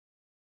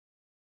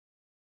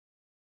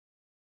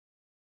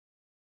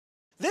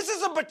This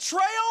is a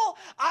betrayal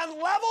on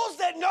levels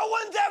that no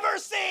one's ever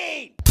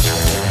seen!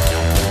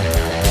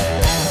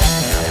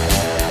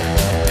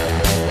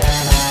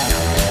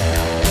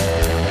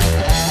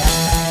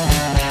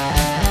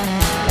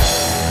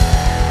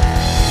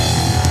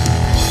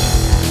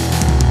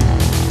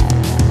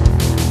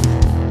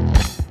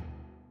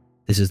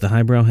 This is the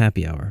Highbrow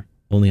Happy Hour,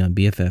 only on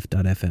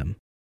BFF.fm.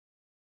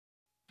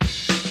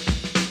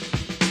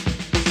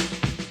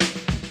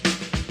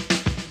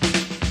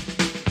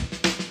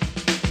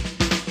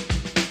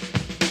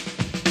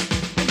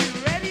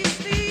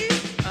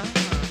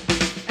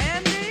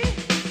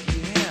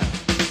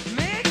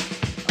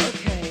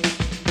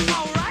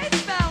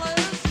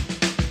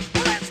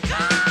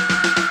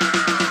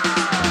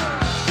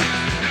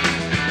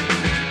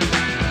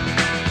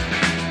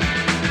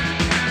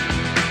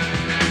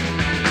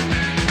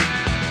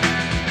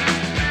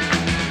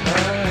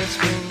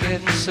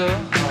 So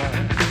hard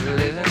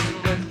living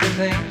with the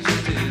things you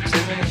do to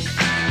me.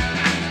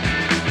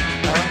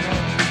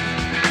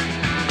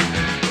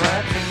 My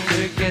things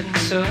are getting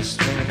so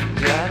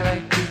strange. I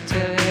like to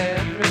tell you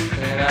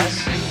everything I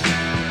see.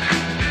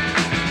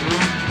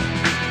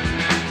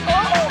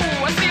 Oh,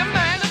 I see a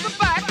man in the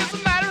back. As a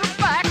matter of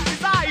fact,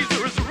 his eyes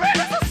are as red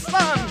as the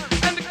sun.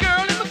 And the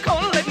girl in the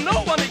corner, let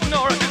no one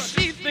ignore her, 'cause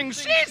she thinks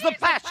she's the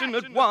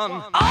passionate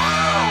one.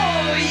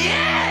 Oh,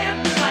 yeah,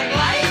 it was like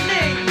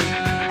lightning.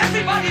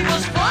 Everybody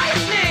was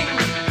frightening,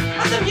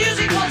 and the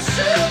music was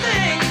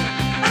soothing,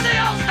 and they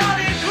all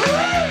started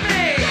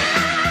grooving.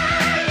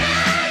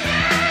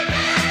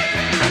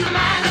 And the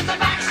man at the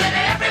back said,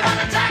 everyone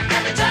attack,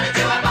 and it turned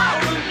into a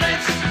ballroom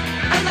blitz.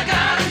 And the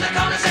girl in the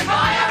corner said,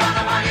 fire on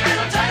the money,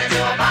 it'll turn into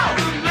a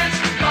ballroom blitz.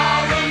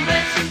 Ballroom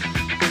blitz,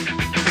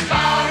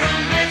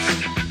 ballroom blitz,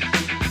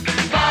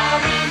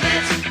 ballroom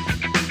blitz,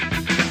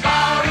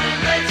 ballroom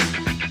blitz.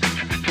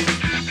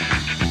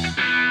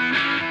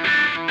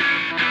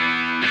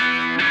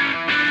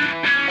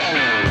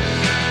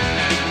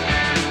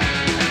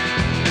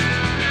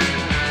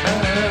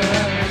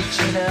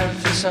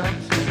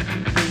 Something,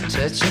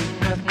 touching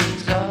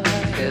nothing's all I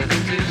ever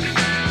do.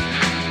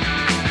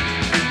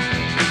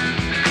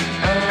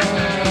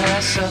 Oh, I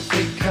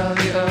softly call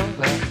you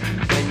over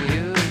when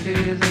you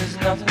feel there's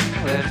nothing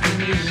left in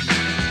you.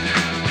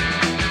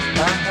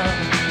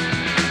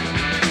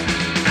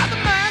 Now the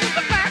man at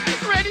the back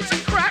is ready to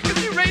crack as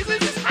he raises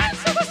his hands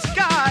to the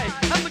sky.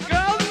 And the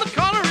girl in the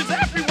corner is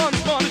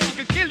everyone's one, and she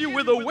could kill you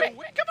with a wink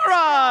of her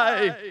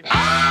eye.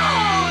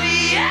 Oh,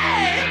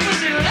 yeah, it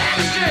was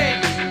electric.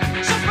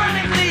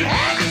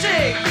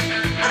 Hectic,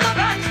 and the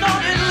band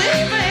started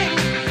leaving,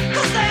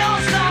 'cause they all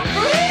stopped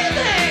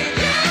breathing.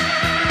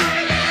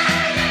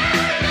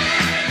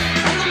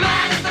 And the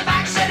man at the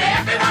back said,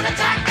 everyone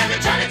attack, and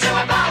it turned into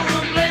a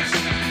ballroom blitz.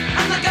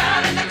 And the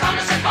girl in the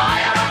corner said,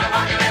 fire on the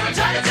money, it'll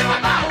turn into a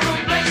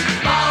ballroom blitz.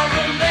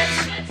 Ballroom blitz.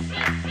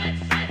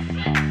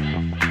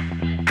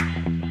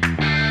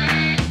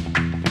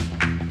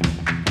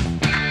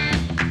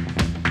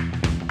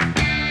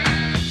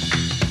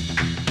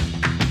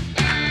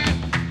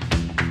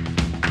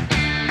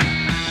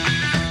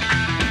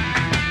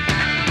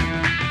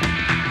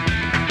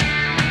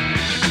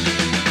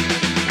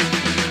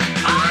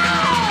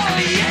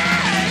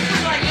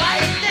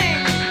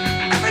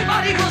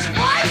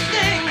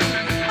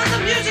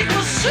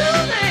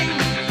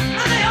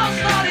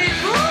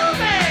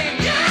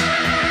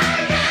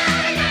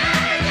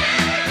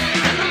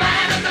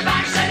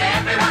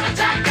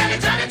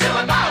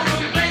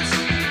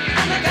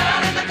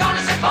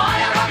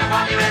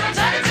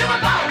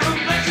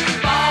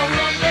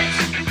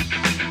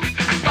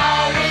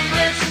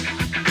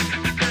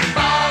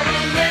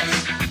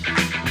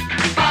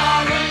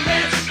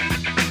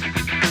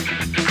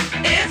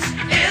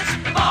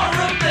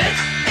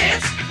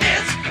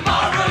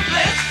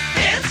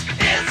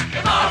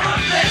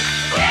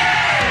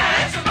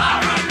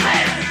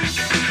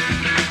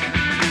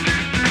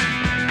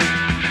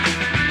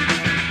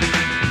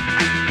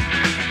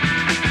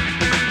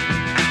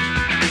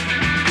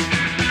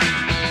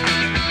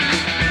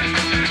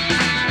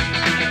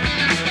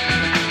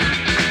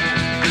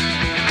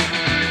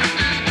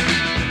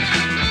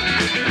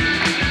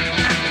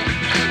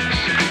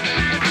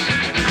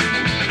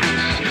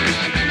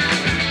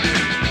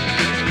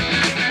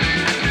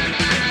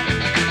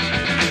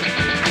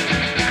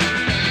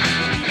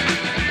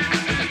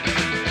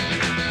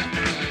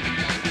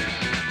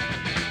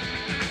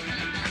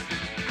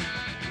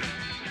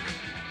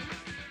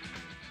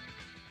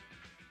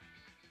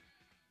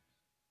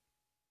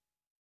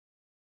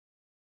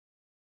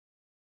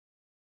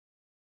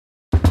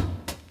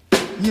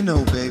 You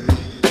know, baby,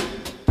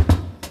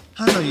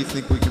 I know you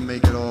think we can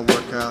make it all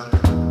work out,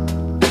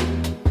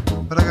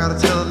 but I gotta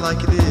tell it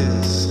like it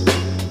is.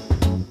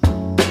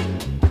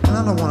 And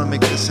I don't wanna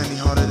make this any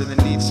harder than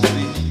it needs to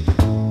be,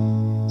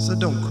 so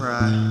don't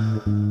cry.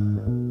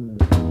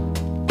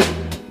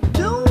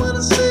 Don't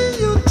wanna see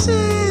your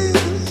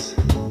tears,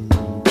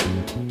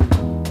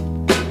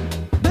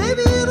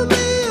 baby, it'll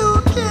be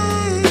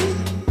okay.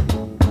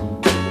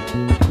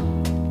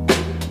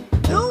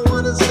 Don't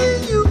wanna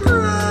see you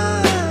cry.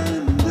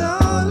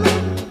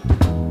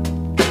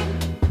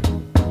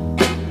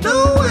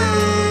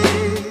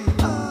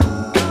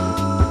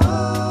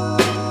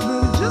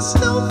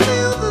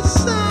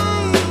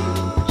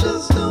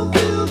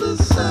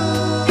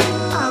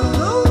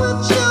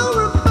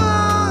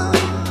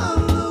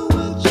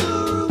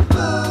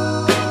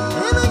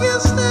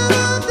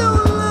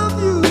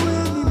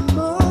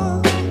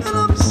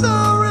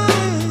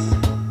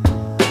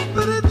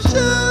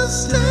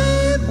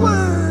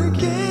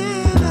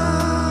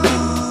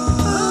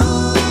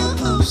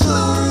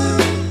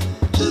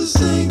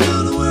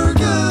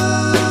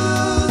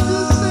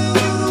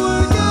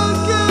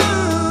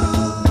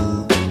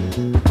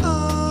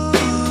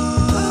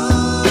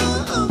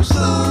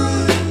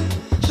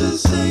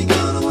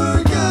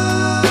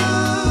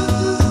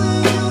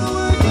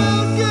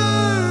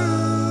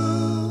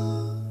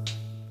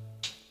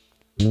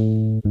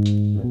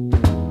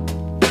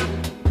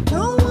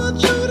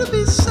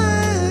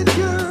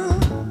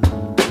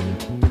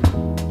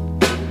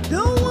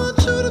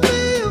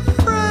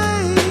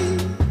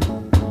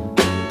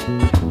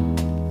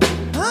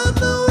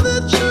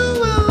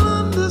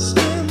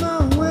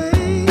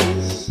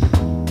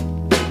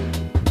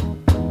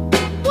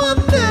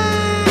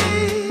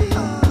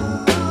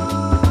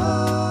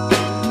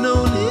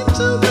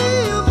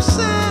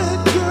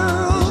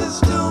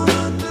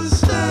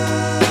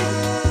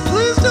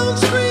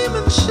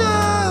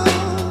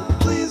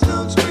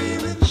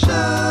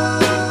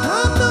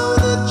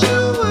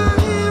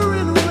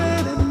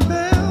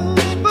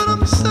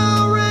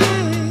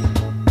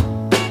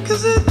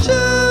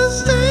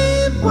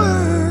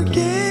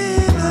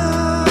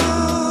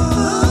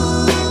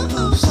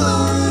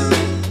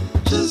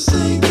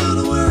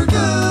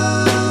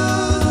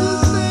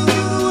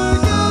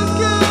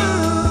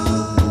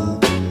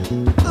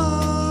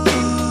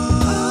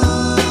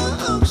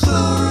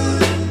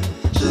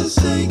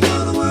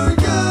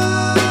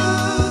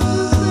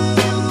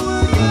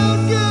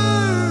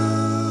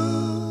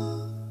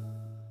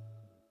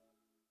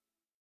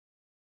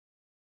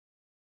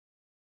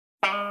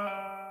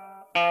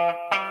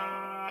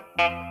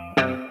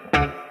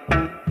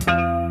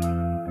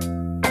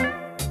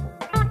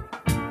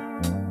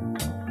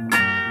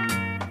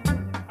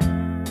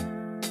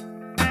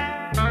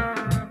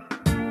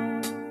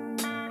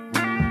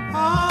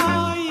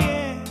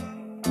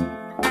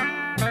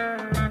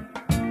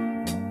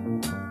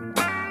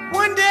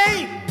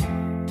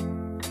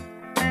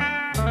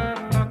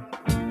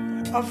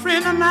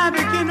 guy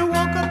began to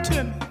walk up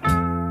to me.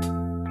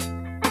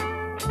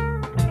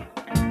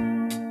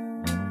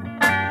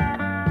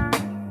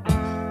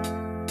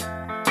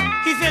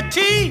 He said, T,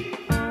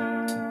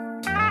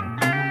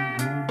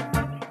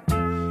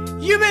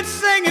 you've been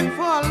singing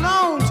for a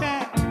long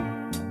time.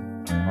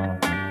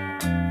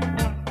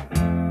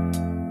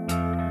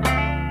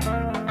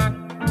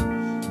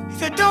 He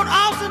said, don't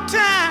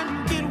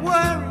oftentimes get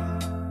worried.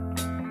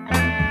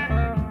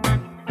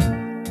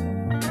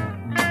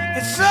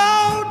 It's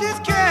so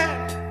discouraged.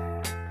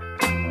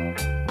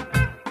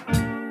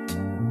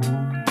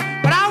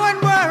 But I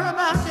wouldn't worry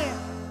about that,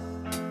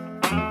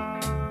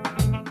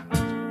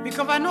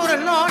 because I know the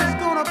Lord is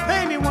going to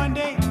pay me one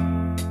day.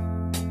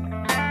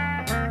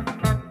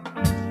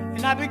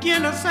 And I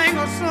began to sing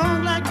a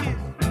song like this.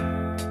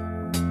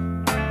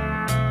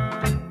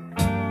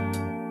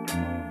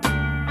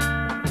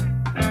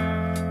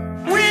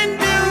 When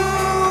do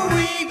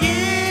we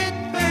get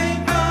paid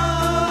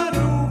for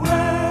the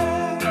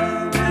work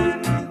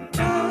we've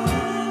done?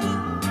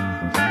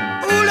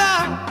 Ooh,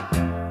 Lord.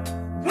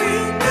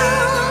 When do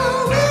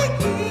we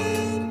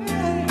get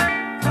paid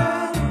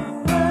for the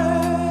work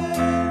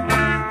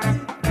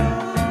we've done?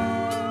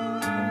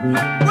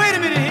 Wait a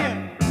minute here.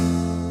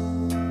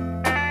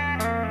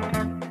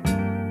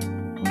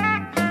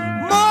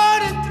 More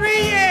than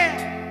 3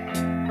 years,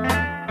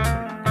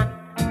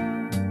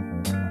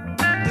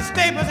 the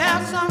Staples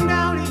House sung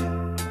down here.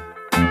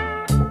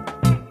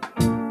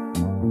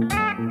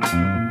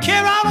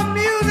 Carry our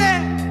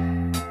music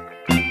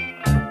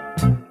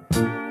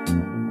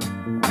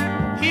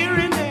here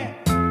and there.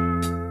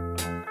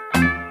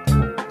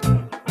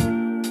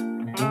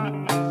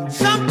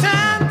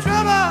 Sometimes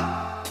trouble,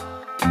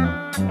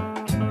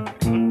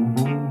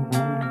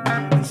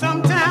 and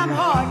sometimes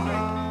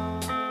heartbreak.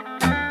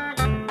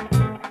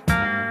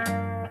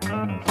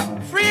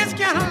 Friends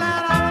can't allow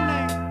our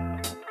name.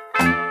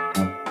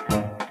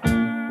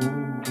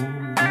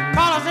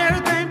 Call us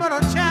everything but a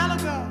child of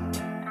God.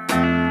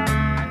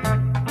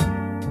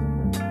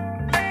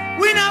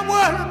 We not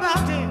worried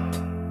about that.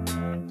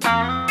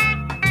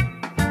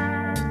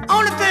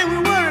 Only thing we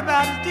worry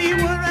about is these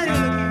words right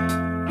here.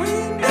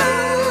 Look here.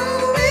 When do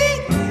we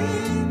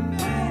get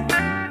paid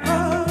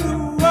for the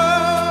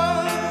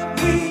work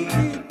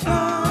we've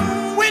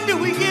done? When do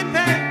we get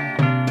paid?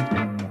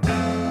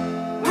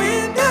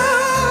 When do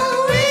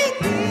we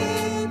get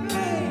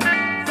paid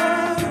for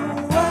the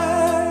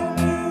work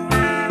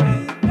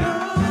we've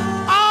done?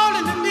 All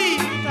in the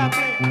leaves, I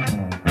play.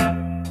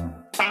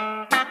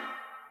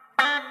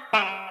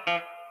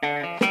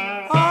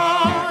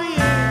 Oh,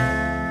 yeah.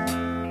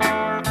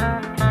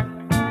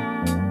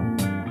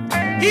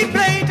 He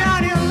played down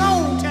here a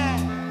long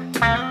time.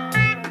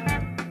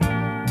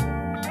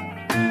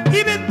 He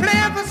been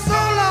playing for so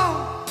long.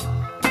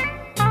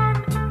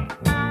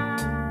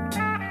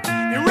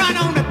 He run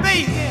on the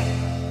bass here.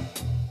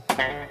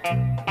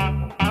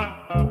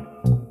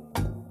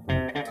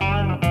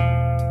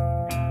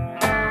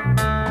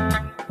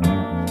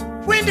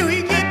 When do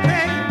he get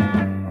paid?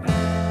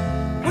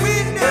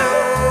 When do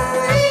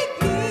we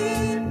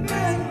get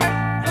paid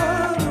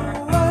for the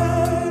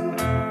work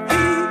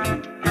he's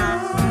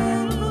done?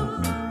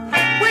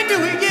 When do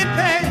we get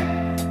paid?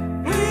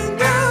 When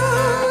do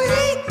we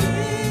get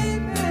paid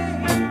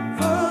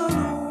for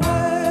the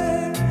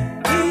work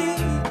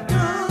he's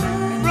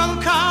done? Brother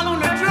Carl on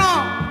the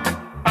drum.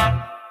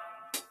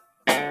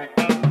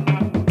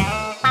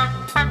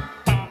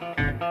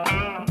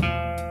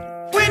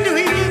 When do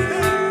he get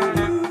paid?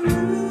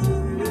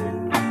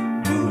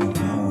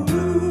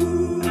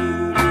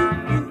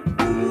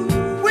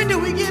 When do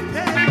we get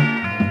paid?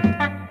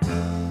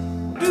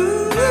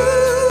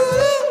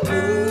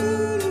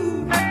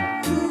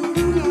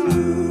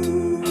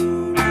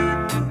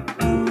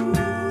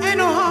 Ain't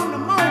no harm to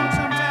moan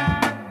sometimes.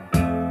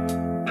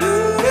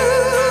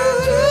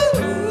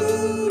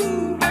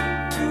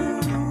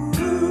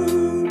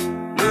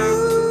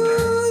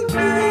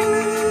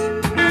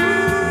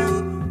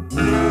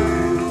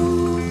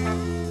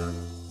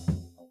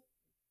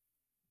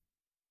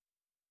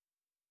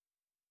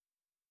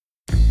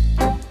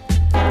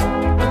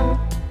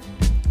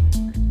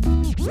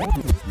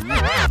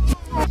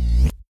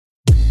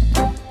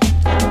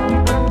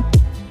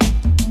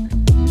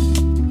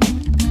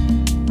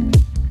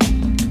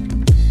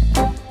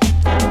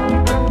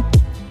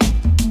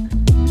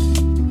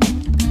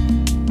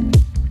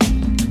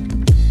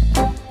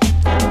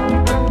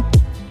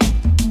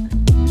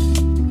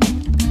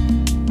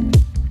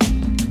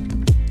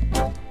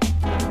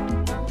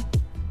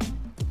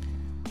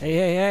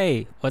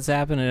 Hey, what's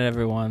happening,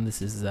 everyone?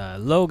 This is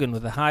Logan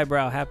with the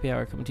Highbrow Happy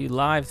Hour coming to you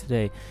live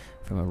today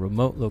from a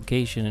remote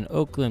location in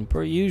Oakland,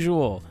 per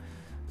usual.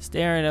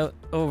 Staring out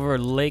over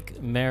Lake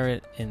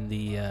Merritt in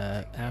the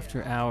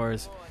after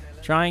hours,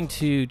 trying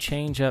to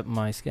change up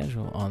my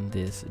schedule on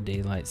this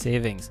daylight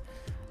savings.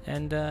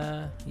 And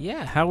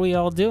yeah, how we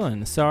all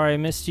doing? Sorry I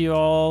missed you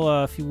all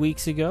a few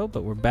weeks ago,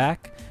 but we're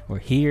back. We're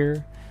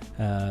here.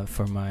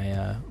 for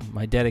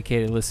my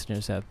dedicated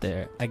listeners out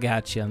there. I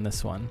got you on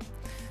this one.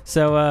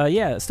 So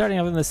yeah, starting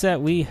off in the set,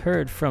 we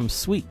heard from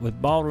Sweet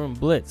with Ballroom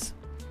Blitz.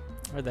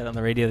 I heard that on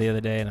the radio the other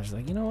day, and I was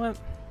like, you know what?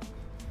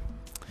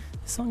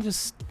 This song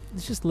just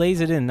lays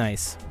it in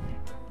nice.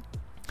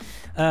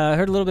 I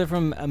heard a little bit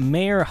from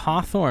Mayor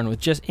Hawthorne with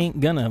Just Ain't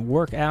Gonna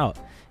Work Out,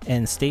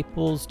 and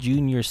Staples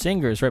Junior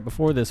Singers right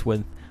before this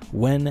with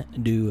When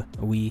Do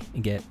We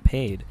Get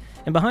Paid.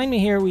 And behind me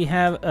here we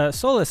have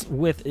Solace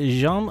with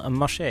Jean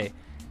Maché.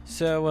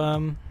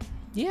 So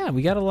yeah,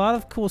 we got a lot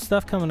of cool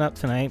stuff coming up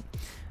tonight.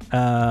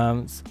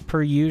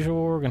 Per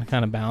usual, we're going to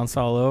kind of bounce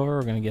all over.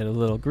 We're going to get a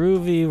little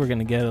groovy. We're going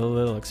to get a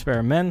little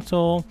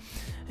experimental.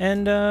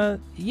 And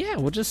yeah,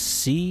 we'll just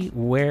see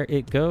where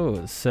it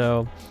goes.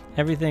 So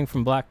everything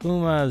from Black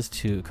Pumas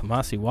to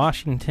Kamasi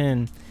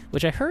Washington,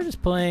 which I heard is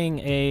playing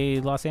a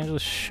Los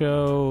Angeles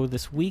show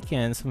this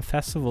weekend, some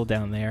festival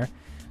down there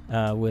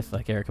with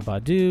like Erykah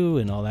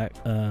Badu and all that,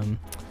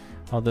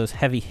 all those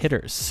heavy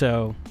hitters.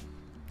 So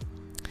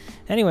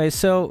anyway,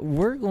 so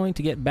we're going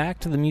to get back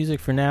to the music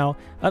for now.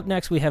 Up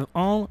next, we have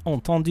En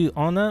Entendu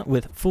Anna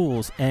with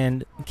Fools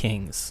and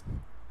Kings.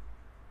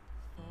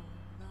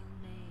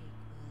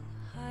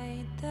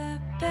 Hide the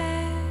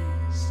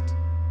best.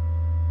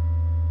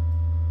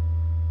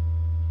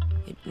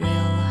 It will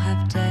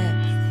have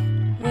depth,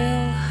 it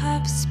will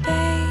have space.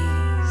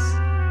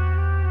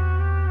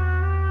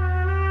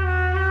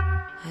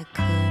 I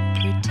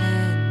could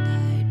pretend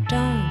I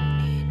don't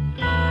need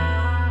more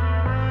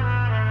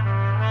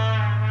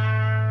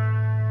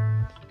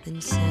than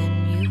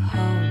send you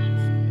home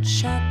and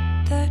shut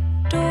the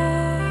door.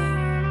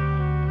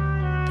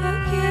 But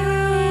you,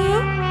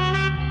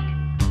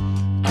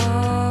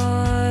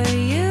 are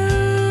you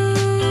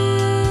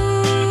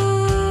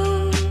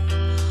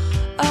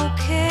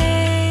okay?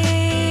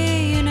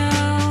 You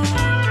know,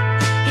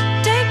 it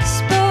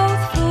takes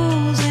both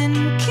fools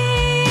and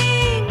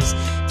kings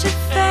to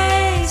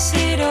face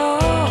it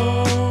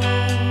all.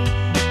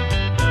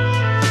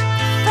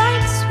 The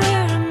fights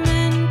we're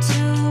meant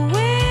to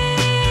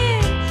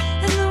win,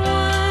 and the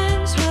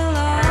ones we're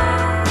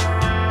lost.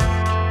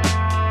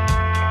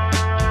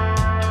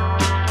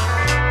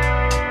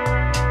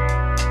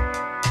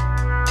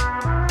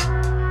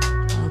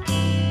 I'll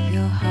give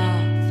you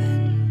half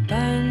and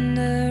burn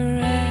the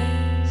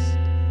rest.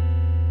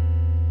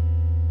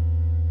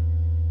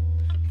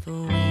 For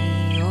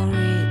we all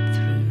read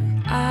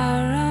through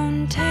our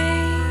own tastes.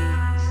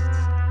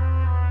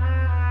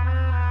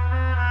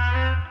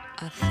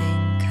 I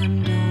think I'm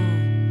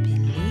done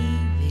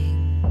believing,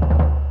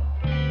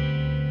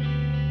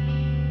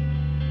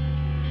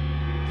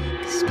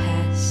 'cause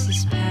past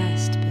is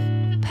past,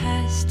 but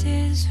past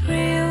is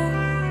real.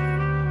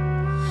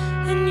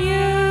 And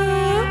you,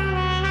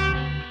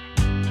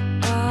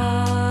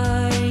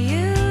 are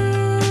you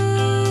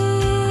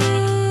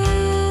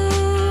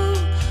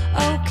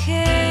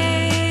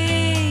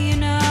okay? You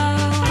know,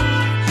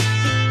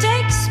 it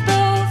takes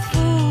both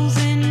fools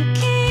and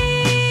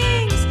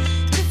kings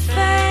to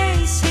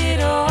face it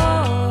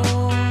all.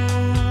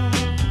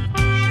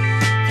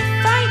 The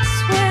fights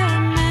we're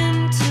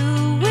meant to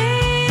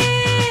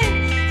win,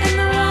 and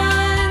the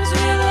ones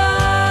we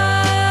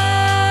lost.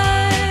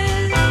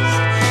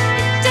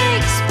 It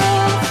takes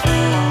both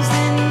fools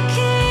and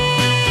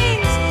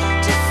kings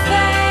to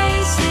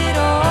face it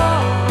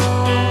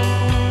all.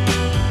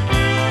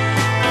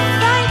 The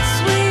fights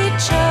we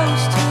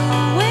chose to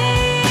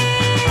win,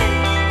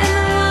 and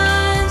the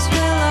ones we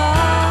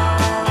lost.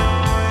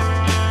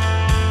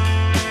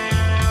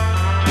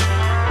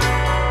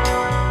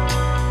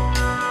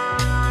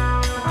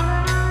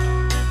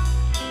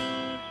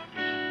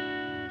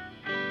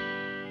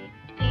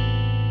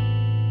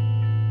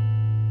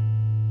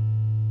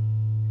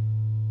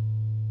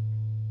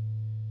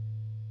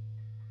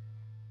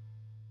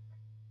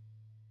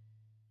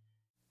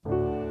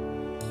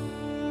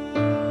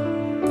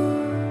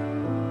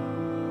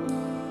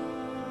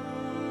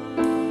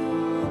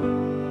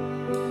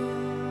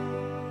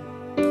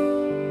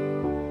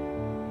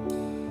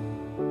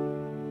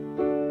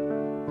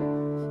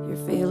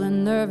 You're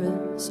feeling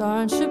nervous,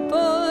 aren't you,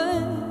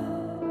 boy?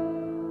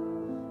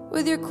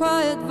 With your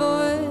quiet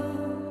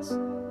voice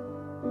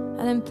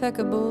and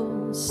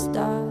impeccable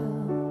style.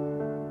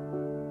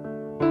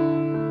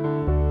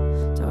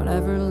 Don't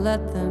ever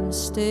let them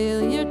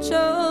steal your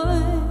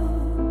joy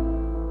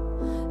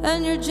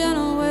and your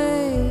gentle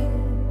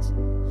ways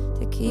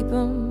to keep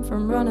them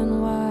from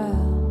running wild.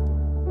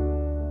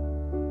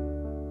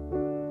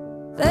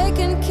 They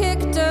can kick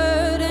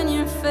dirt in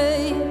your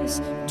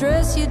face,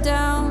 dress you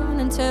down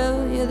and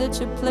tell you that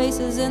your place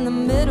is in the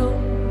middle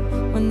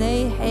when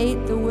they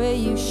hate the way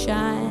you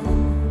shine.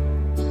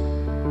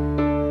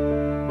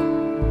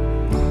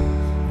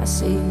 I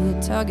see you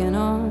tugging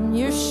on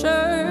your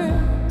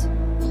shirt,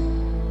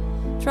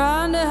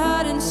 trying to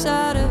hide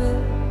inside of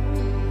it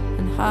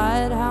and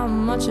hide how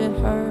much it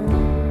hurts.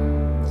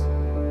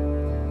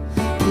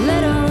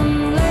 Let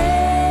 'em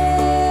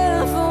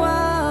laugh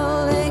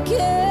while they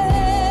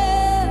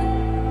can.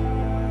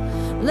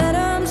 Let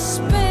 'em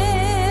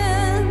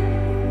spin,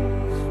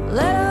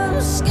 let 'em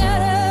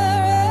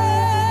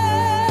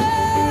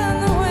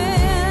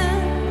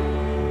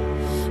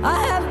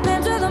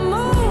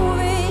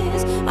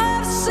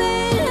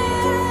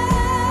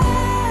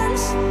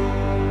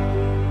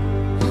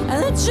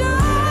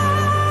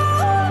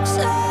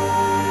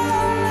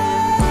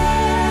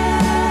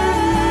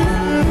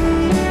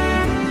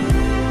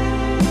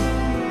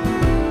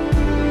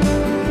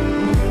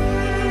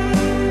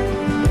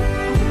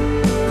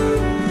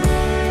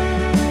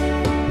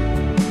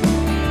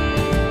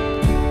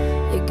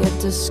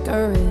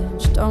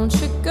discouraged, don't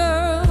you,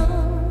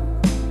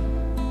 girl?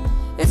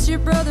 It's your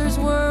brother's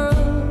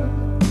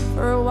world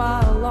for a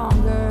while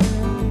longer.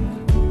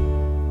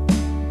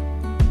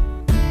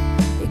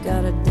 You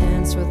gotta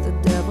dance with the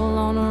devil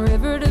on a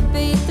river to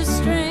beat the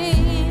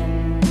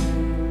stream.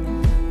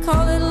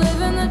 Call it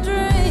living the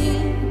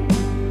dream,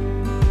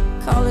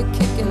 call it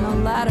kicking the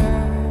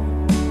ladder.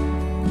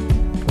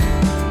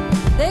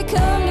 They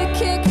come to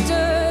kick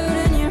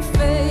dirt in your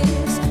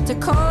face, to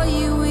call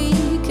you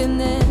weak and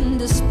then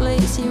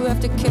displace you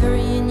after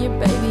carrying your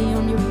baby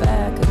on your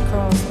back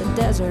across the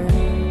desert.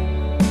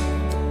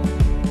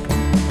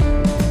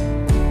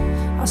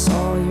 I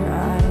saw your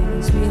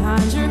eyes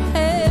behind your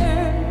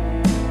hair,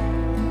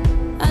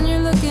 and you're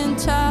looking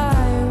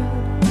tired,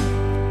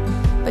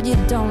 but you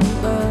don't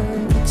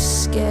look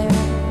scared.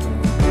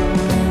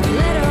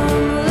 Let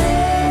 'em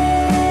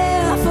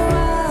laugh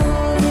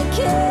while you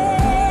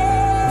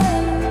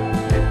can.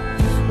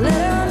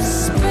 Let 'em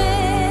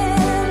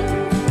spin,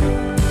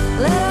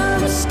 let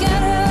 'em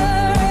scatter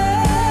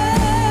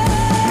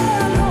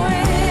in the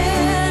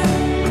wind.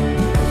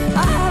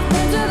 I have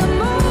been to the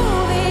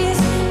movies,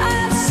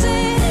 I've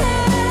seen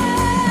it,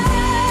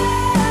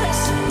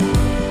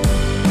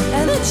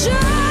 and the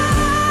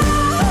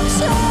jokes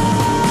are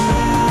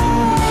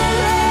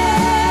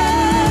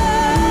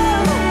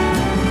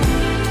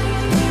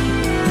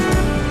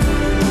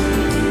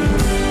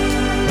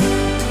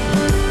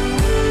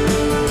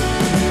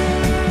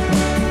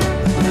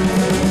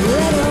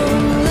let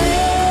 'em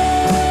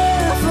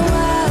laugh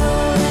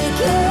while they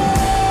can.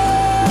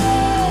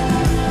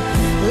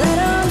 Let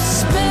 'em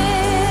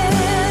spin,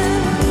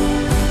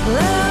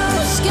 let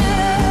 'em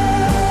scatter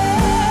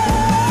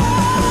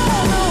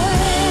in the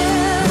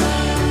wind.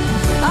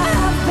 I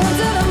have been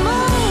to the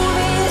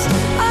movies,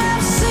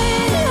 I've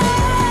seen it,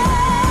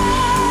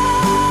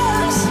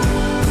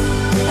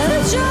 and the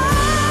jokes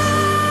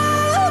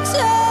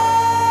are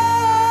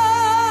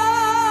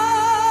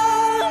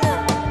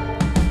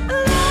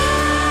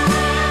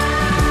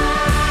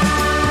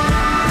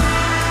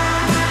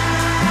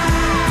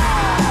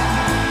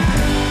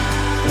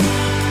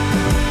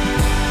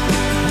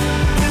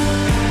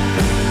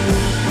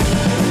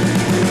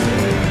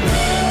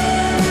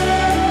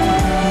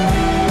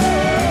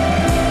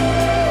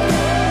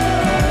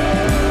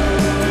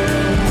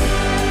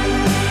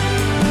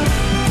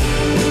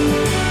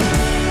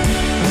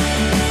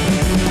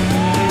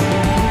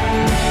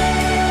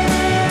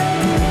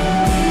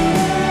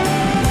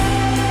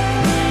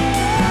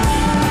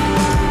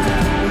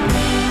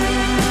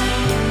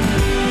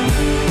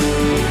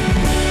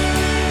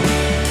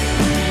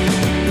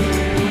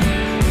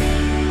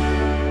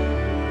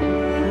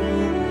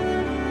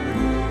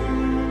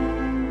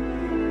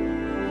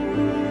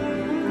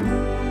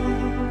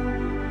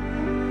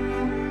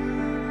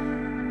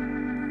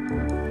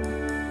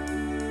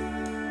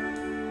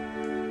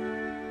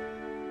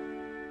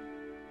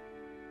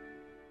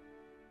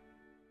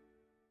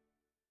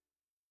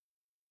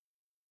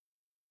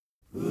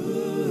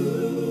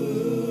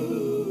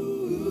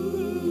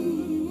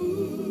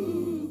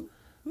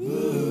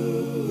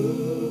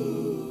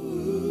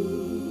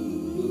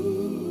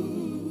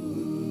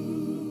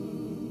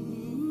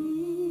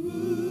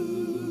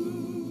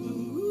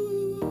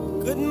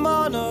Good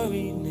morning or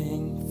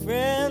evening,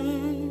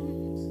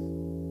 friends.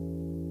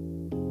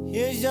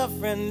 Here's your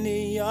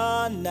friendly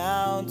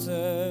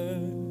announcer.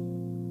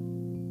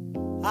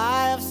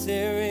 I have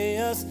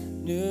serious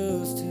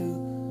news to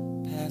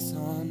pass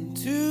on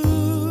to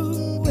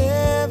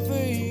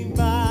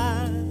everybody.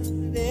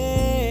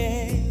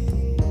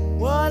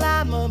 What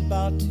I'm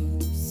about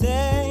to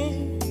say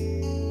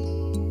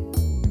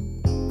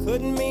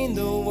could mean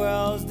the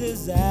world's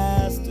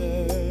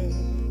disaster,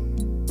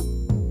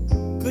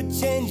 could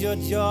change your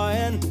joy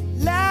and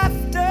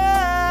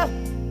laughter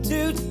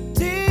to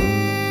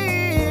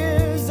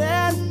tears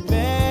and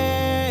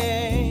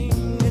pain.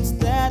 It's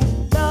that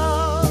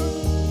love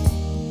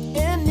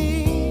in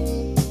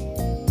need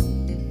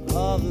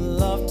of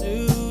love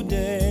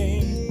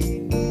today.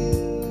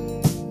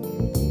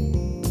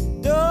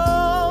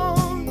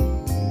 Don't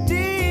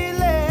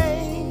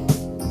delay,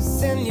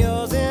 send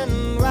yours in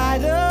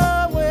right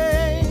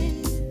away.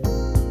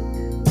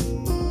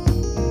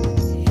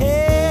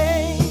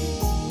 Hey,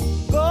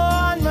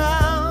 going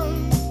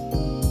round,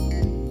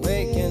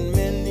 breaking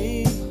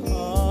many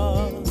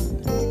hearts.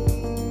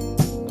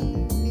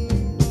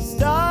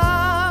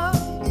 Stop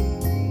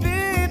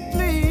it,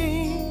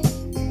 please,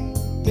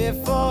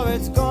 before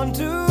it's gone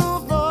too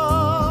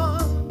far.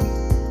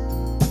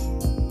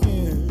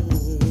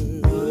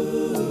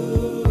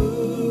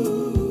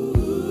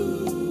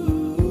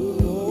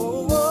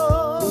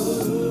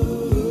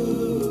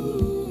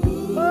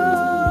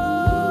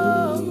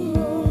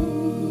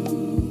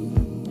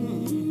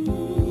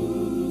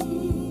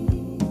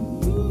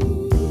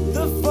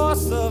 The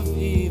force of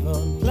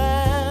evil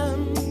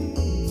plans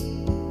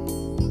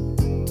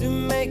to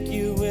make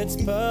you its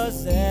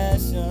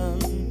possession,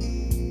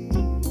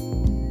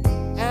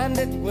 and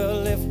it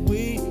will if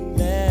we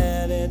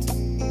let it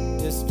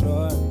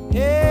destroy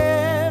everybody.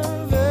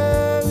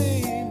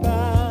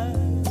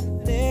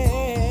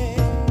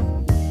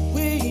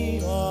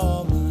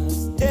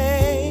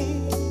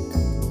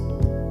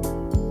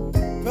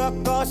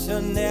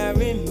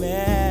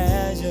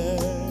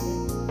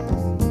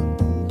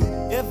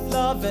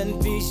 love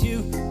and peace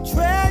you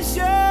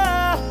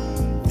treasure,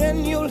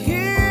 then you'll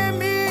hear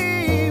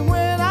me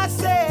when I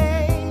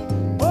say,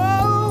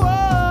 oh,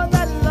 oh,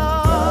 that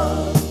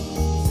love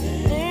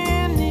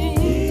in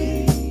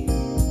need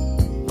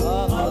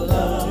of my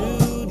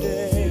love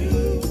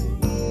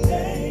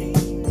today.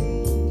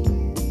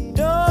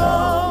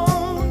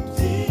 Don't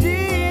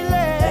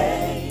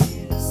delay,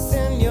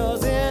 send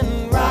yours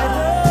in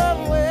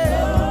right away.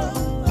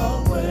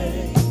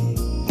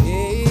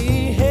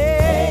 Hey,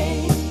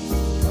 hey,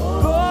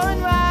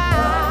 going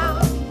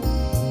round,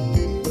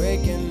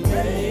 breaking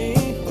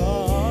many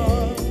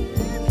hearts.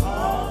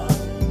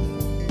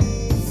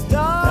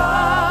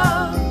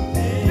 Stop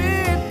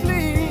it,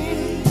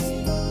 please,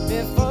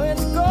 before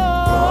it's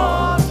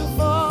gone too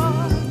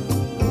far.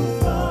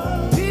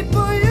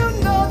 People, you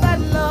know that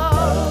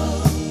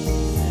love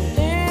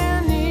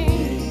in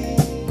need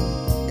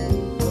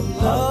of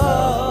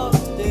love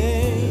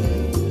today.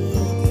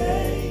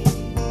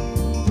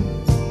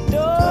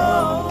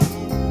 Don't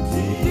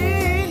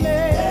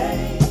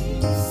delay,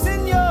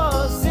 send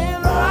yours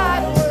in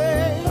right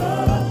away.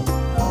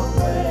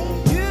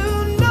 You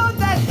know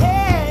that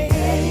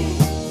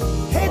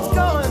hate's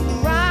going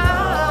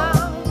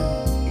round,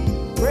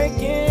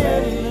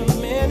 breaking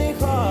many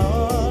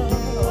hearts.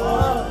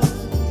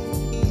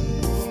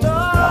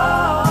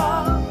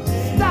 Stop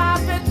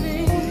it,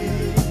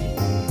 please,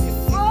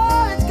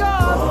 before it's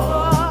gone too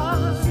far.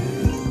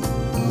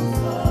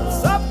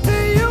 It's up to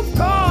you,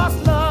 'cause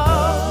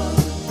love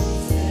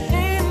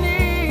in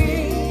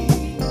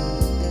need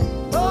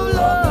of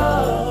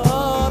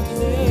love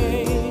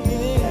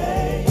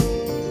today.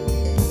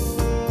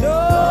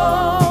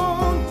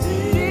 Don't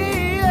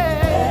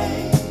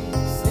delay,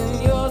 send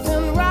yours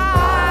in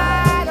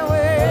right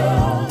away.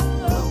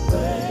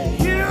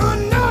 You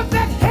know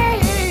that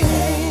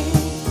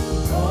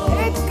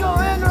it's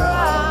going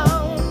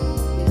round,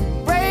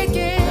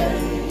 breaking.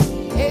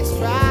 It's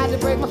tried to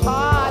break my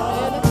heart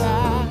many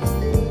times.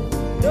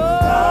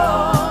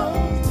 Don't,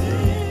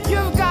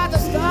 you've got to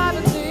start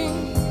a thing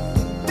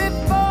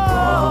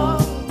before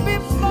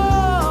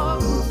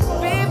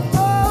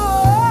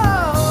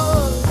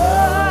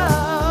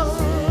love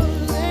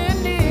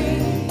in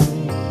need.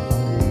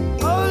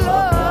 Oh,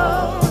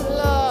 love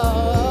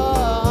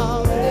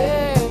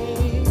today.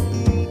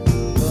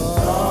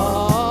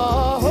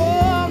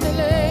 Oh,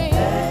 delay,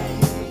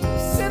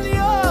 send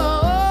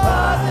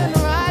yours in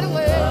right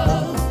away.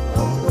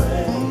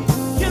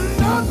 You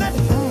know that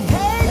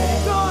hate's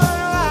going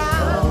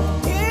around,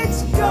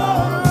 it's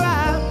going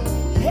around,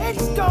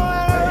 it's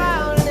going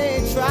around. They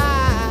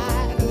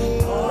try to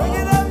bring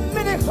it up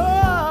many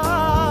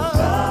hearts.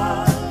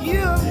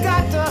 You've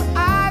got to,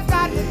 I've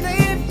got to,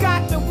 they've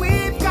got to,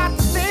 we've got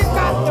to, they've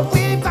got to,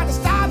 we've got to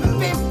stop it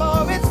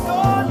before it's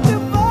gone too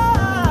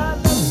far.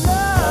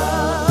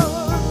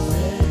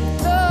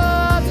 The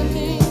love to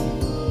me,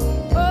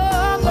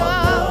 oh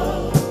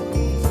love.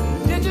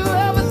 Did you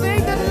ever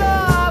think that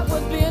love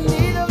would be in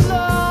need of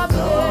love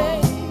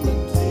today?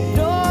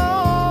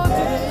 Don't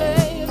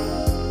delay,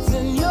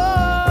 send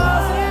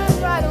yours in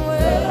right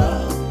away.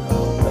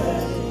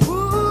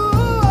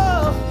 Ooh,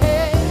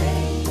 hey,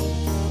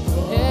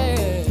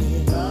 hey,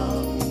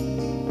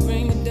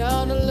 bring it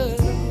down a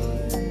little.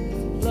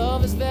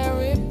 Love is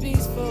very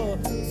peaceful,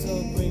 so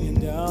bring it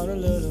down a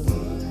little.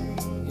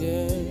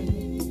 Yeah,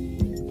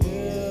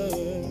 yeah,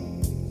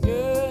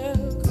 yeah,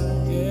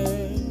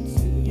 yeah,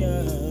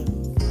 yeah,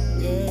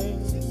 yeah.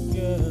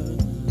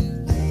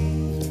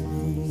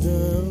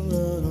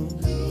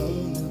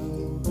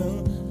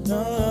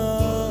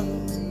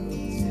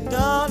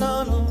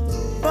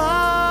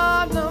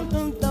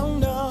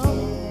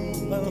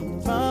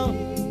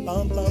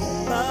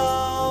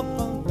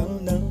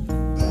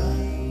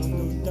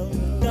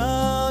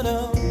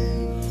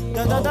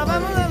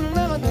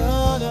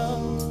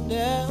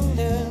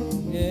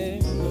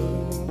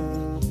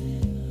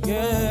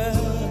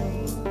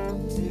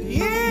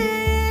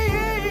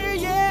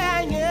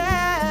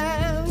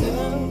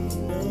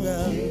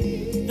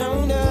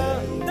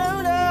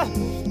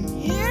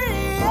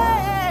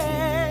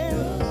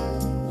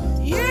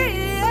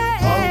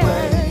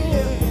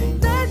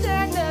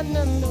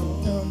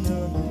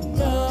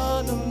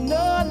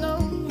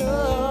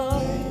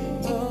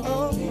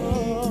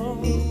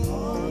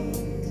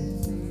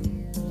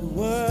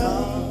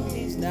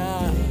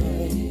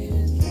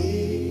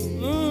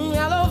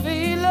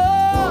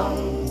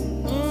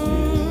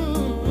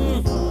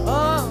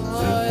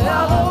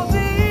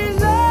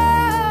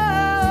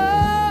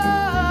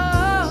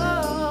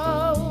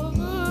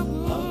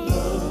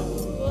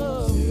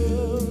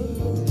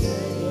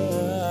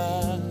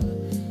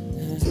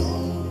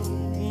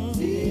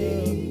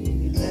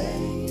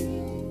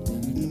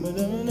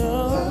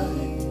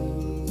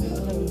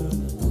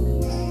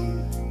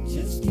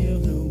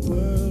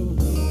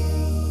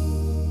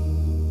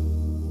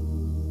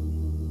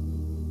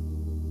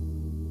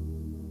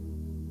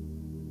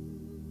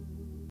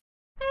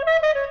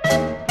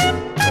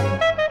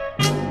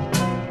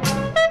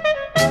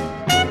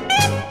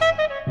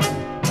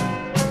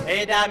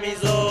 Mesdames,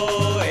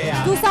 oh,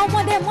 Tout ça,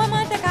 moi, des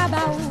moments de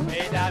cabao.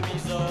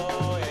 mesdames,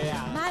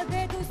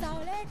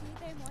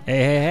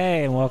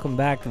 Hey, and welcome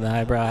back to the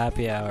Highbrow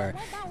Happy Hour.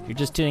 If you're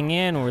just tuning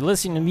in, we're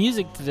listening to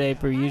music today,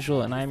 per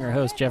usual, and I'm your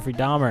host, Jeffrey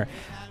Dahmer.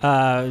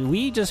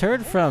 We just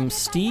heard from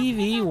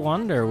Stevie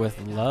Wonder with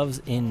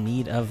Love's in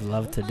Need of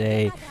Love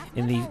Today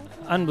in the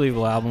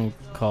unbelievable album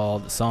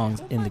called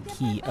Songs in the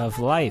Key of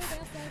Life.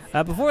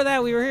 Before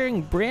that, we were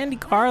hearing Brandi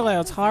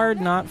Carlile. It's hard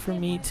not for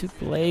me to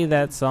play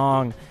that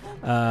song.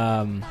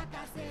 I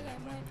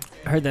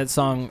heard that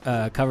song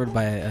covered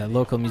by a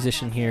local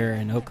musician here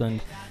in Oakland,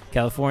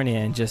 California,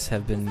 and just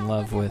have been in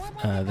love with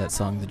that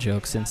song, The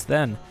Joke, since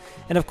then.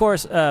 And of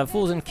course,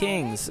 Fools and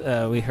Kings,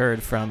 we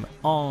heard from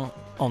En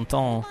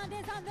temps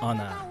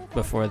Anna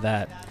before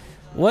that.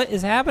 What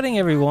is happening,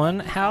 everyone?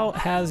 How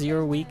has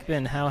your week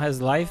been? How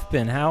has life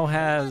been? How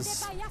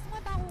has,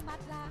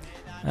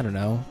 I don't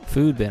know,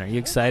 food been? Are you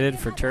excited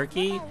for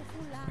turkey?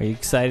 Are you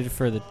excited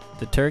for the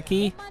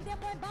turkey?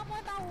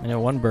 I know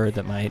one bird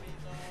that might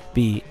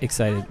be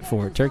excited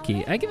for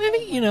turkey. I think,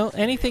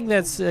 anything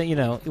that's,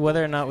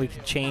 whether or not we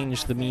can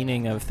change the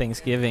meaning of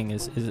Thanksgiving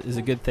is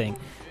a good thing.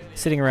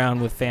 Sitting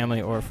around with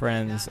family or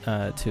friends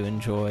to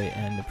enjoy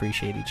and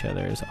appreciate each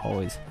other is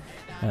always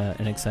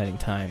an exciting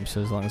time. So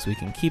as long as we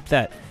can keep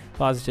that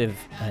positive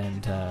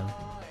and,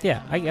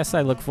 I guess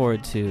I look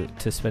forward to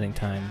spending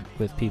time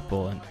with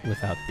people and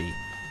without the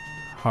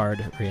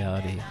hard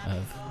reality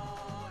of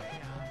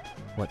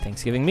what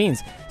Thanksgiving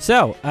means.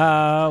 So,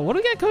 what do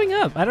we got coming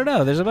up? I don't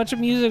know. There's a bunch of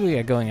music we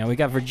got going on. We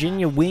got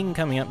Virginia Wing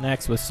coming up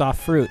next with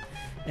Soft Fruit.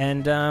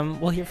 And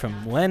we'll hear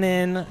from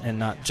Lennon, and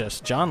not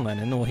just John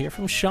Lennon. We'll hear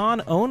from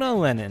Sean Ono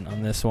Lennon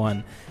on this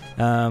one.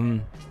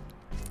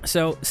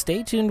 So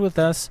stay tuned with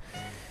us.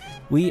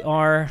 We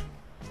are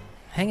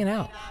hanging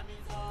out.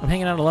 I'm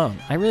hanging out alone.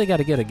 I really got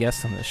to get a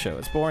guest on this show.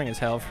 It's boring as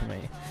hell for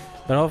me.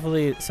 But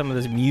hopefully some of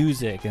this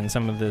music and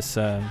some of this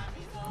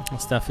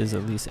stuff is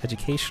at least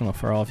educational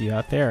for all of you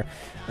out there.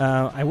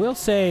 I will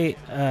say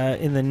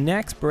in the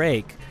next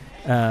break,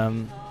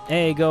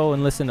 go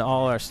and listen to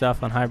all our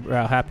stuff on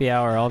Highbrow Happy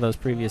Hour, all those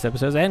previous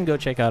episodes, and go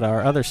check out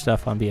our other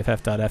stuff on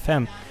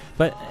BFF.FM.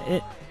 But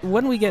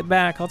when we get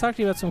back, I'll talk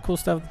to you about some cool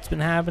stuff that's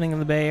been happening in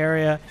the Bay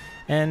Area.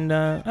 And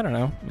I don't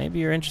know, maybe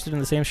you're interested in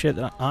the same shit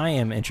that I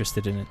am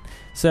interested in it.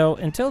 So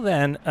until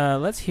then,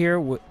 let's hear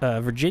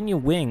Virginia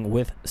Wing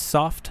with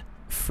Soft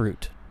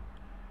Fruit.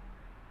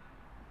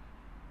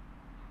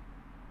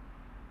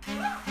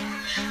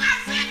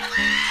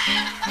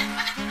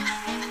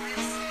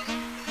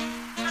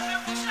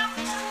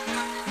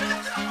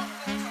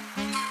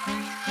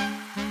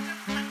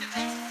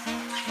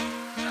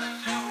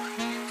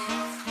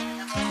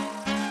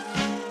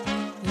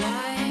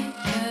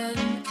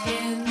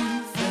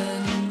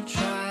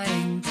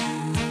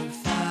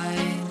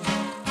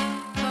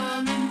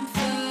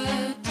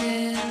 Comfort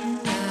in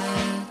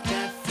a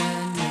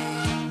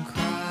deafening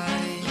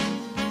cry.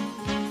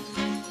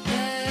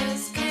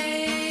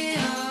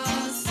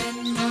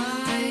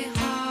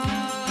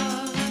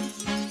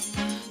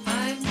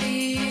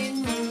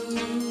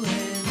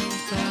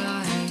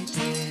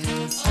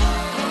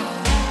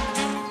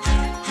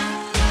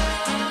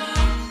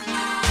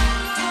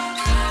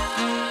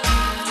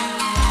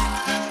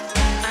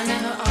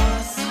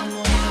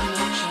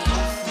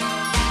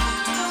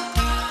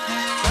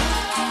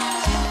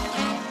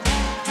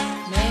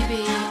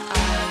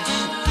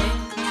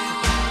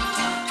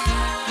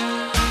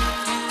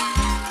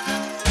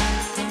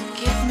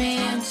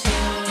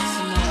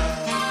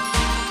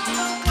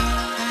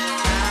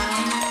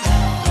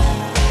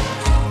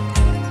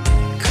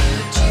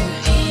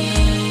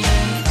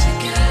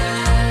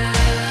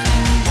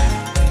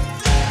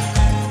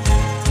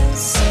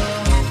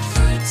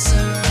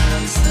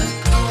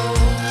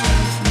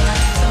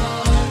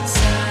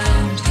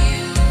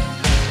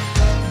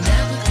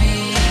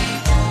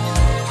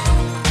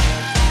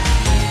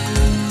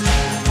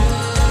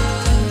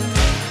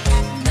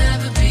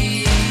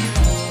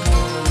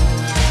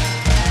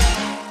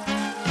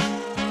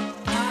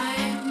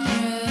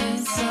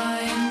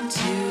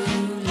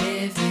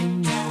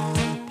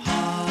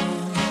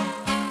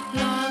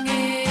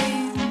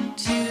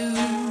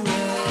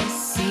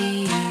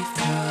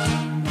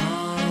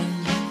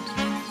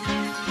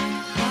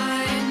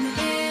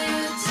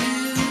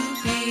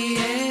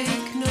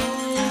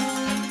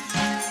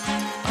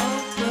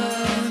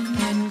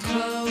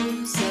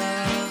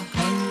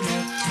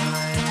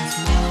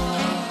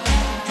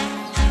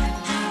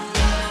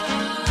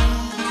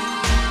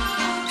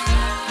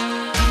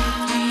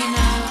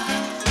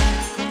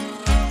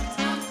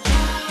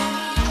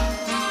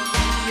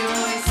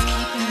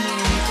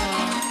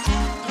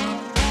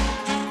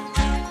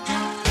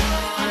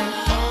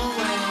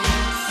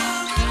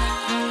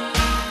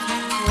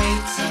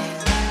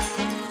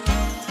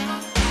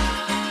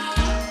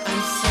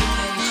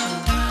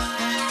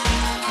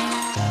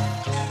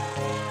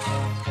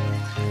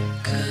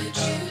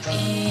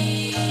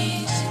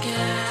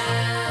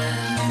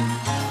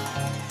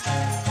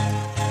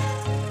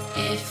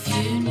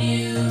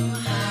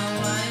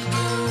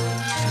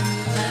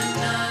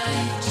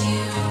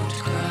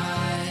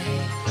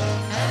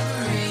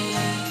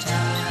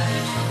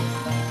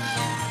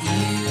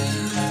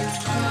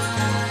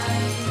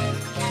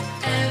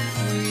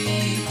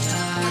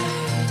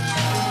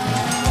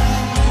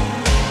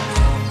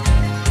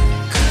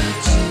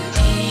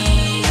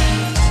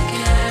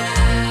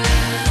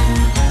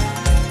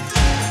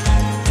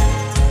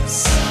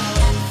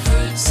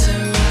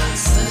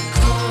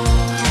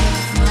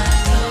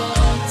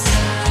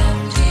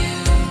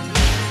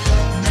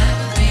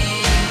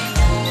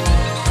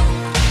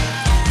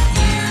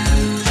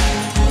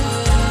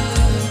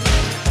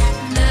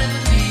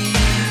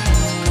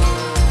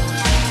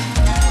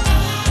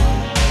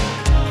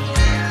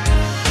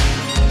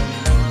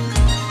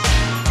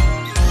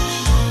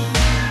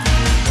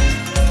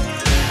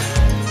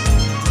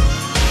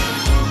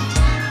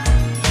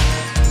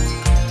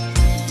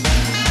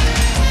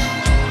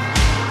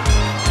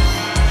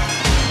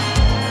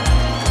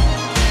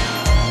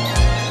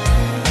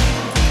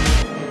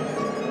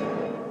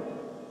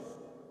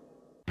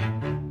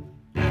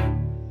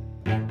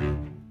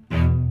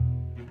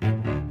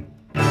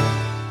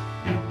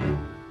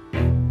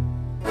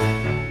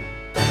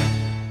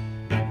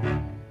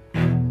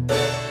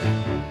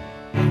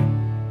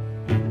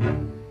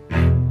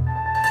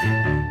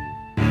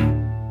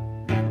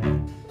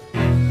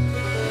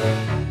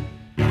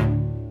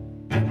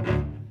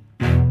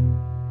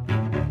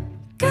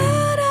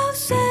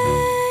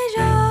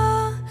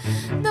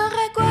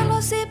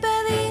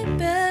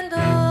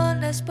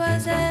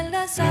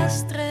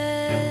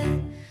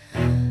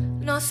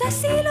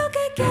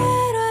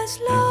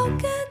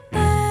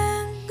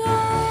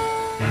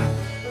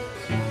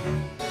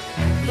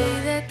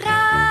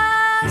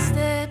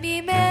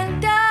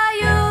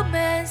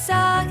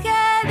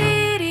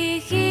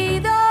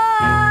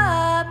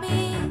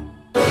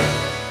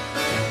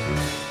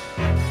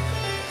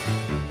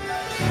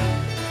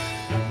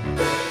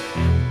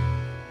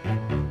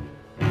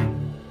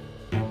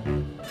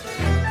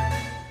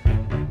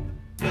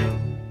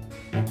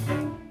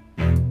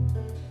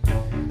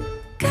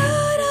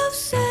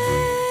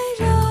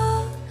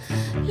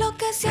 lo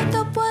que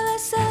siento puede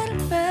ser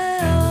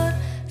peor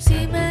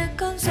si me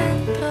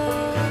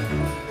concentro.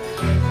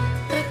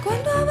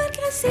 Recuerdo haber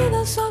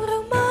crecido sobre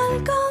un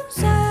mal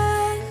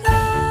consejo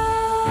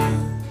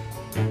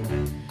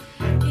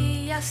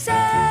y ya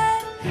sé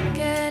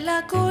que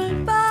la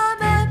culpa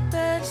me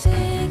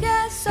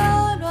persigue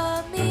solo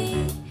a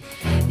mí.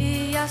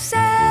 Y ya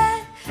sé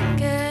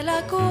que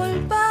la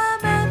culpa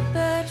me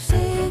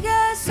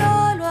persigue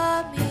solo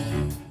a mí.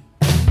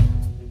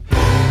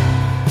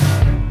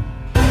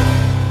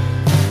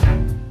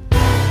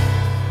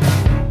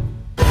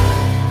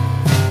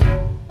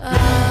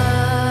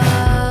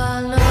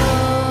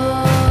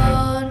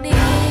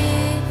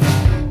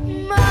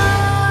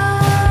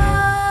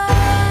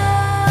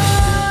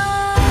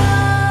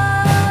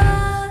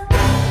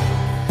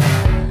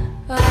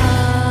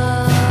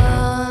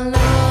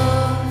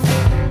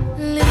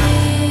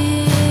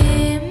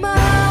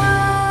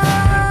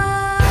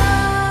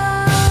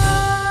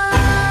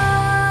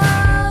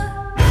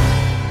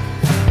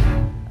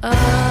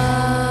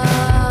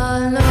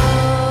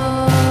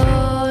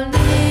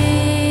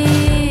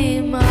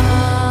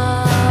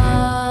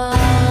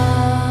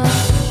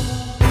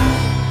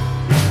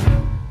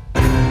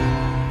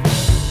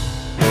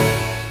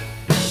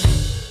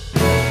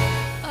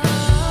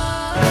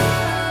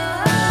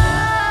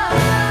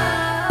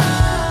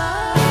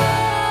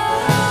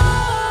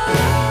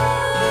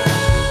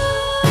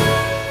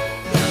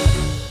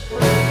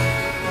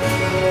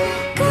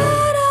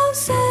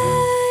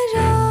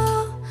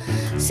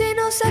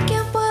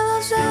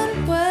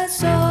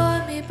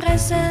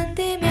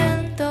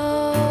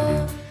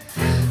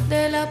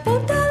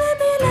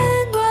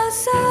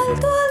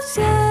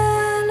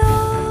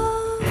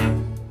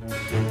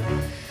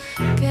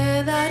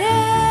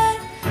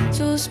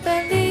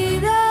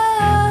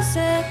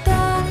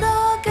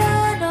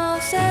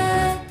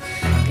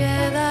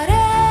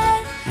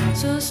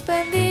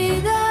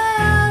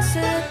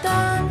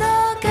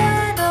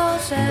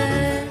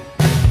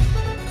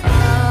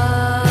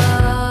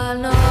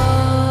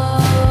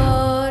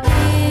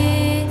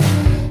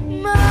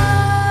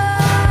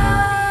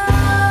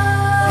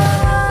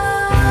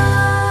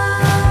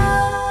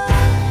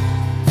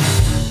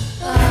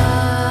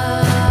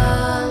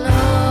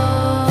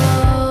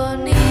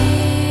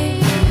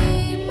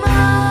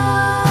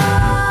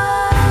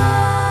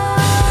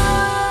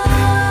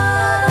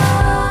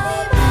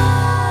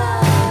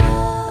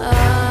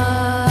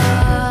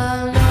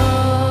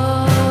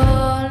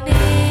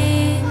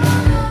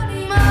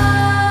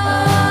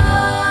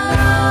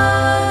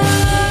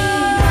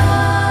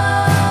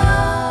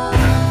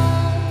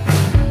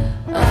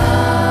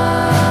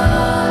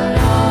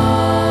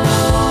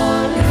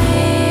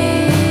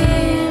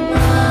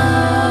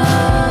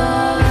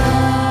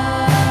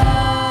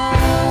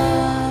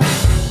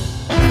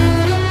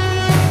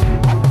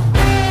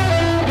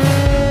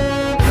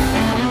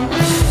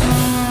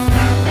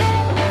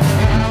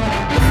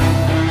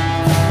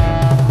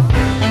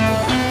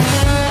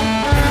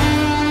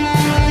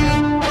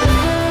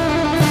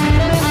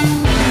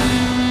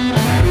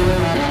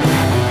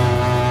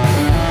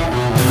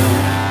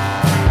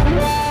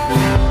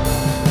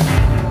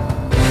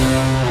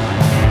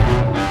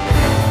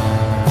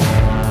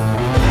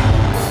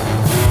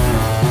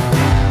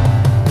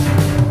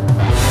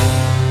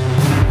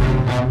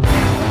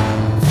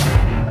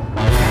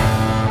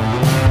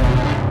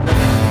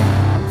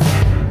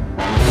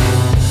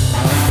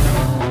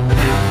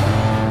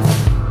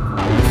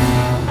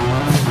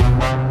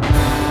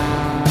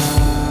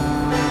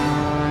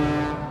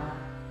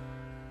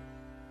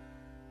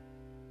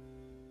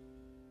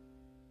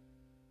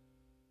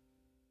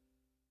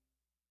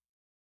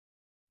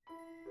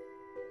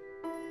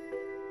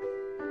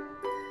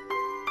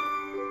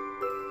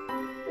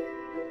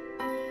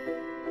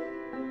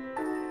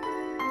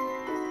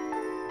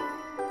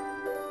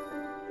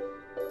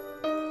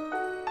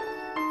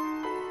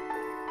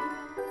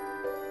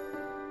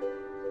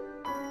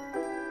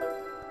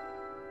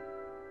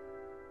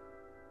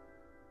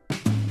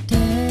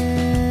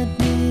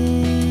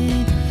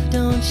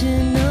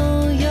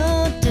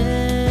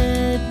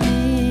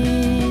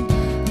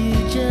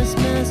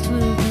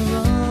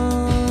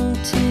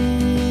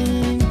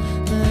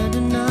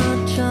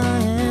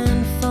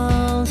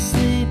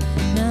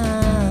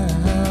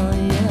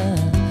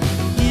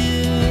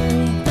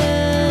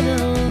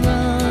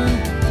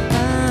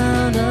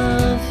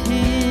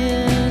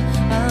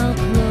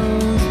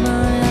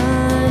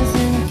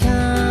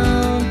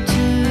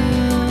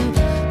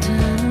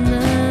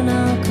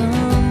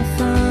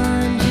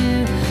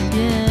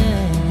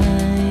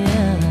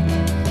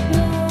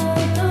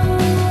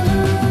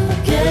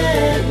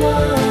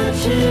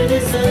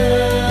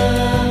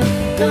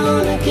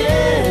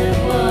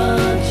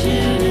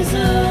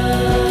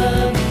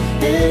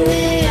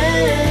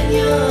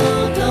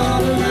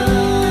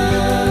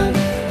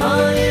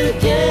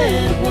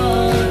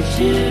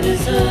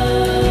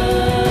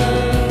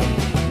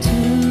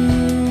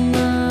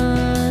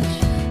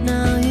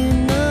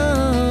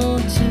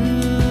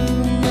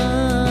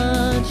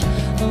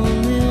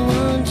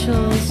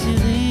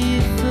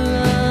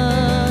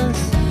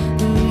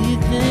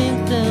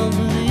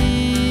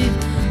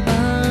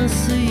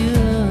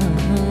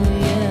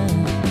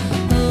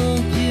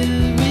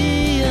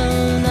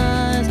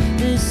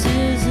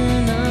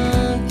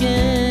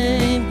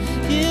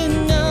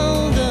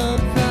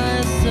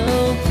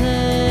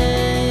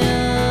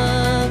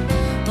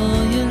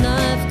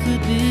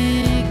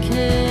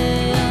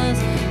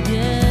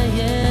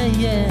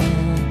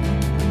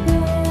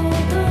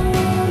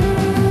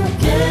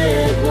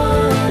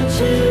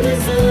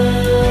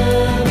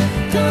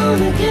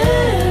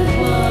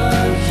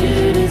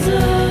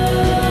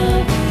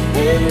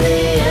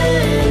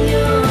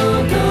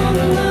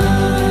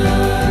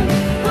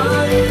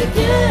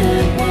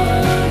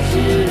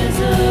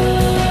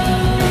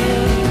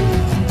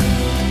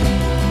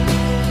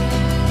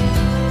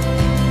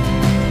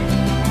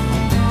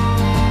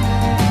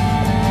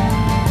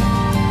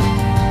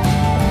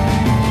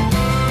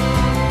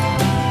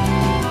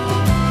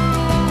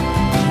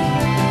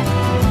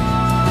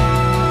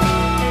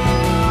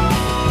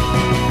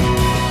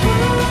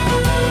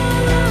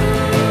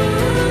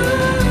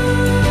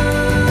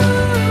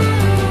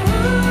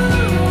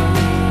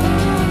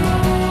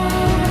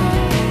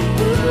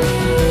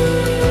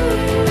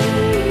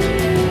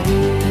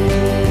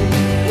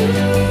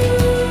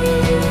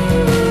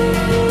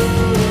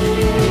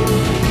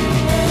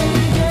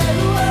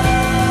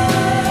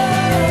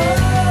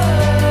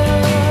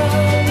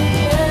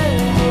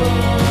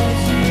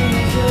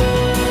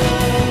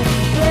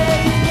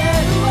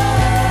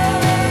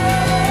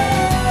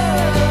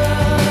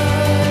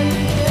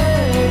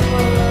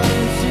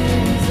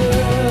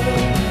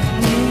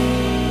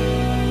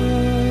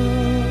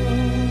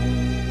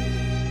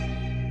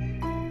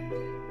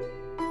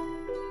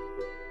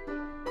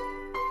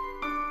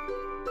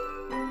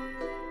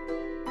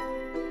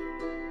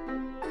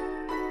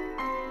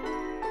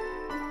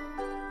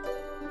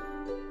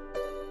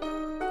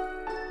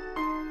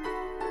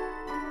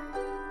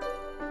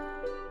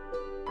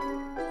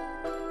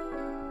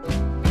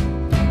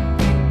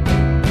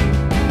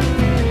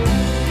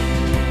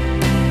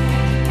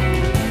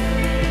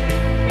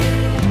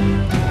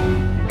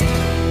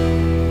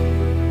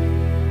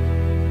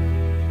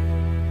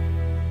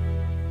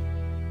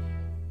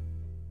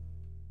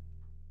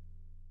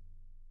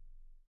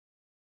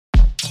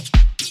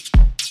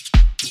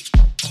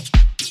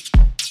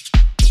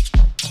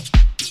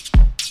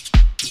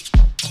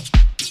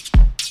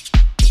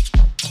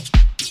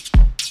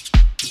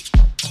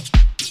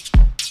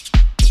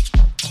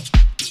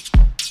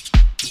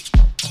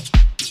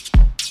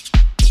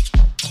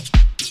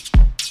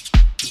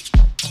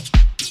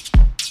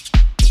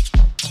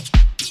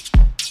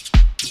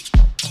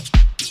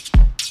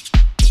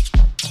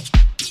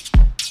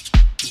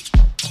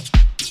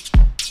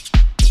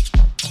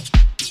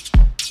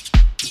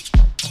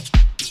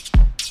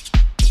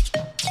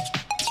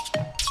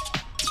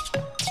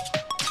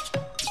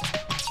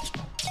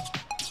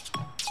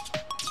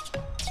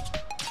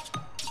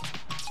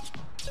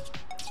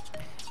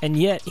 And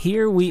yet,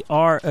 here we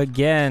are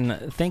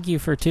again. Thank you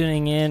for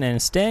tuning in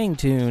and staying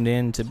tuned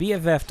in to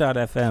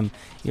BFF.FM.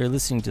 You're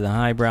listening to the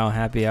Highbrow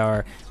Happy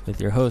Hour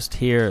with your host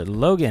here,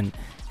 Logan.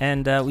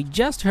 And we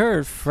just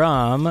heard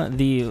from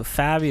the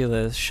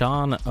fabulous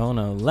Sean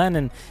Ono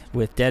Lennon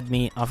with Dead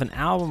Meat off an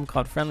album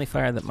called Friendly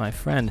Fire that my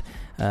friend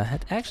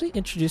had actually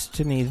introduced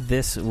to me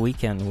this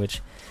weekend,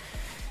 which,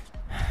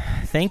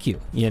 thank you,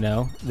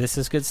 this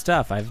is good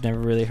stuff. I've never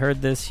really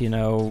heard this,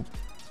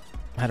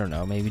 I don't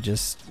know, maybe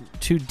just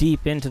too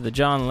deep into the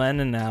John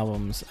Lennon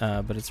albums,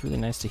 but it's really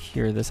nice to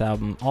hear this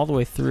album all the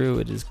way through.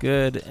 It is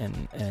good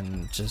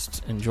and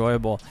just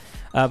enjoyable.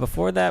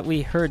 Before that,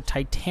 we heard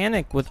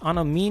Titanic with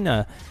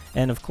Anomina,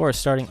 and of course,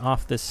 starting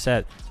off this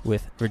set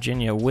with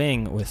Virginia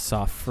Wing with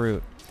Soft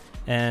Fruit.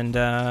 And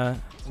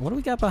what do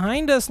we got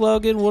behind us,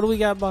 Logan? What do we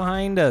got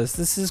behind us?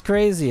 This is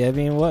crazy. I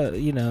mean, what,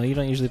 you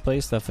don't usually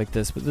play stuff like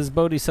this, but this is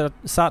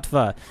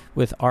Bodhisattva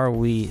with Are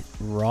We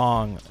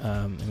Wrong,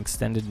 an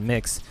extended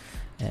mix.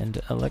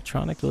 And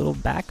electronic little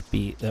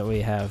backbeat that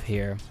we have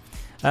here.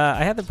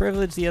 I had the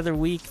privilege the other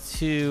week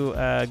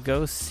to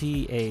go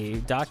see a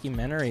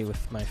documentary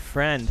with my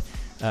friend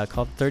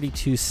called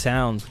 32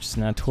 Sounds, which is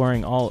now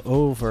touring all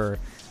over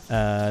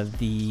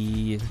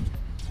the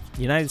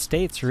United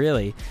States,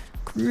 really.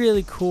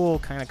 Really cool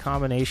kind of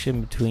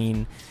combination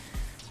between...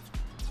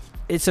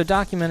 It's a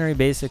documentary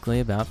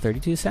basically about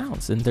 32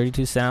 sounds, and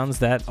 32 sounds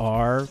that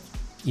are,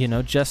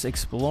 just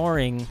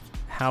exploring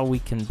how we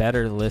can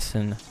better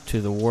listen to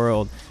the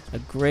world. A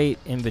great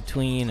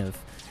in-between of,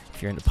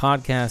 if you're into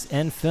podcasts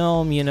and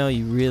film,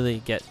 you really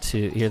get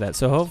to hear that.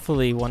 So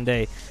hopefully one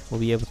day we'll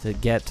be able to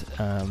get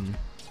a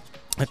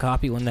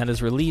copy when that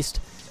is released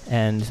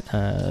and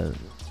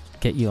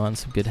get you on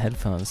some good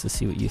headphones to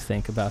see what you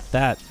think about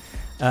that.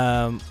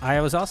 I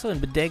was also in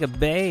Bodega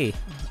Bay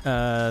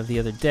the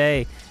other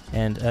day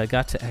and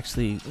got to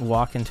actually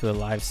walk into a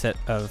live set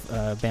of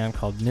a band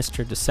called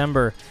Mr.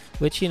 December,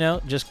 which,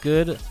 just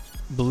good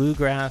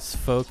bluegrass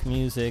folk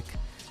music.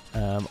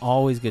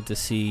 Always good to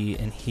see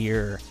and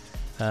hear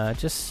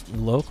just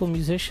local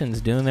musicians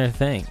doing their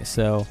thing.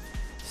 So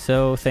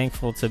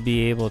thankful to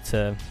be able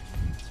to,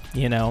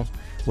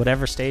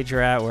 whatever stage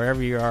you're at,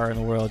 wherever you are in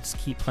the world, just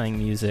keep playing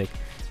music.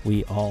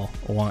 We all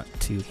want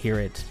to hear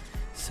it.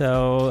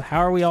 So how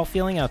are we all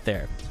feeling out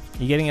there?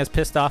 You getting as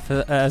pissed off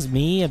as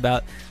me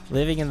about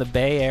living in the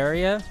Bay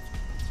Area?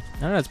 I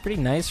don't know, it's pretty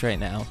nice right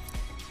now.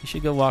 You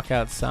should go walk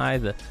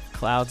outside. The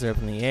clouds are up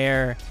in the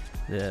air.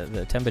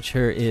 The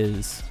temperature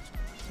is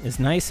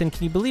nice, and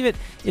can you believe it?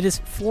 It is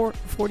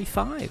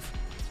 4:45.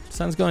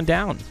 Sun's going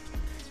down.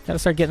 Gotta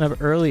start getting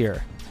up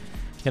earlier.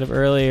 Get up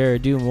earlier,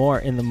 do more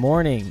in the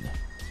morning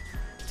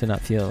to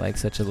not feel like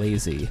such a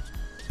lazy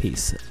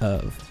piece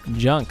of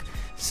junk.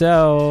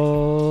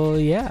 So,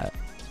 yeah,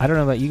 I don't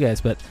know about you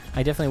guys, but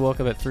I definitely woke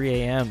up at 3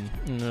 a.m.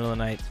 in the middle of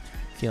the night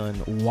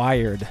feeling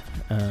wired.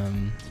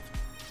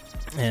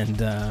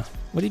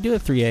 What do you do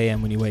at 3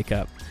 a.m. when you wake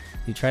up?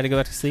 Do you try to go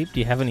back to sleep? Do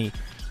you have any,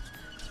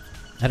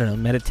 I don't know,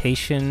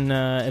 meditation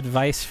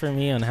advice for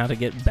me on how to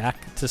get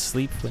back to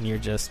sleep when you're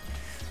just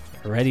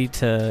ready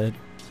to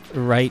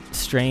write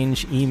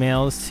strange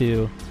emails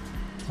to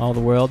all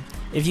the world?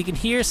 If you can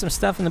hear some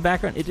stuff in the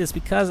background, it is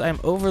because I'm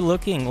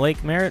overlooking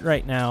Lake Merritt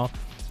right now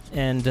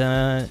and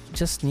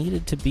just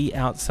needed to be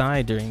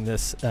outside during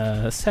this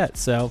set.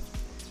 So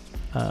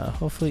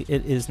hopefully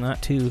it is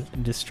not too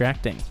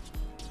distracting.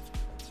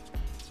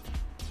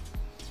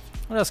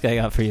 What else I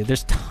got for you?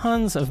 There's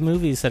tons of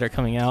movies that are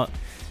coming out.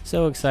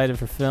 So excited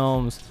for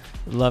films.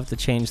 Love to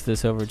change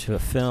this over to a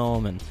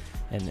film and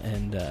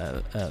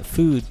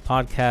food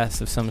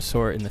podcast of some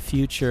sort in the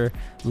future.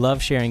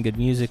 Love sharing good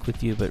music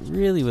with you, but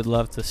really would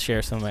love to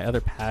share some of my other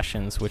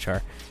passions, which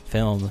are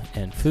film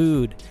and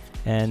food.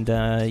 And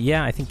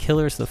I think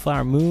Killers of the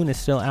Flower Moon is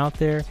still out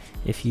there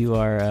if you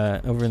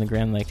are over in the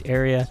Grand Lake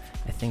area.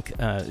 I think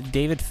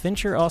David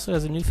Fincher also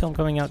has a new film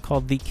coming out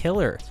called The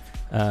Killer,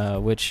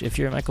 which if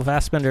you're a Michael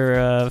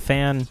Fassbender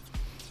fan,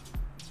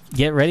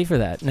 get ready for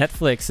that.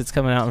 Netflix, it's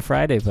coming out on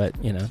Friday, but,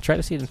 try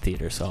to see it in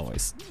theaters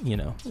always. You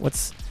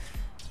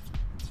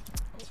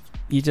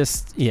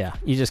just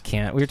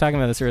can't. We were talking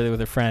about this earlier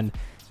with a friend.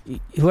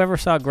 Whoever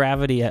saw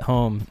Gravity at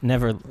home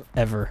never,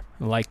 ever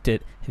liked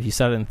it. If you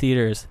saw it in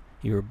theaters,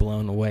 you were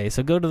blown away.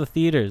 So go to the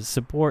theaters,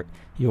 support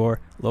your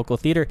local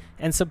theater,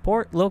 and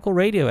support local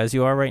radio as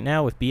you are right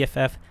now with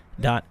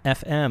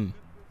BFF.FM.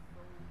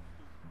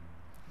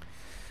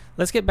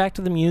 Let's get back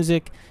to the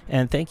music,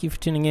 and thank you for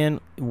tuning in.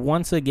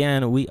 Once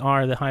again, we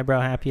are the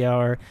Highbrow Happy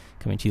Hour,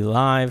 coming to you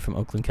live from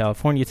Oakland,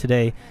 California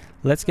today.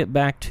 Let's get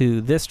back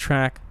to this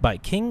track by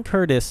King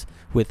Curtis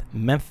with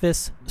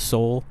Memphis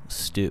Soul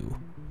Stew.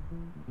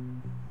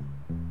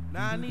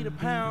 Now I need a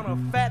pound of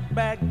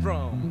fatback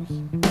drums.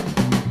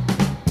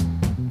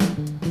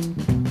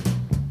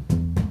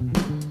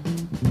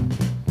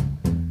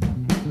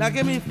 Now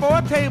give me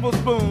 4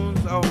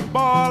 tablespoons of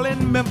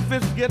ballin'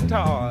 Memphis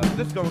guitars.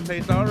 This gonna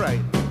taste all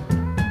right.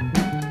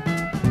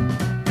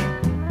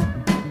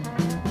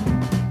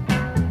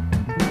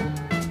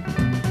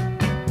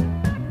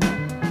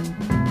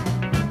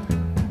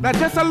 Now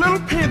just a little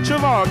pinch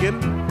of organ.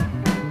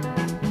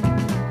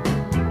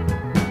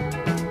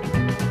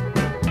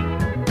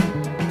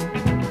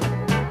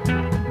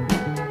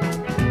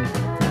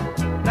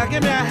 Now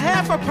give me a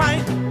half a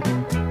pint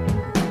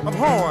of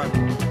horn.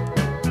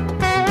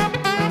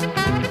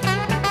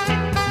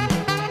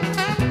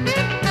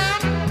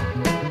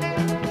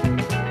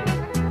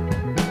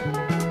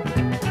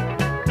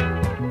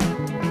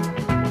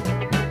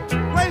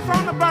 Place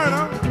on the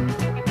burner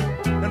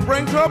and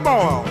bring to a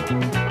boil.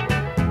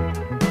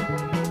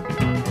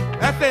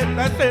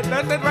 That's it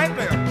right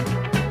there.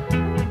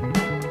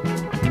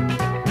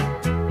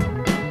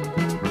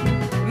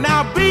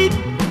 Now beat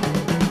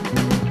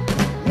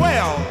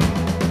well.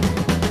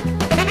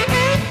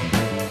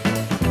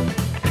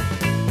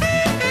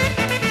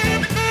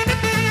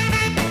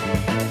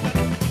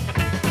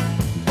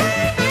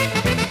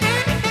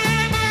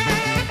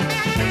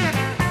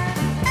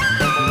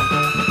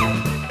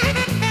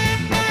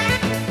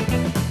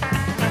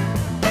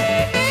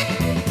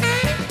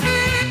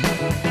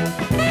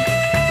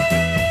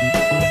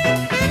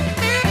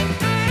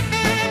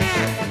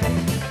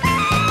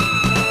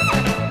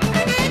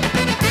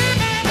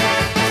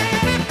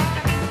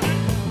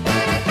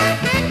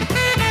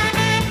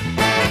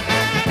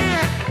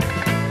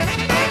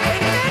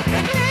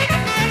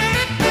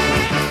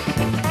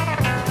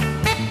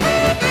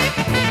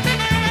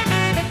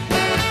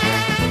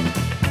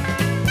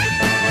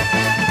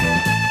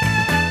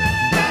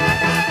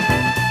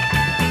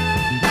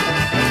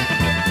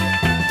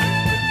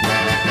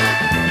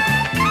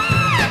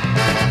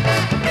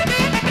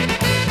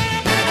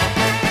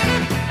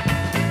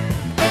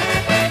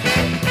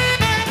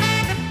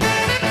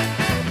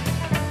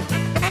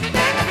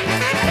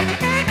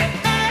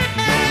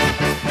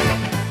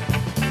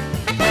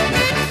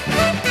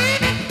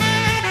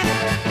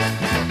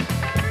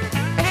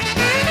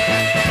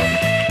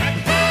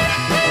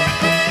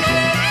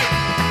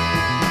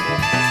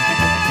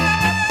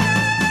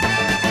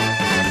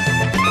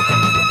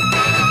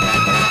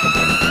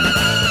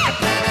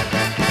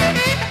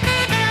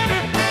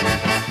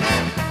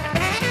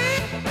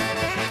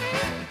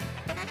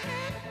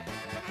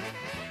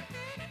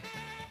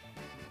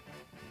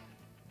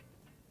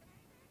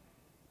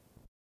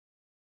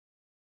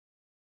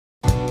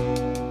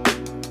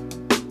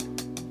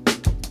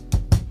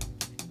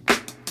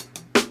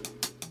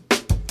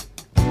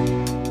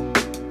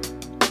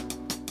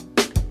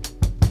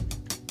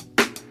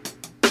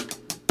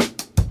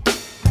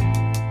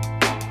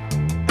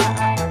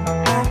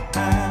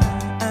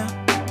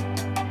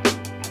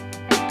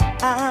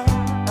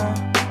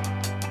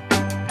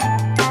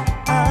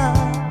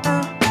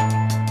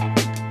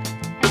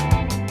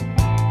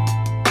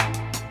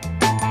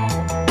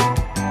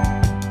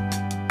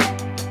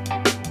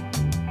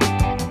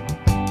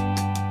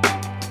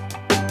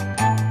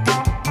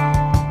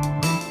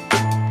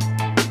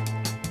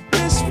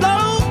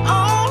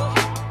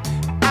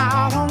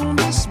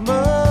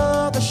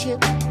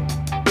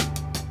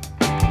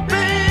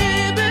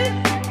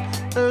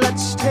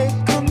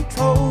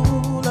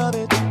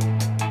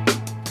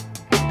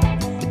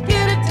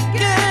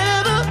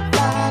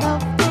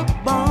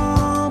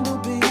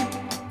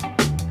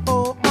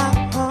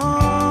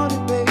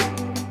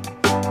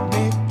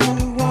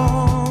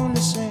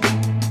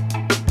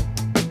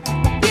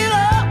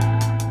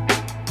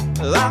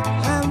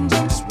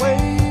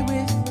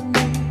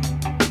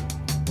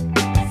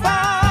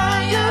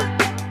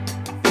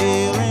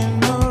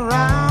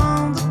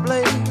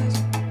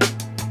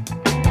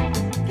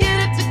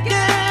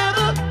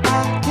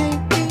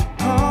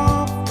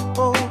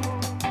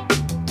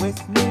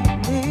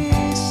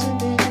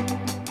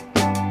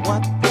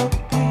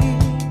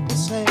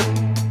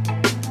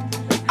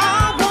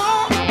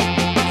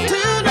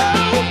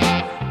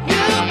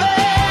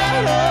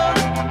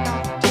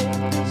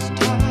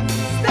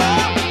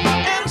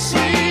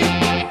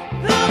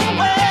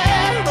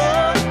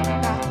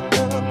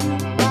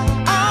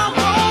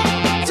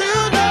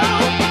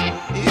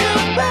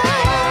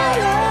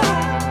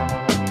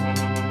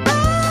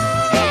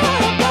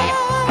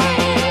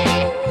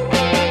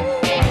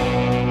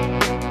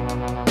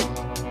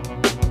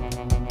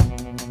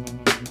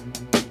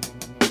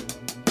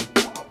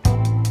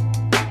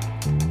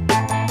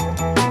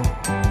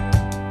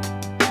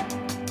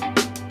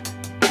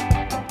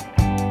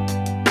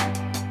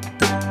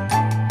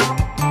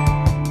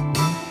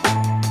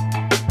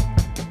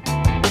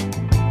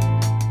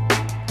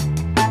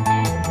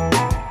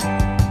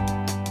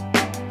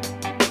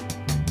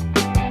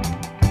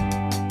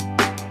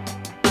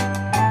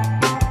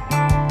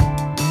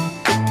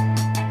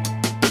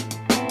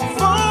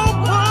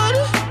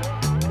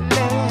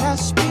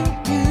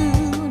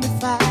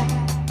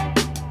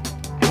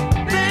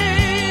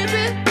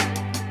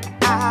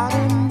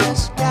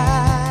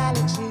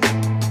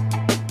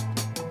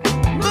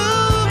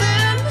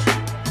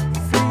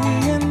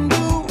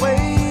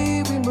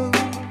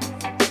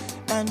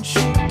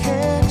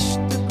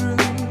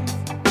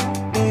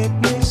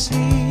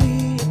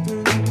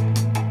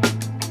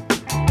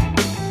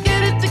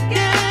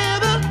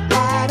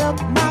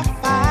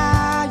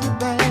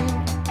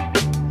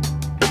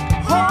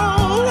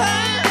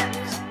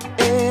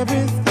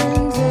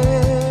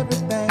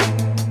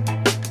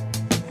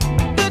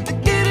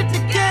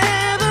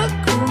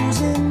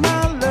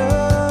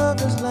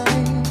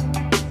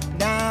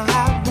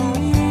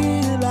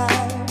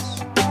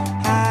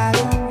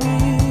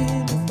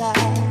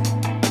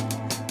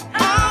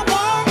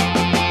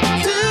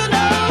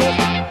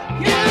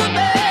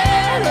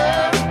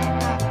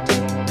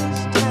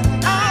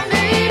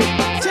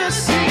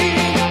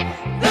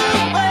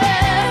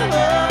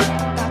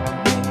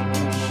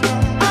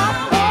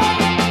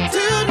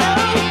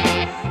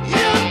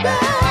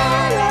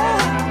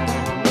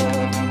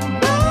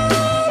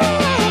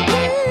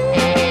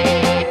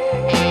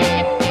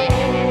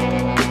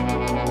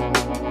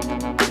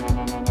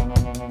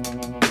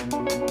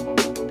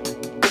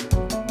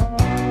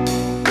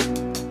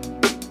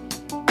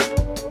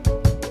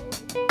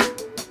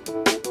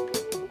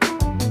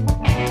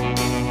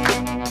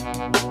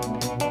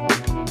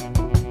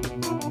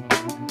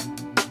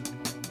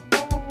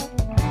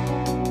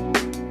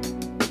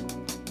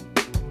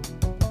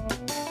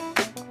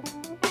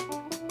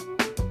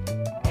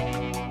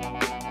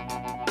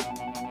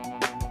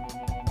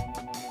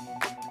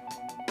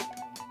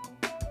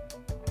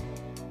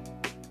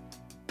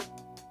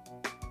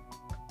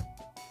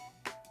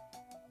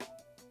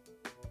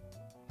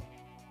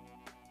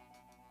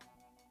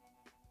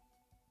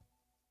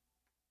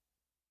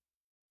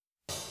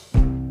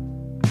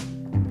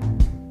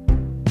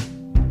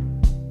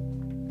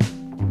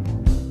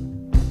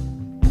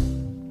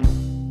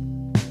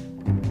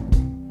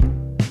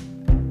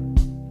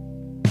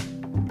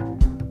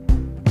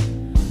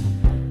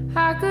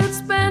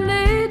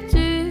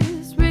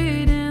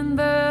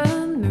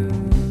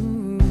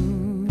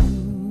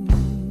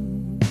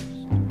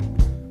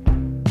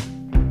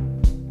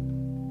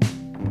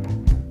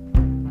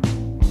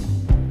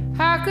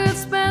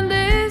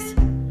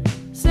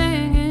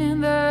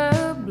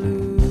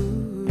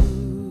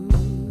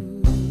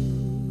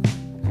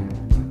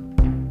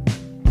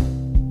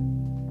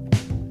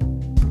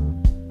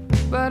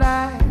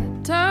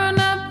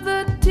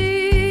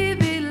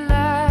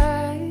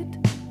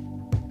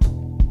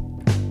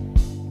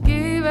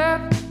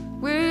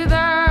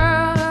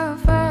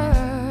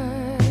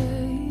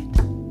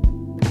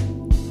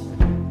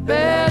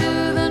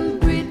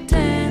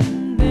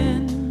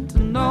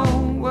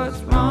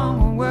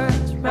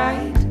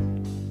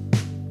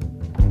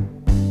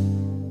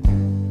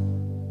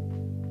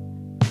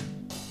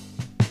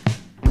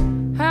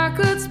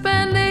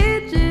 spend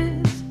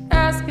ages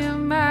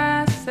asking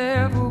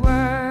myself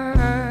why.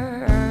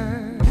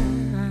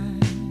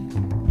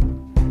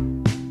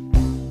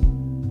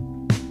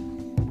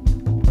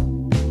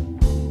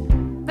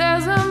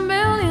 There's a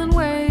million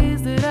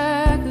ways that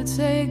I could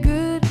say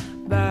goodbye.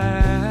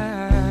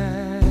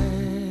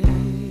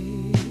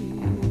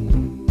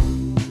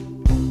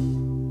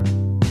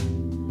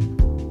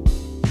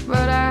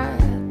 But I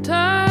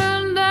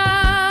turned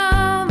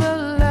down the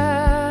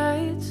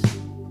lights.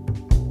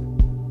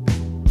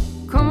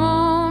 Come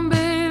on,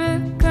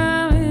 baby,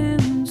 come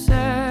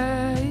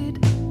inside.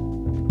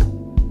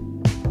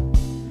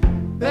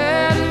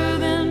 Better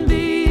than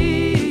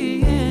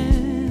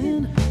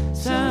being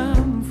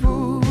some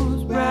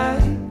fool's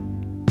bride.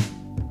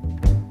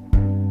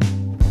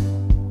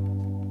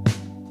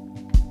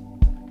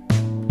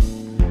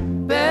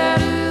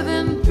 Better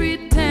than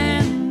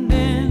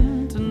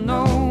pretending to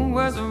know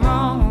what's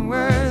wrong,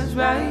 what's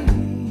right.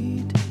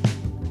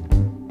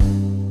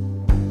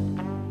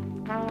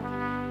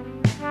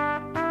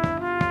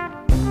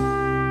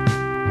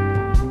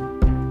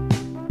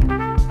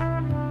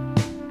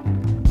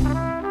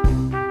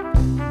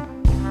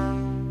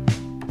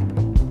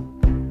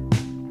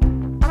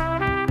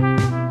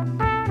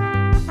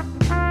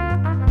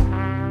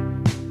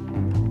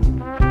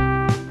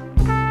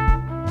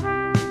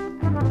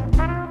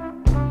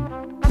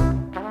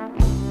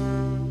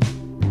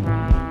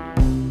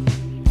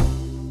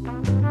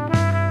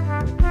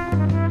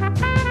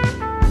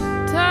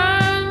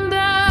 Turn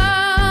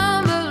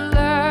down the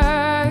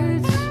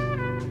lights.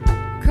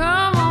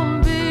 Come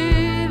on,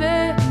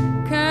 baby,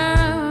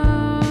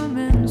 come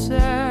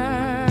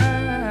inside.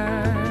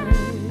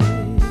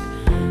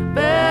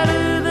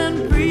 Better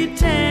than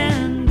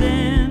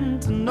pretending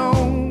to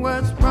know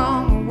what's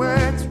wrong,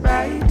 what's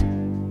right.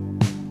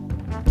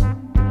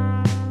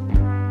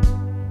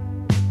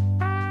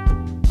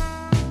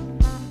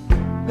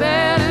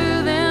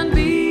 Better than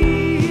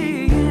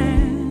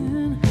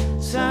being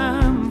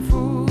some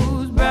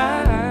fool's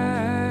bride.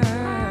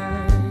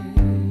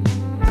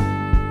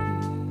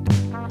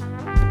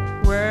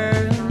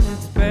 Well,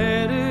 it's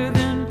better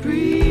than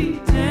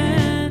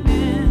pretending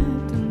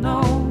to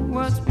know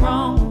what's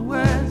wrong,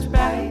 what's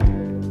right.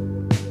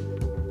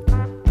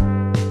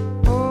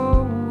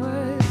 Oh,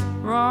 what's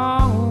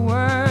wrong,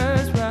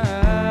 what's right.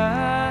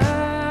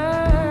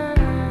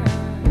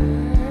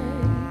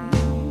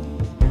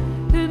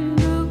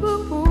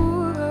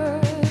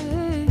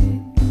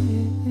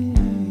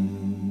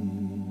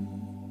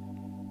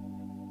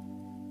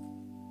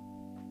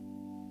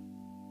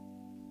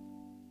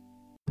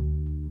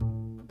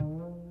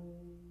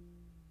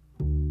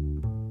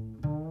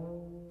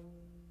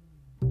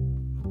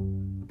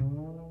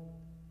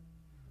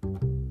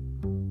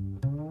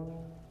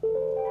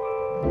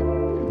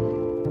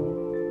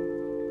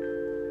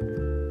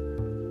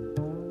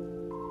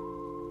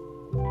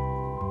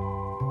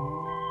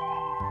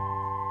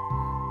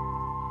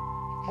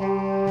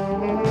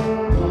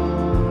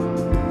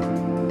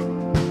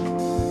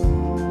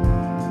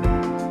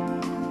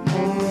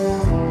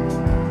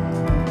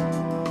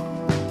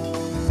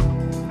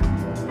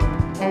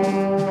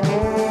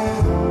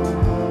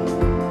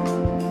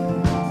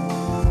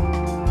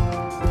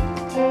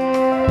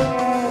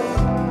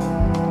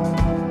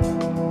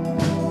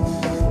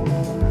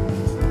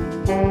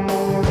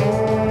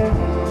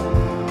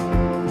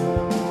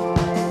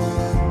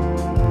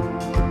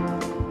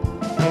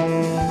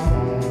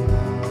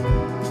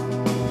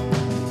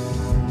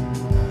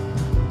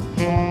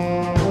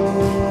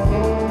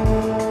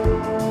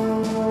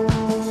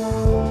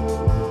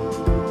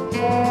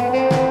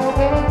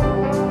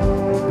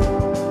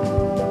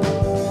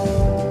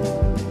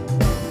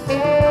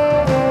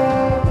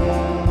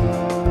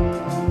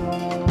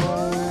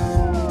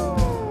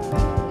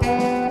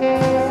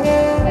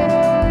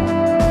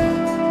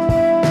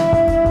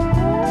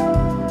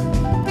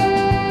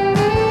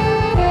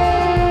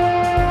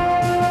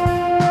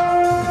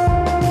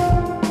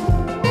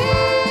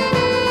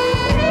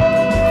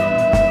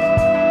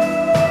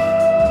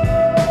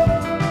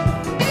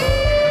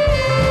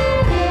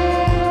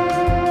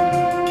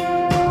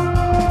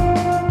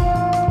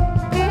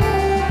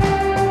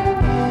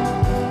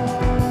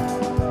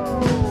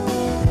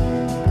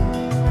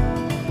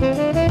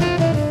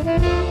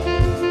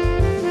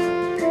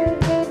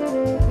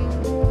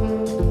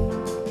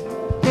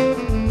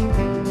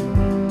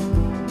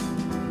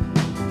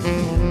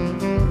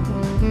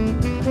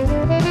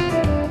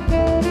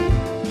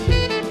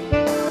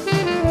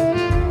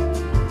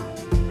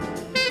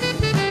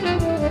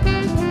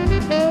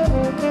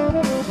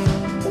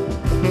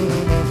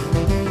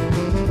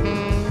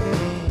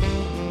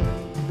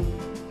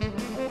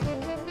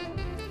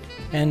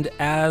 And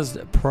as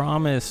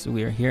promised,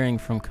 we are hearing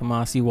from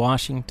Kamasi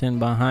Washington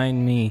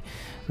behind me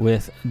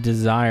with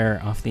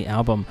Desire off the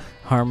album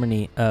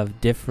Harmony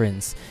of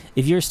Difference.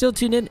 If you're still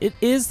tuned in, it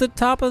is the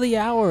top of the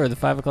hour, the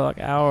 5 o'clock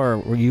hour,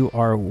 where you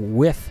are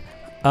with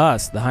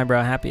us, the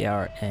Highbrow Happy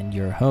Hour, and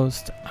your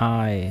host,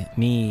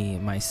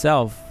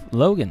 myself,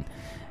 Logan.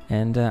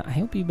 And I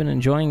hope you've been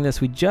enjoying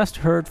this. We just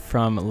heard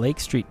from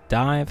Lake Street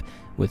Dive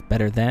with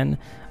Better Than.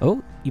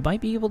 Oh, you might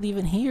be able to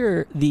even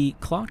hear the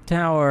clock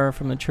tower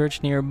from the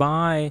church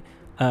nearby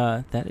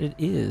that it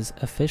is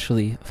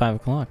officially 5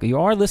 o'clock.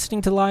 You are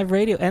listening to live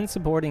radio and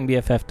supporting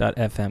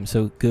BFF.FM,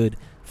 so good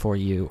for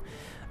you.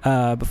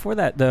 Before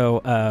that,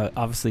 though,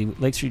 obviously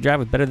Lake Street Drive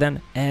with Better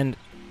Than, and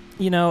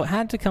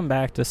had to come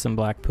back to some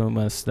Black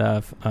Puma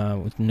stuff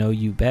with Know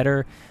You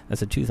Better.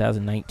 That's a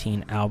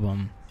 2019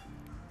 album.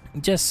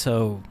 Just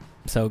so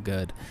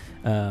good.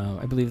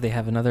 I believe they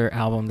have another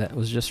album that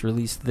was just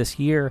released this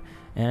year,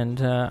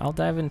 and I'll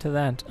dive into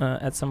that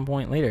at some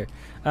point later.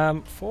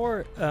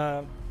 For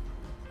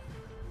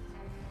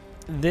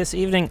this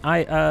evening,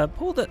 I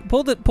pulled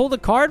a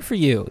card for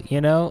you. I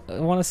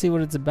want to see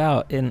what it's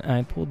about, and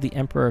I pulled the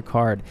Emperor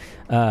card.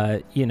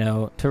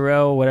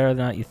 Tarot, whatever or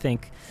not you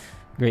think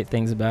great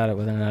things about it,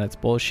 whether or not it's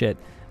bullshit,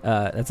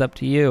 that's up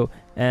to you.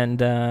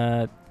 And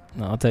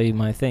I'll tell you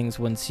my things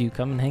once you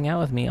come and hang out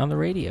with me on the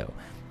radio.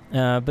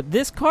 But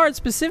this card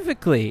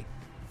specifically,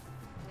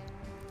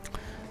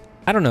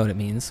 I don't know what it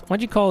means.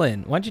 Why'd you call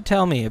in? Why'd you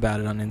tell me about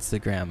it on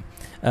Instagram?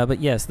 But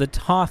yes, the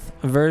Toth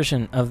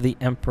version of the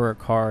Emperor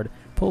card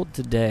pulled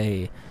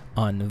today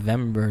on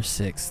November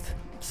 6th.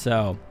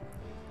 So,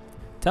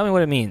 tell me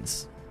what it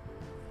means.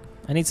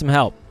 I need some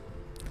help.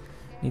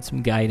 I need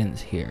some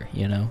guidance here,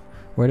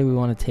 Where do we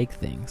want to take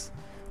things?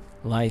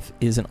 Life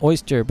is an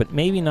oyster, but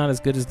maybe not as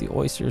good as the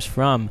oysters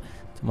from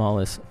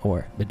Tamales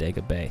or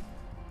Bodega Bay.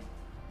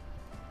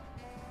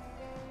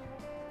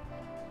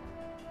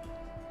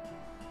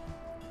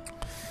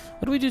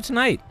 What do we do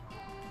tonight?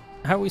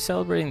 How are we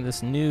celebrating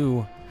this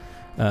new,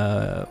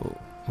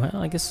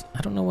 I guess,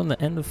 I don't know when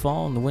the end of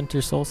fall and the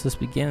winter solstice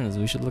begins.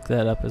 We should look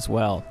that up as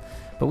well.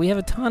 But we have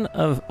a ton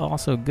of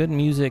also good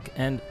music,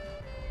 and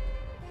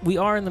we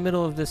are in the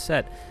middle of this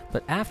set.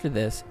 But after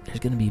this, there's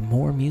going to be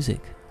more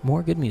music,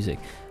 more good music.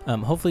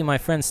 Hopefully my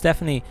friend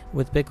Stephanie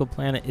with Pickle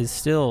Planet is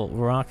still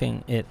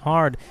rocking it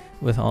hard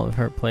with all of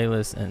her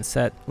playlists and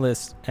set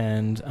lists,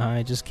 and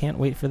I just can't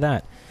wait for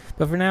that.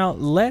 But for now,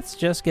 let's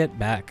just get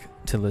back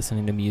to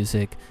listening to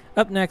music.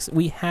 Up next,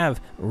 we have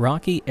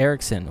Rocky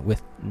Erickson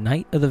with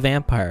Night of the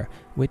Vampire,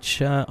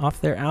 which off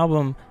their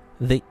album,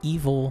 The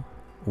Evil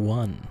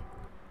One.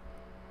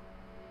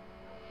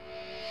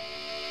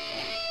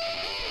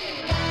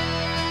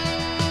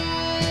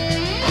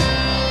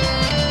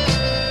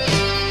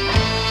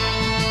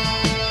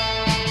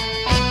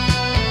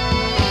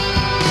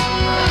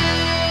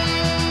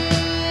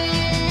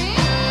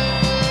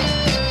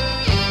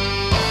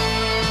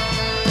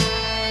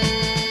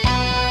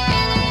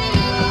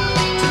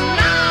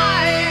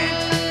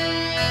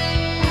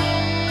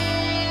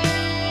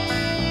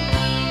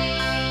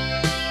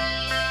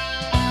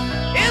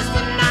 It's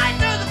the night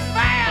of the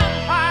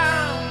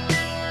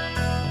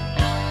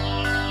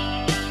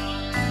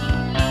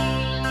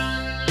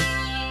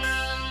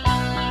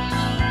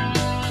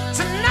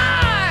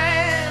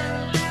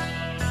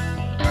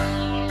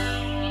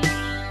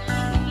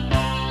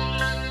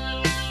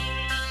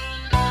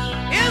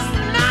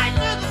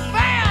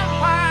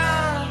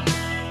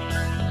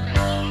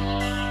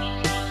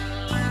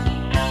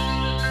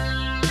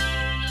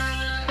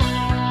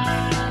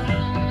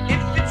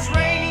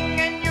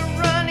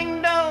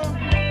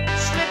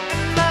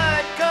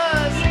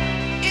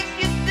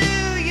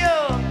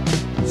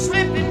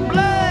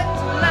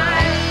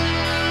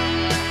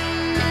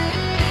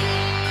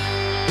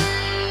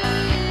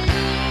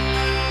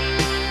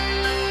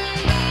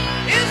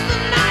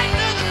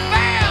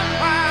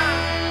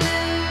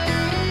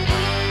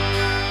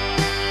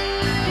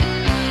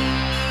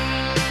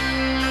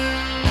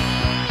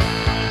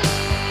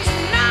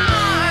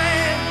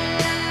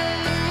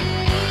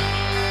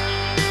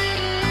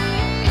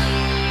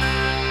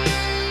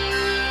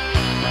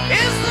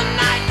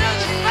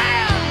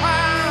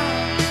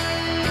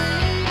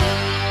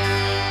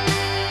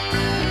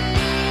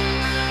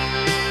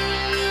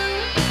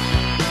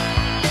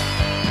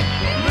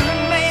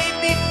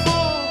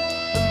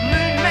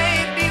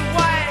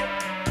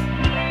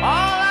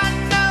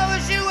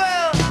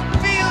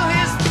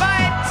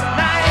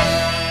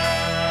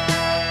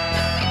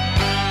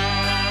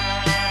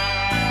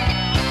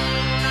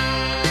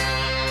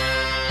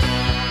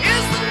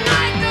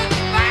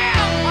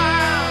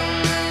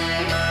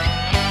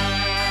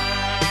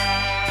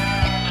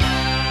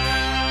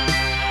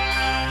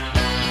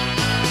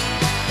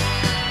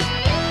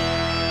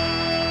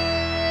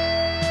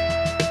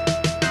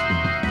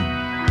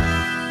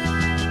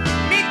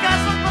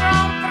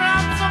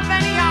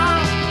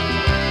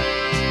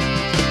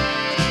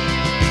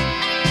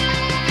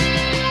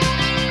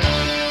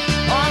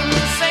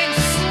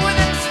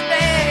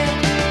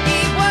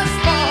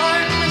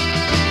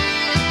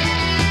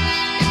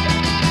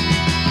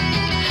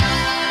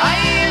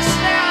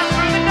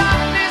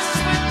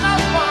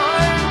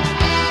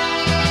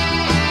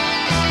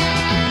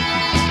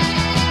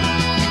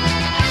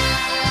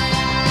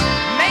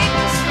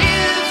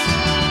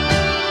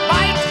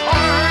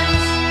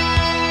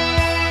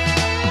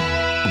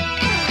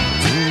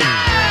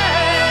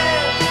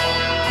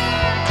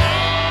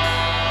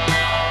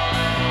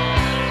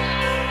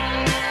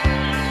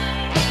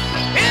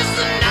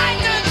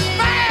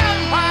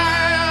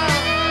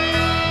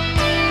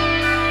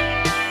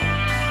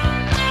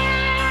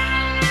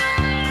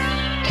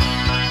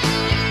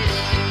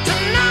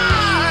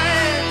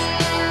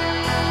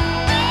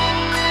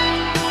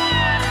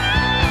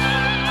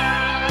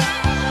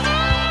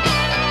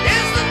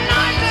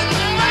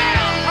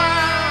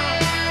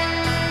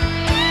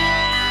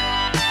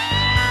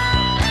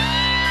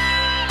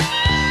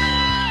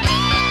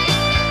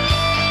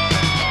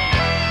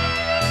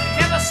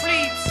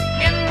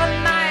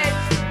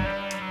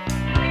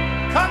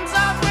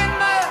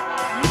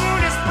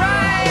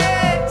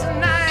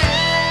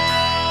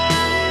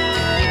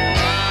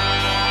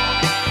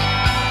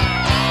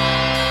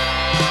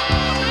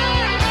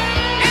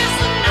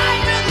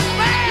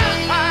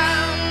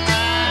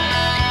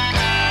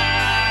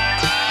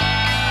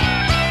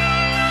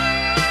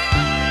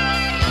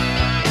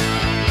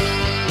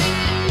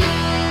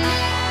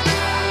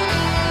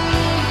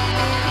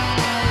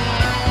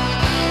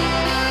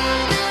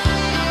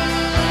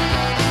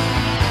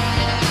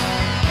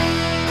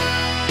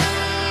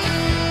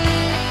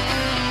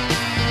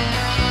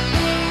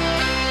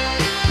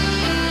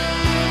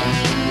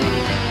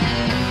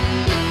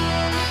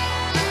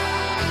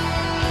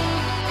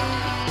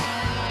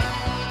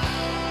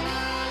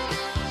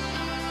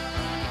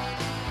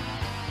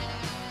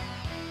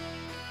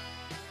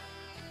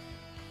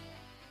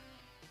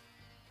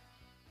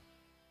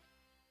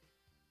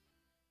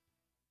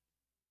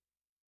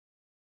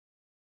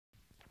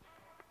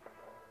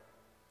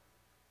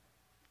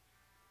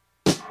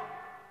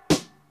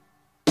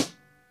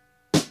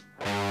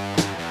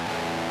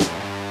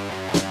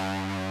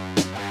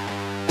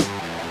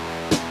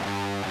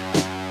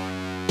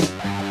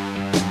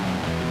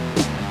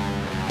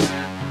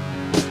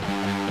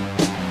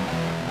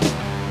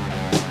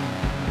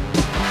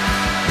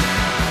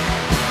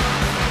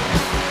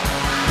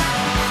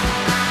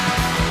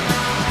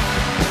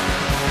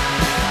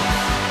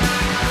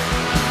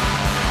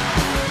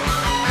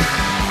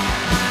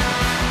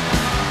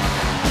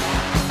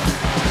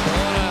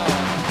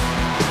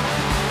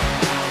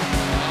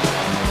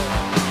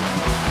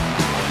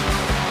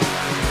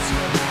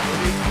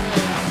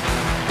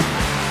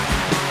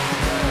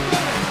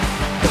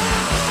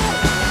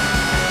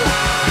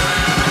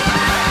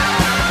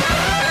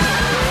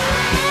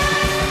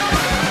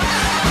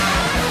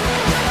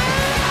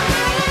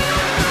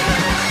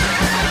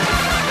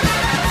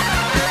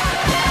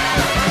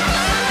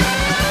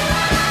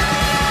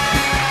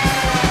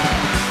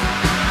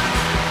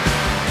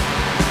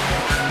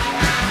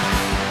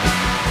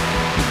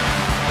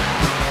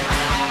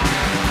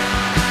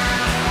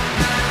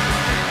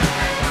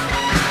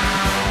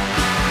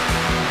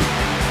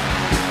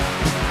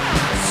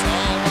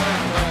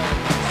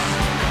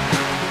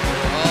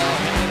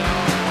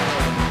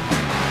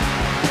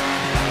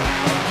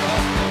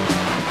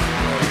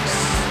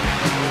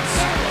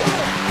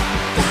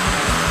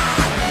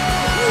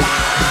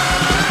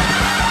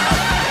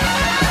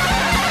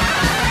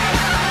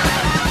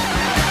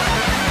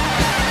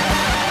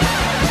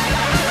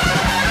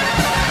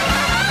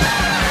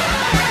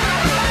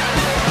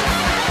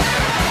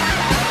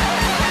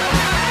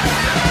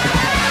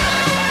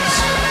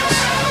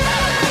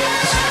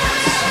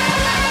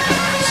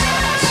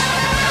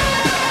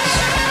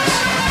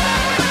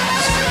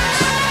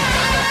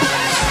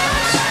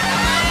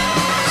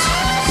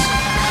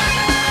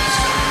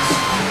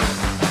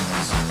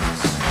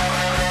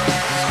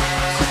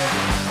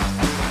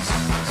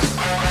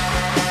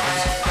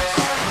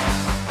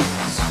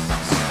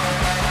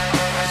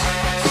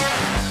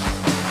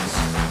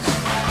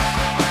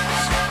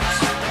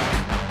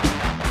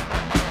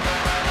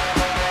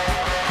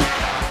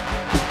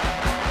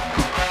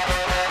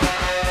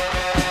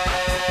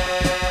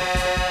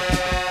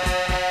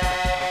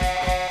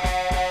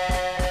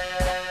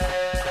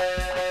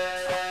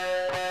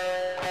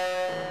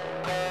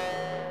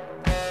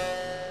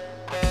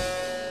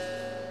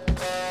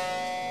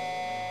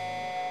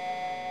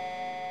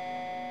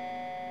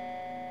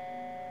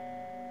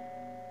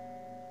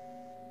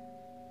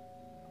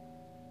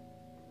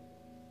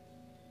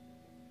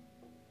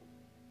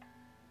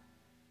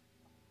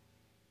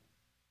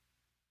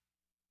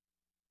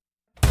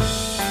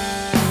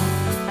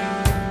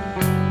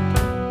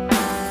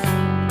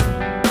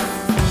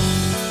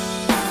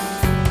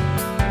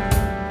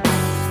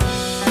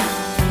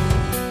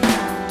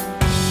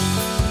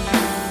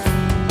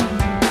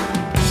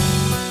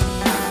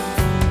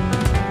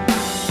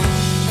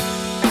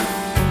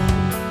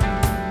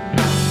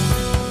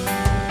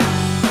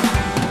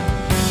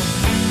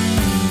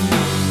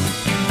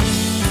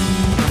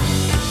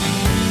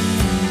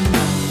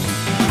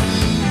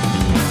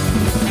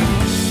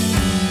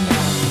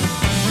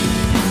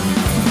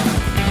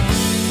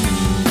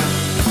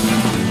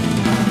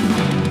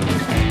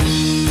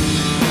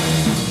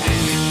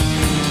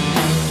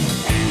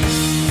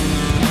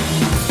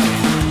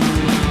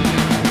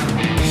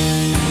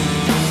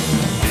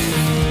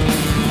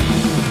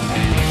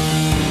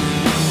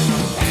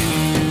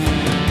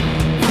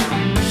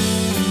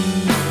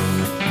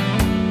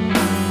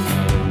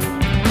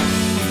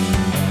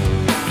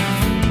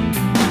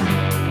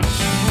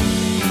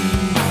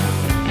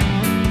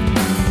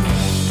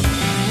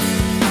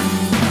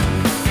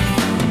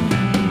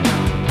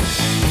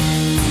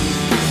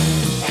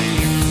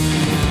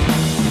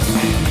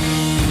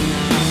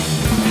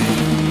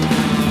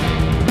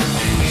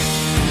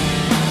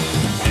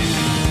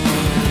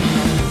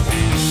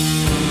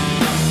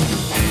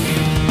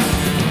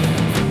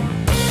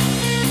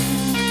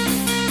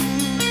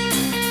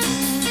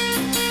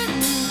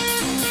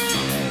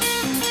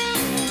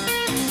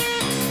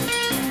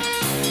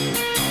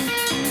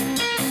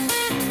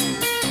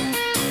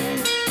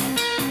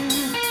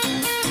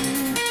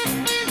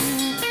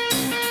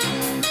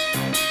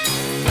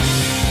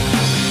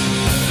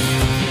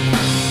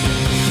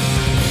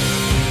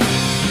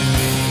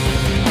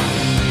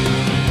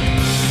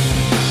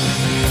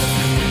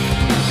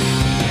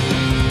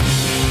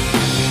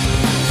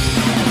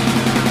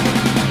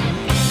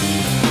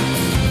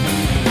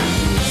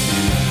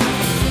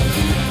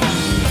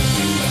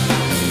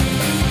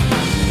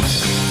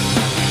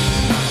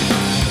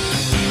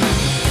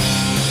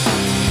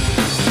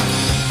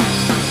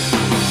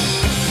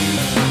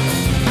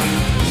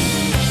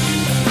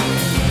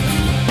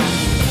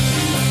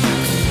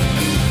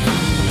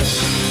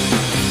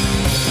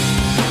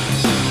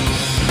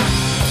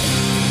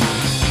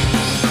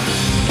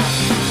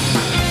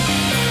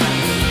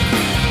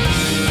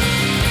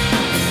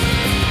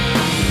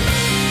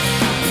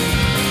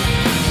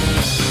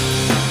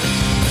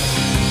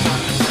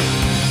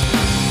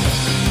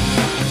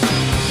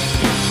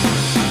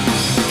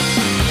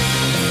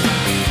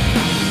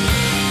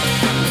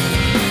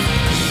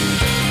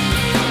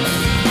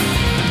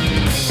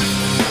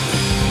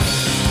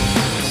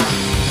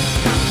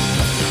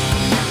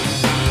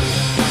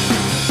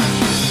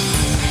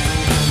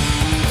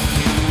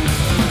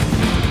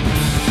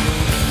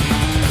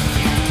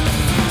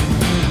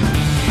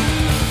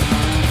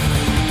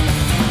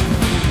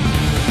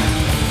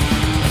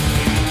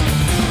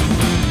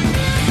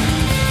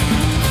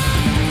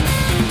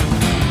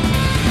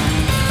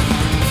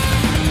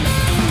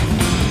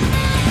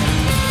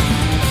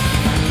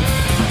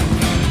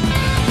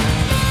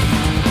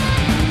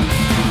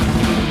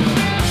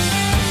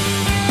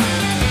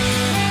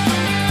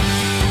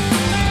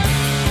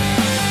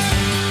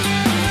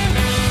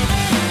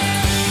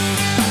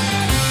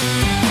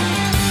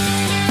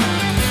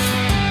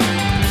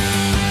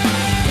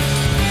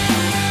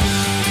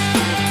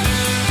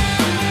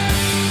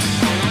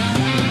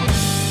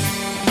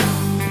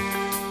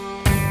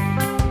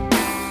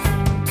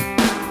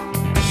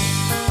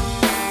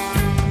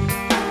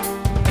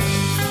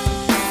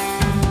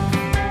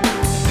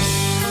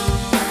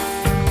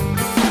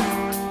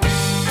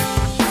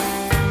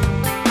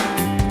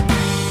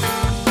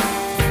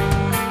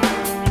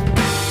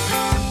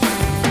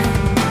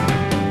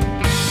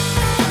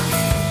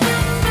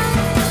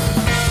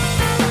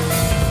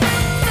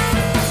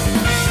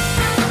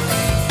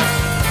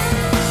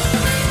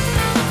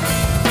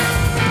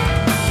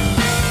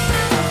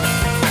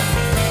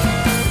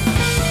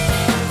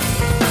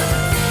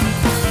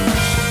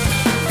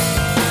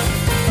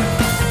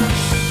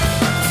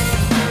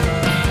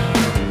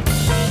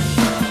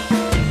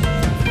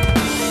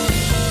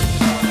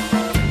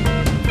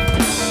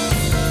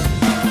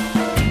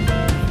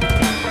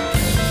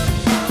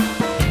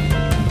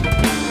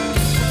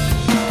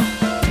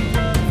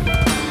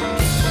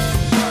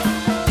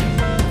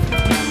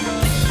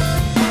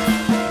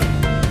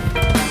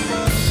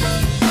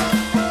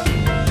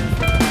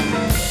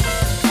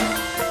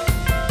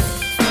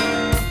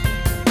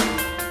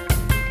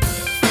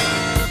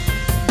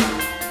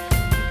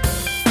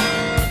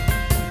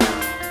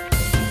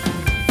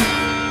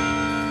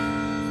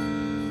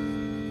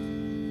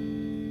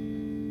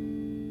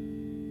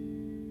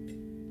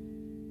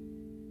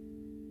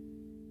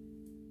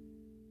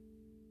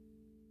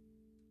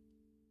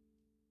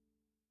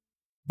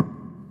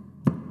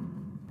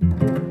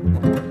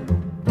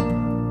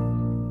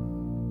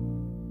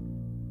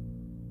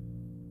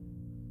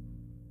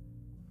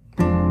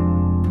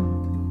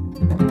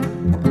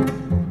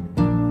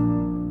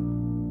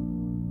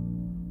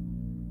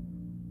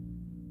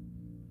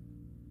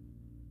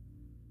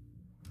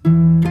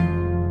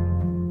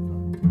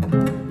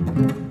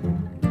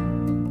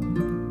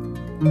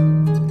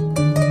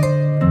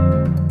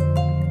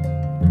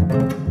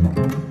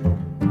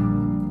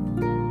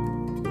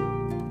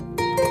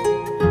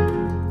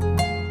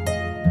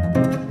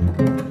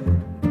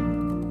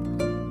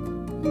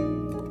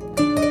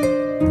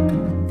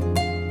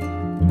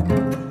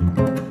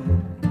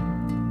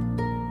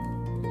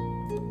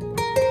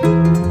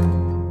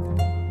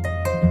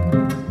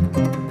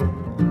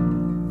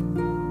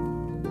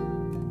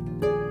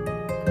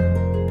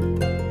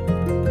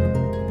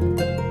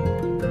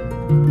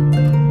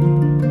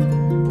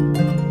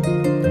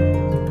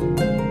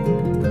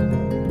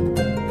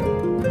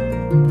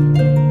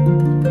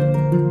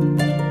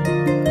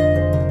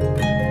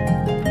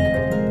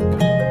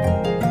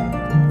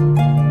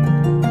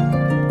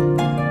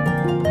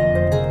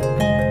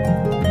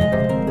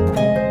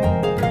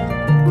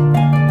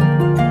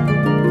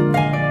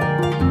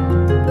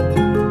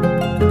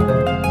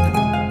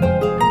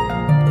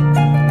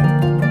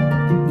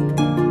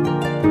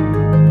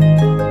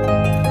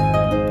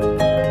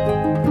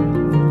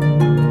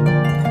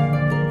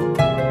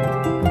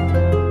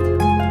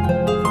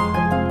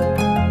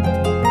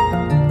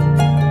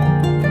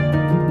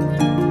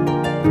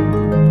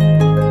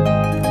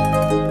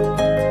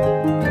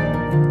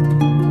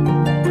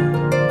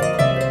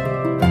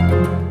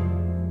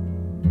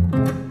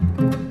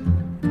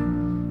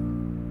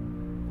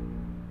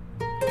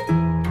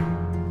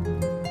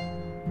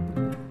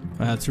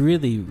Wow, it's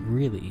really,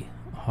 really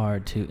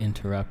hard to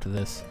interrupt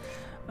this.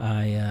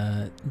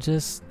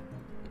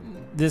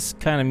 This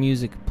kind of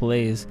music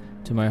plays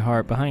to my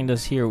heart. Behind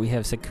us here, we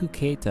have Sekou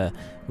Keita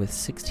with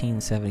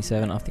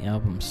 1677 off the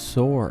album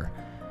Soar.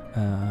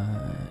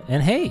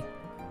 And hey,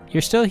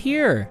 you're still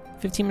here.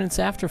 15 minutes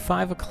after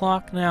 5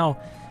 o'clock now.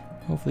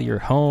 Hopefully you're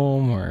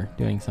home or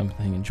doing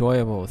something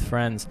enjoyable with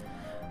friends.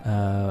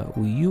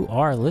 You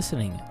are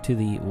listening to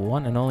the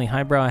one and only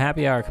Highbrow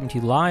Happy Hour, coming to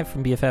you live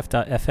from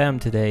BFF.FM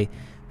today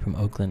from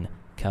Oakland,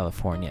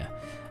 California.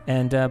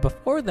 And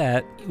before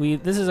that,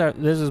 this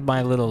is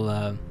my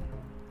little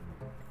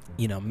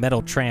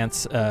metal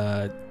trance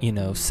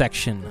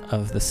section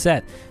of the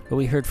set. But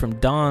we heard from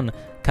Don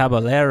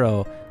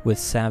Caballero with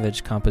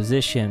Savage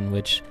Composition,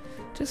 which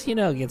just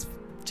gets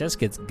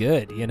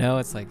good.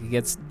 It's like it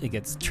gets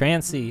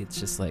trancey. It's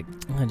just like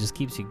it just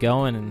keeps you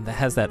going, and it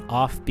has that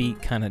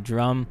offbeat kind of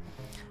drum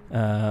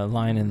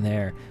line in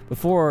there.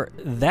 Before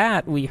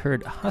that, we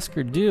heard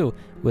Husker Du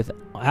with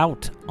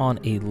Out on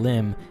a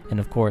Limb, and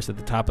of course at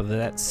the top of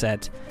that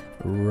set,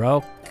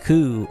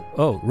 Roki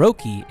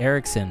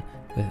Erickson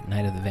with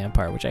Night of the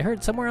Vampire, which I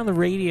heard somewhere on the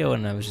radio,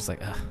 and I was just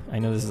like, I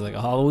know this is like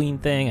a Halloween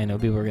thing. I know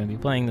people are going to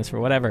be playing this for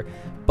whatever,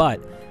 but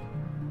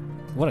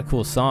what a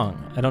cool song.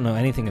 I don't know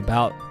anything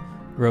about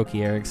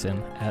Roki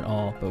Erickson at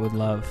all, but would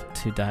love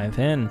to dive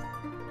in.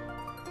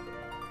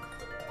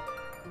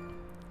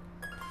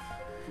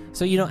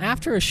 So,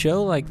 after a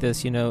show like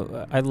this,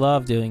 I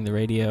love doing the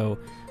radio,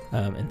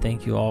 and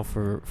thank you all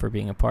for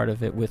being a part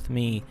of it with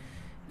me.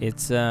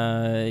 It's,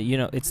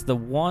 it's the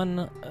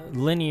one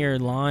linear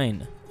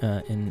line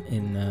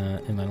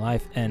in my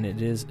life, and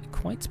it is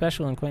quite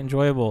special and quite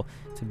enjoyable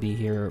to be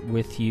here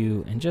with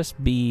you and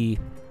just be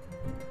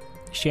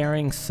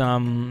sharing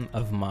some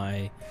of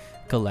my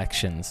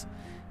collections.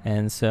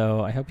 And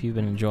so I hope you've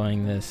been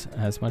enjoying this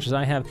as much as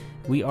I have.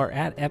 We are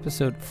at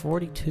episode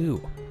 42,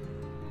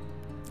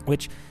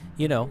 which,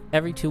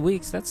 every 2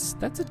 weeks, that's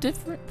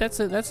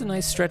a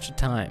nice stretch of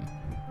time.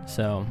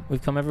 So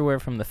we've come everywhere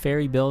from the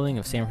Ferry Building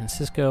of San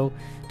Francisco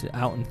to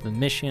out into the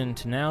Mission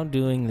to now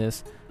doing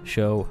this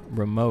show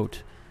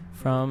remote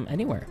from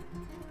anywhere.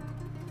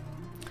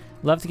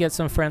 Love to get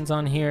some friends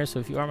on here, so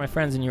if you are my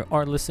friends and you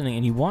are listening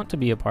and you want to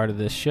be a part of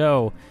this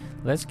show,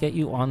 let's get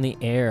you on the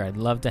air. I'd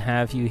love to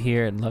have you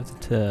here. I'd love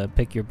to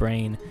pick your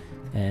brain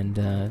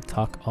and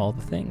talk all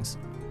the things.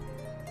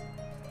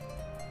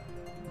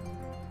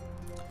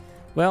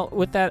 Well,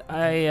 with that,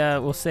 I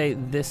will say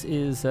this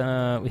is, we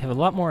have a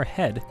lot more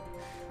ahead.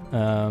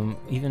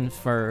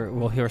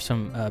 We'll hear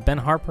some Ben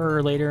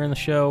Harper later in the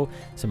show,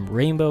 some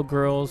Rainbow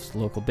Girls,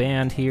 local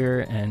band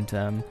here,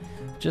 and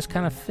just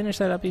kind of finish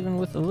that up even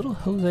with a little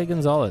Jose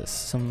Gonzalez,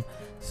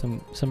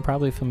 some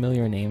probably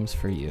familiar names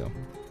for you.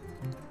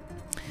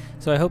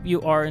 So I hope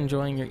you are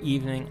enjoying your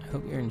evening. I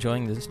hope you're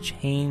enjoying this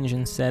change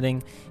in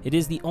setting. It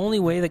is the only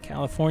way that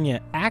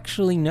California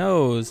actually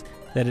knows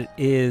that it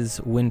is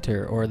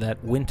winter, or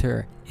that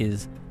winter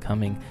is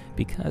coming,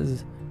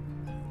 because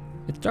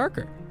it's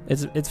darker.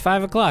 It's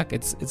 5 o'clock.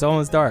 It's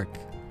almost dark.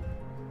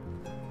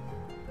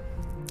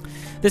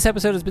 This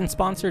episode has been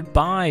sponsored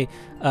by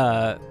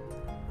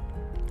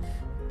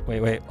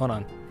Wait, hold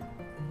on.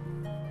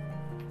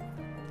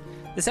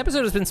 This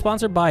episode has been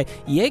sponsored by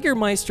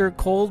Jägermeister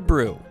Cold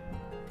Brew.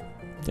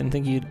 Didn't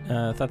think you'd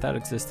thought that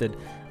existed,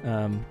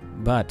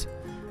 but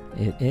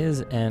it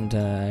is, and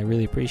I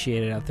really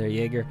appreciate it out there,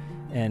 Jaeger,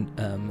 and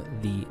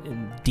the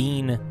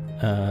Dean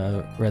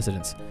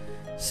residents.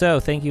 So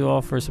thank you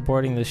all for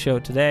supporting the show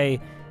today,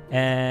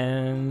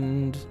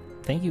 and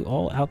thank you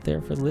all out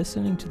there for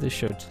listening to the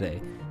show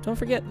today. Don't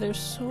forget, there's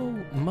so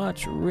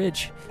much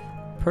rich,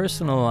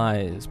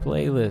 personalized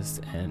playlists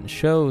and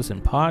shows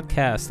and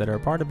podcasts that are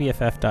part of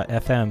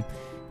BFF.FM.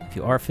 If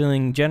you are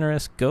feeling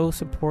generous, go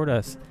support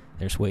us.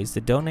 There's ways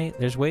to donate.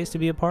 There's ways to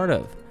be a part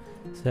of.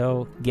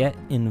 So get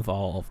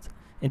involved.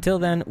 Until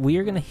then, we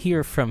are going to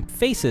hear from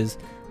Faces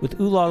with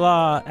Ooh La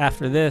La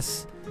after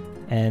this,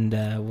 and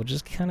we'll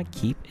just kind of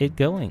keep it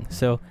going.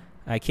 So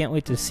I can't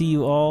wait to see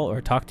you all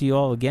or talk to you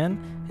all again.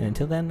 And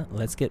until then,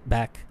 let's get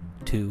back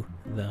to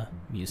the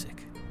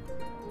music.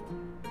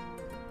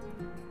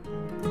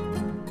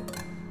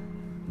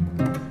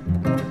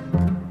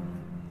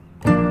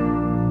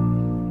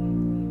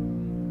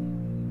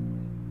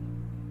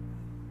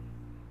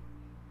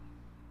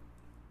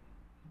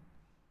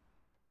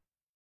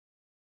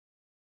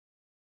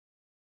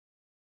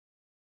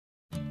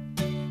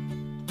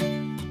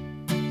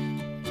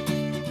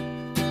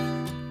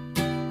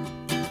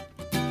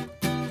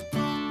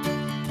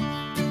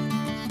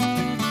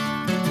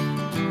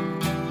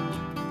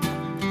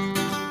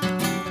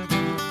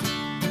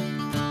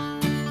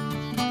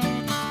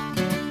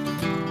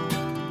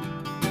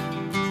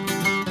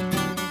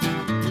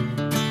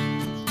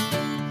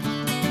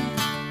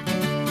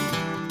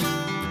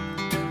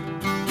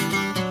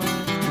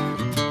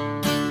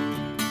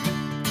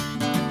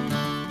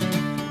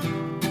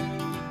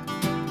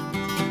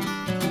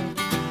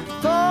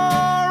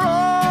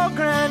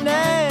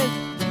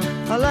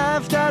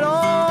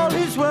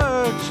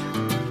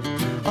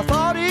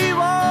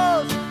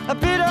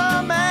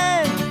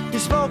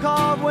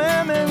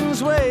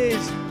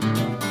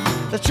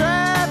 They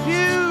trap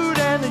you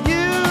and they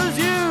use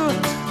you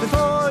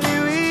before you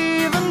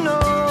even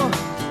know.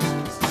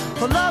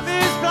 For love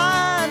is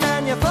blind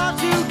and you're far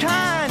too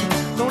kind.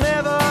 Don't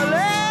ever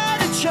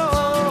let it show.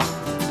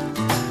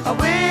 I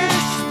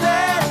wish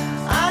that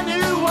I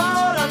knew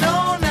what I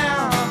know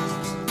now.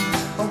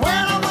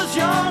 When I was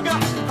younger,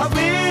 I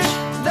wish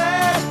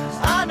that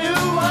I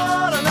knew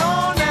what I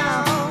know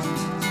now.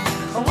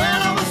 When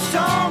I was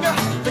stronger,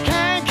 the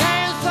can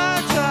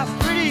such a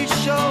pretty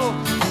show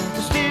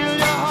to steal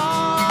your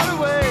heart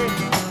away.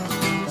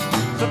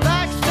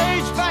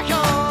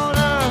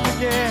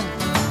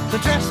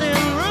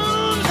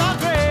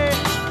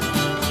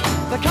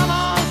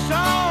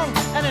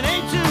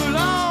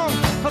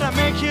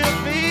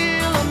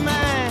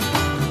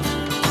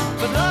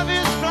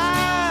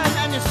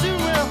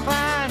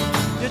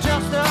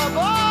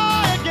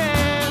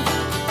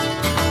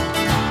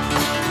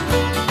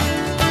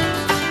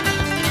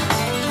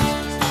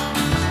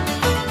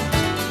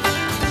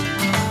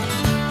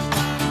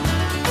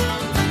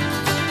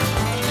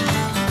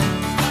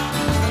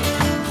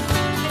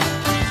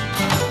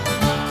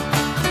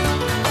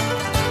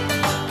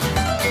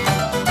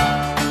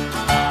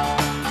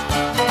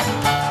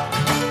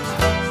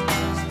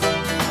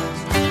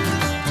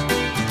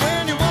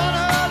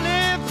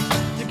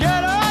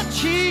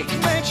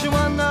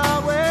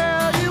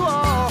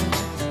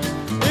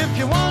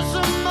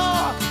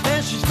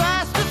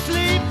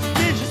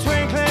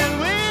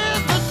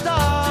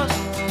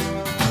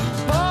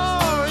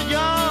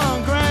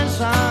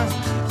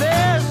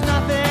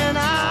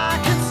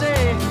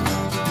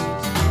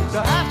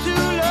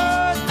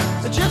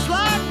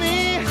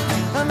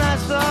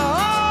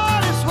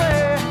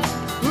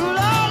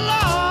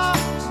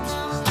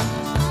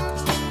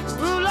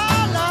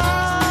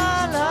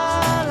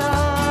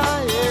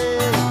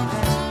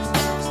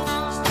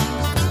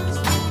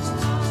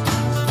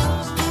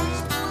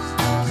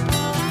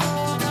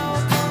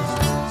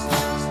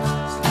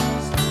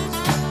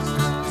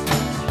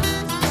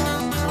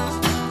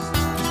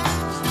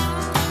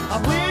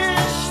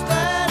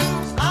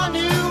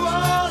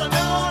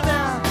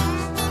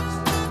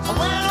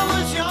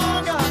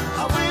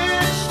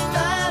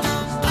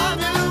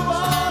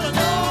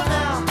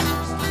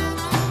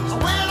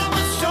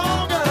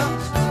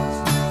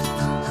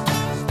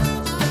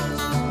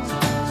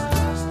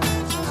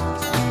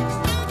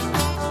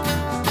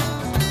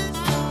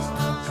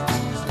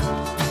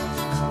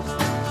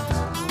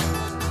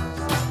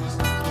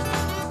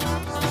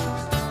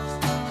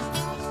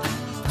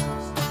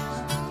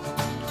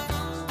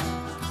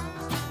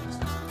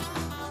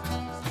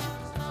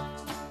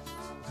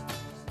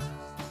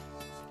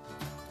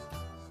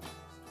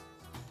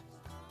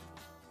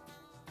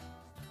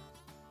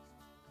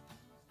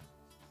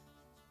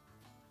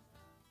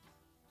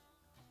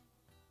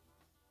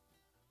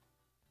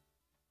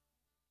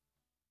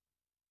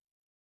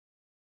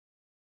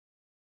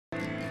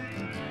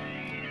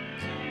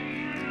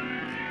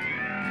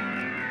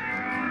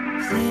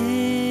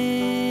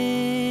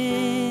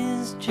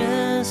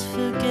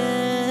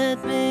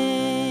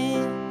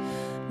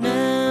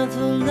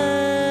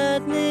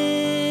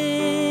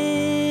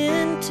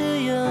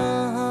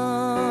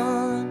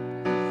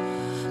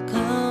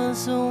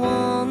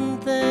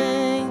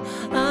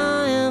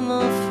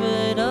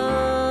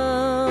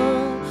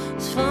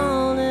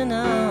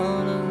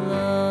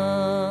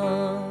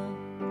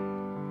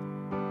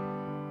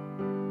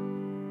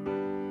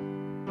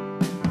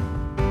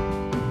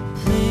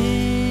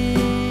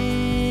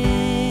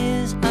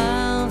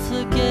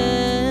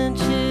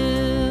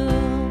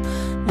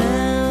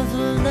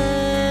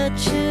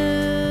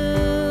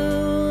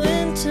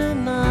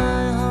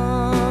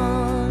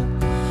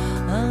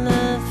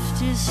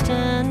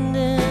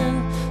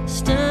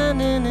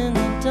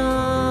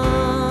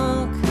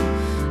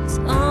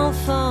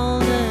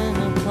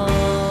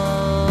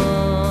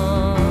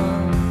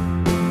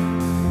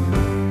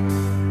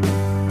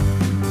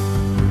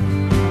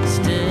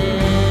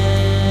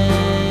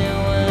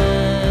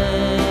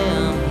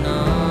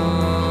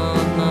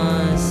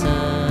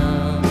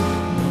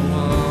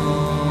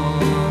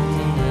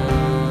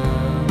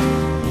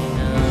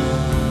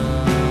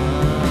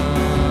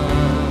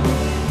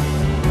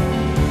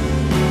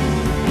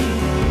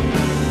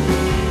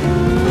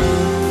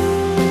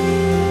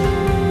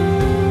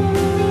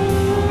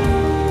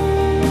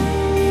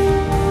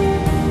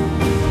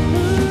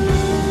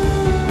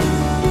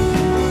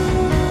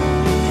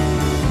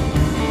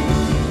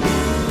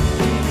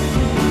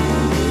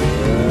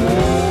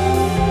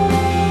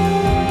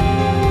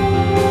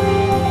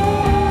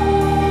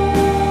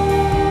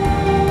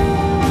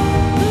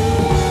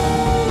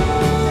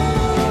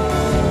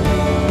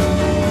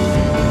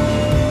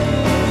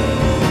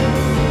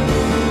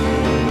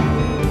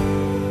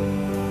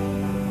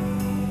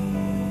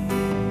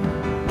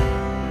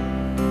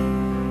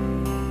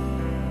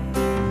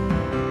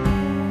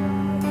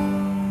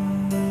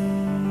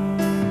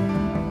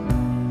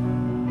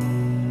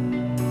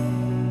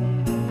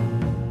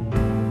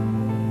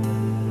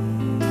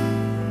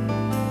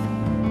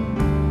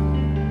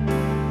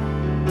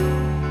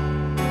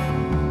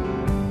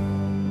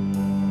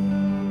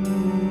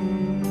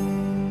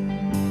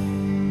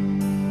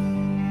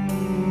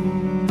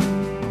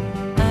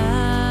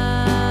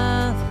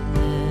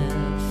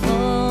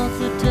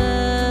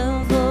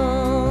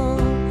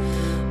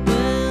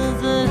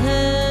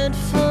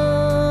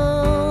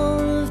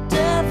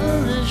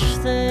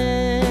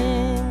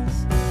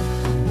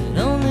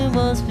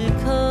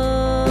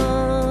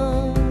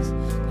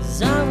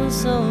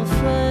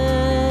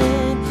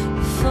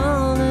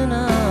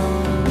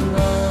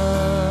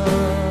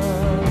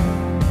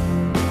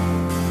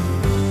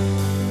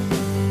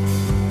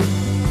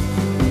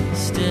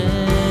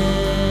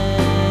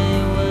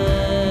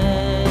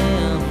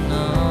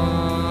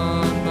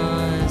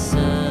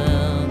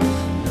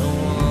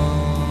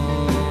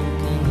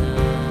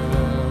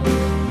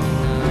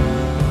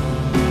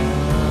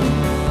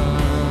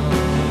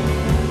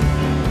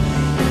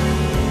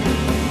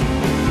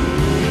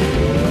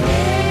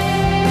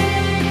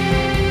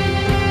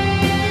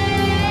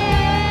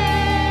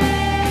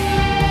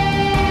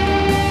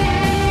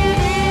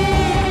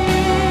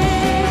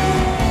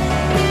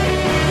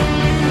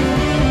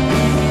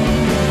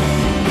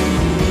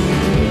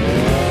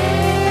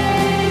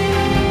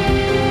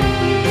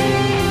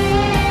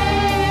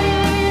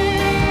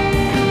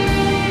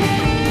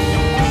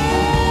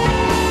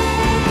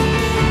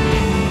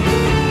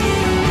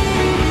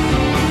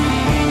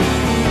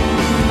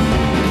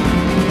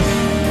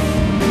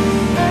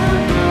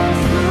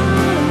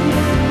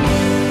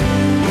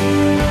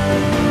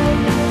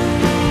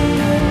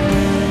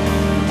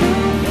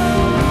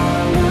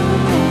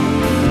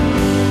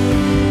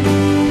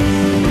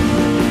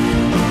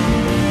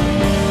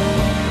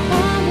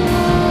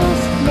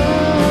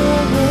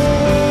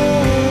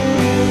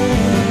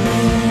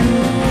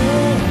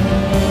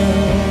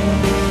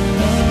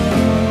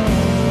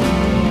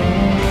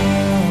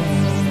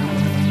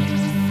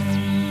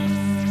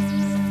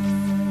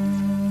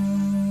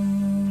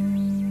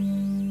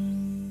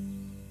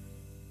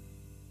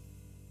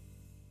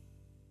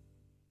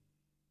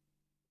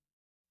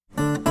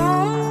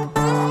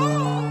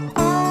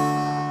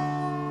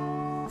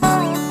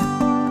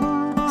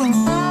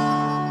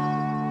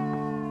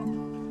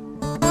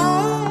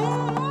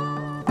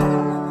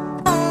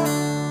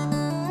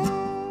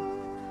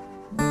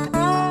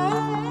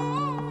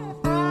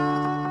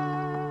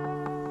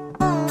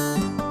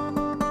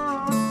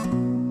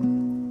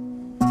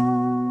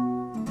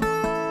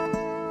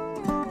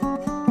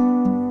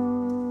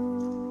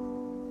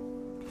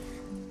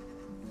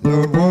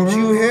 Lord, won't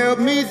you help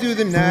me through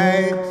the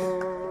night?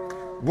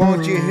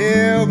 Won't you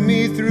help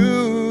me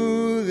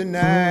through the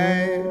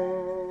night?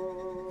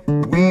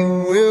 We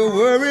will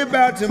worry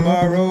about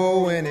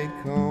tomorrow when it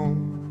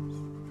comes.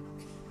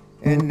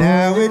 And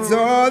now it's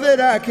all that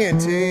I can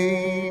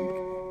take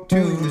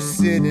to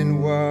sit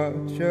and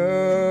watch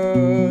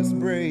us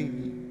break.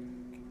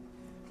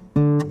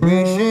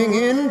 Wishing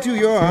into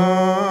your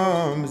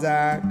arms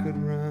I could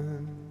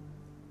run.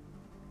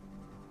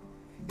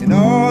 In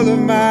all of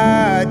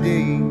my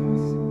days,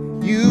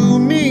 you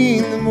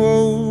mean the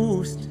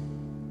most.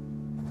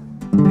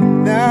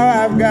 And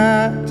now I've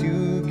got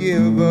to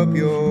give up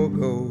your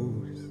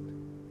ghost.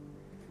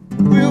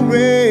 We'll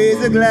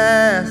raise a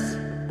glass,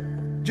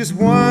 just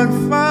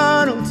one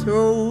final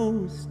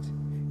toast,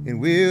 and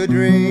we'll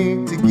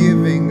drink to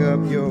giving up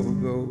your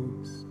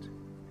ghost.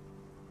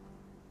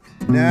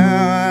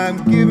 Now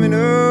I'm giving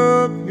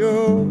up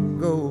your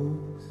ghost.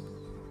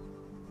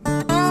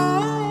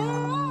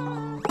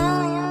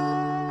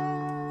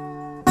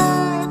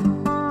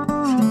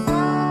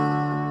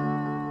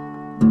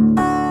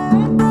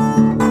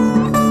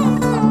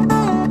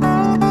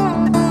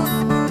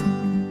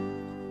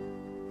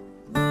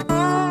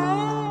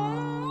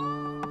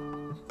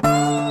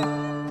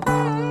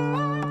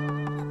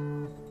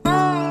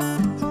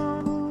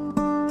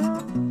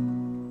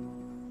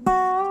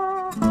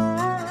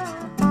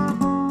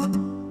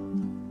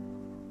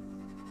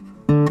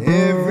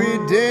 Every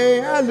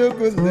day I look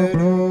a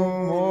little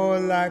more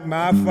like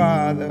my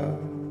father,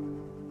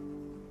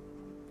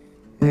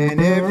 and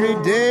every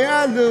day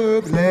I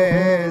look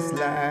less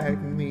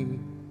like me.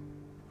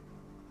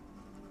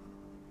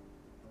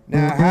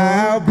 Now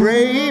how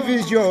brave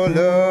is your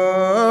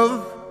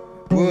love?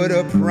 Would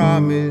a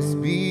promise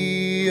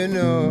be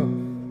enough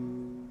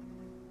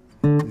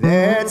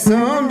that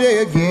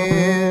someday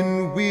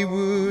again we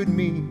would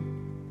meet?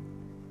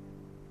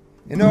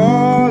 In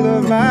all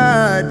of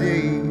my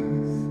days,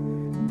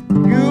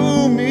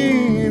 you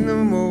mean the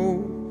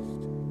most.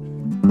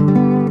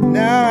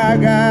 Now I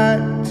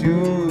got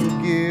to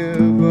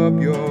give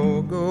up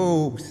your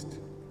ghost.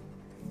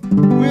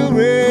 We'll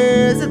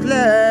raise a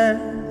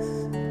glass,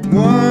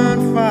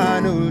 one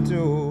final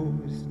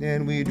toast,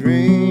 and we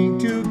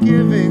drink to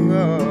giving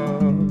up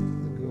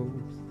the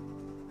ghost.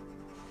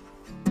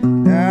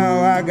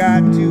 Now I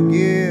got to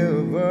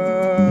give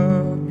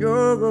up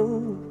your ghost.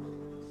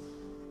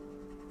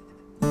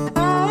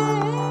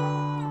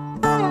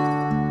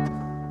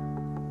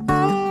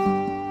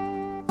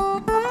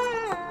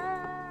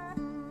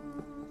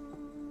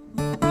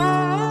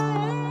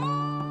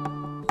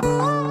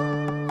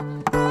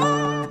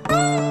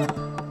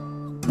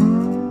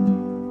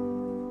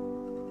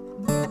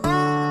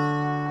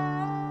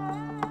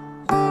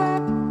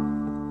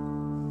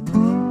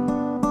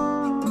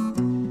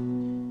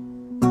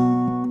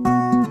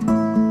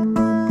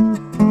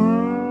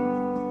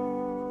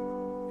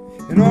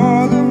 In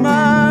all of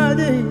my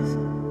days,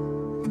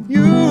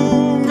 you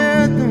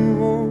meant the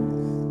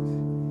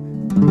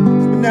most.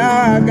 But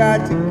now I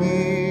got to give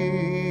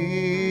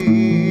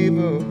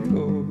up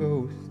your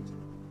ghost.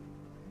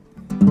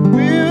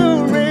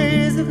 We'll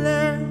raise a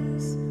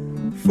glass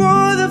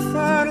for the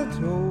final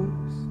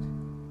toast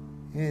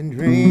and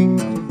drink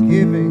to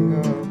giving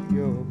up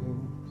your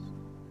ghost.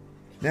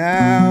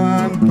 Now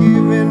I'm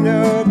giving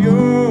up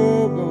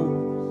your ghost.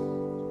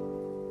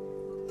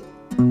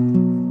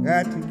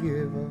 Got to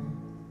give up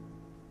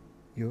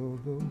your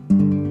ghost.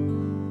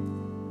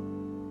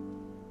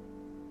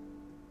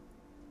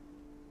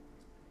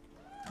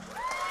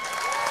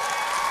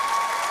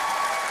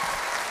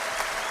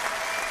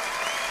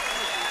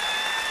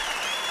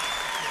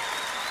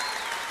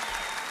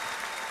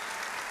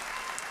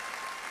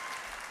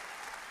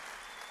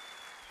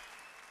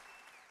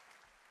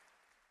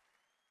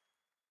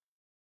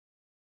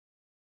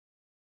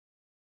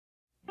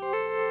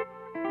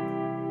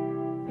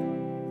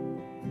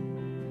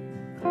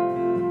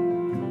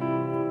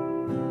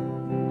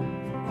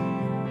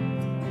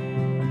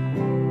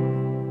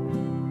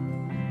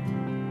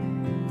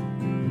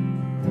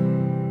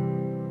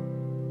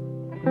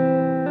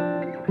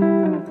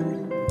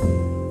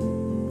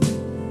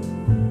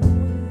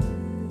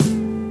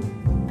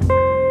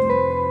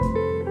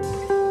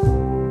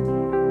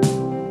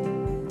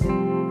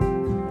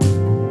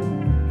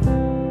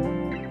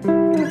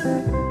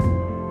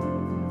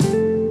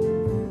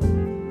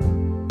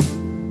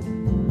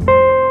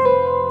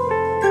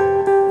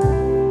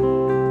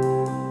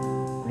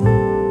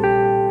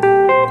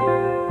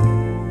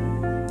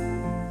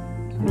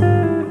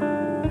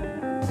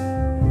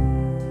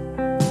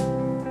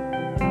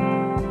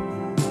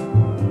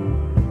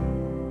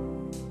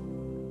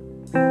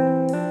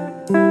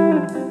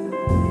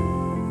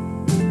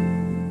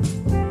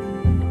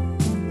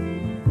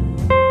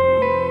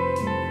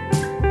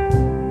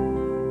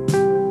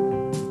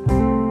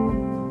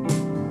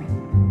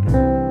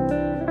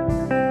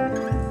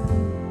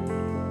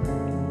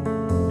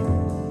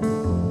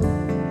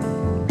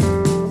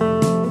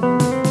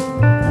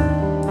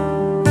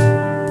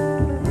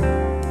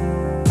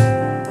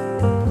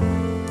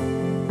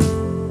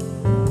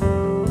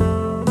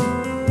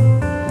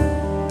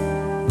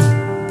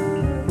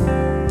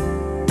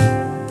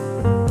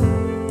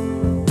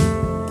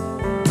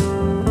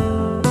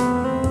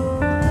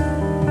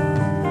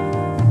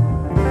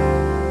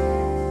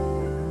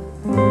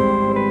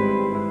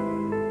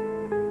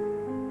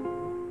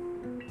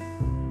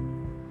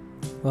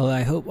 Well,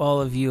 I hope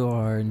all of you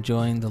are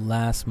enjoying the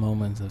last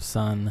moments of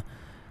sun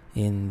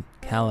in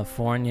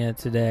California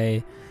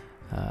today.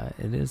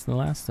 It is the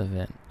last of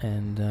it,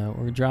 and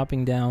we're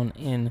dropping down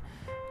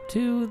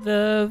into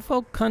the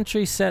folk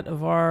country set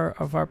of our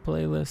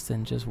playlist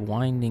and just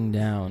winding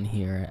down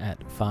here at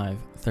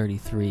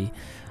 5:33.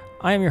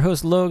 I am your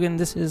host, Logan.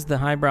 This is the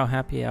Highbrow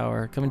Happy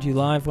Hour, coming to you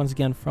live once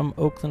again from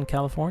Oakland,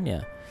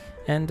 California.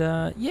 And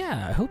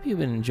yeah, I hope you've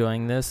been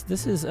enjoying this.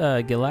 This is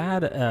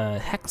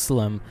Gilad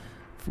Hexlam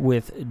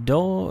with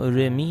Do,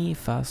 Re, Mi,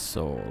 Fa,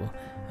 Sol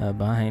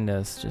behind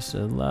us. Just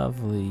a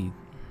lovely,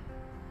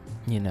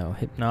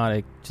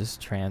 hypnotic, just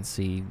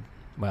trancey,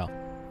 well,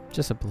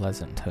 just a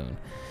pleasant tone.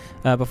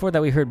 Before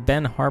that, we heard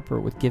Ben Harper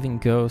with Giving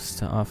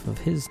Ghost off of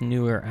his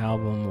newer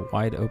album,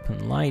 Wide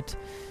Open Light.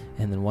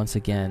 And then once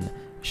again,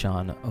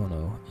 Sean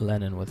Ono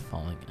Lennon with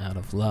Falling Out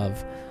of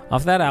Love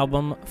off that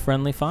album,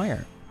 Friendly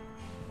Fire.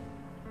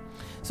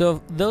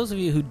 So those of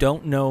you who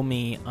don't know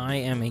me, I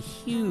am a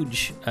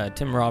huge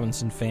Tim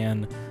Robinson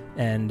fan,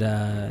 and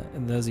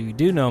those of you who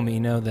do know me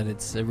know that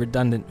it's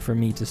redundant for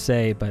me to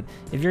say, but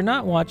if you're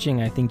not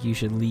watching I Think You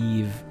Should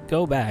Leave,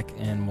 go back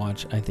and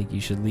watch I Think You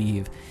Should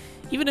Leave.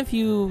 Even if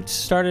you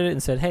started it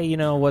and said, hey, it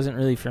wasn't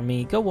really for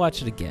me, go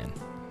watch it again.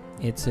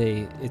 It's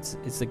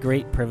a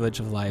great privilege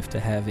of life to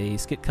have a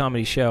skit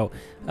comedy show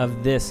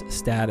of this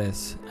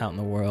status out in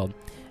the world.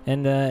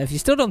 And if you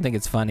still don't think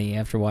it's funny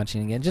after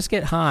watching it again, just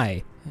get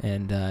high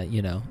and,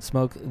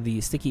 smoke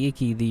the sticky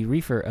icky, the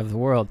reefer of the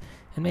world,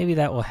 and maybe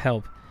that will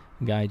help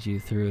guide you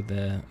through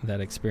that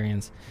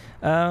experience.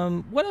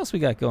 What else we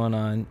got going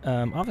on?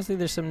 Obviously,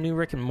 there's some new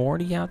Rick and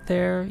Morty out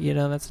there.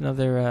 That's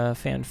another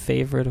fan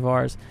favorite of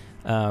ours.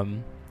 A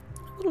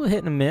little hit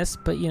and a miss,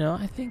 but,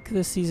 I think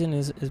this season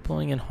is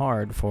pulling in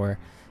hard for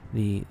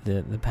the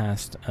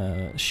past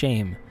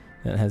shame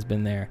that has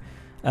been there.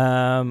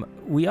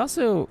 We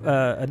also,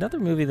 another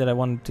movie that I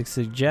wanted to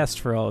suggest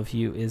for all of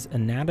you is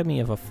Anatomy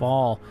of a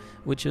Fall,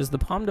 which is the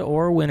Palme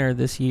d'Or winner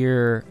this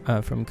year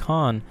from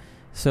Cannes.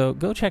 So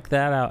go check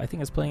that out. I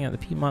think it's playing at the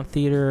Piedmont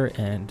Theater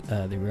and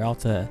the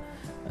Rialta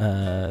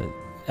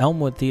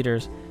Elmwood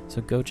Theaters,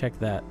 so go check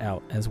that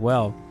out as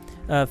well.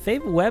 Faye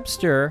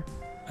Webster,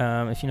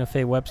 if you know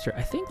Faye Webster,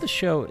 I think the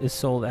show is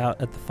sold out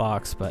at the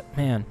Fox, but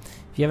man,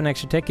 if you have an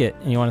extra ticket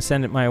and you want to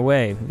send it my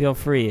way, feel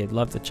free. I'd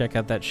love to check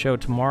out that show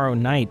tomorrow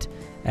night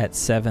at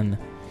 7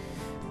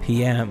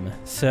 p.m.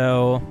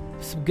 So,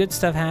 some good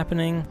stuff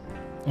happening.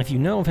 If you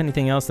know of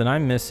anything else that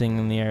I'm missing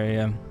in the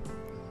area,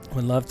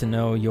 would love to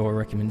know your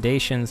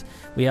recommendations.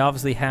 We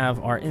obviously have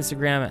our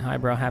Instagram at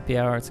Highbrow Happy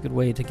Hour. It's a good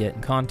way to get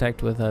in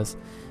contact with us.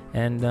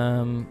 And,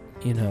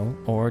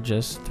 or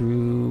just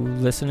through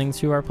listening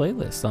to our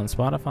playlists on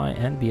Spotify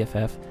and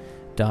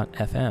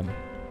BFF.fm.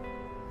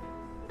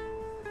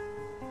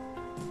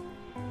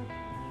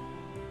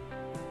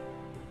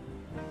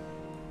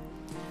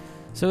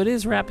 So it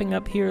is wrapping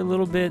up here a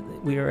little bit.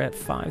 We are at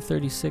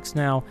 5:36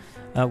 now.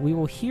 We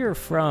will hear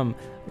from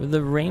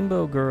the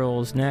Rainbow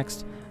Girls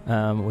next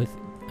with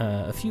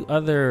a few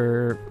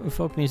other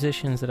folk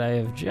musicians that I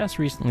have just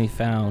recently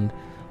found,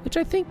 which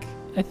I think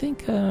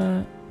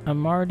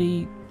I'm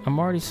already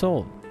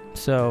sold.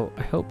 So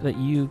I hope that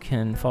you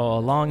can follow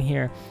along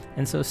here.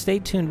 And so stay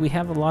tuned. We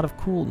have a lot of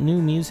cool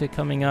new music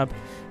coming up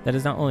that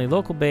is not only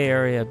local Bay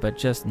Area, but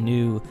just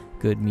new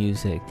good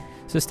music.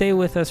 So stay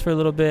with us for a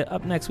little bit.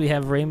 Up next, we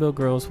have Rainbow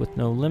Girls with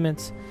No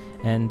Limits,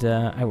 and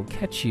I will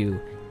catch you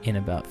in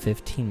about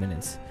 15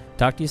 minutes.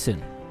 Talk to you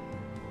soon.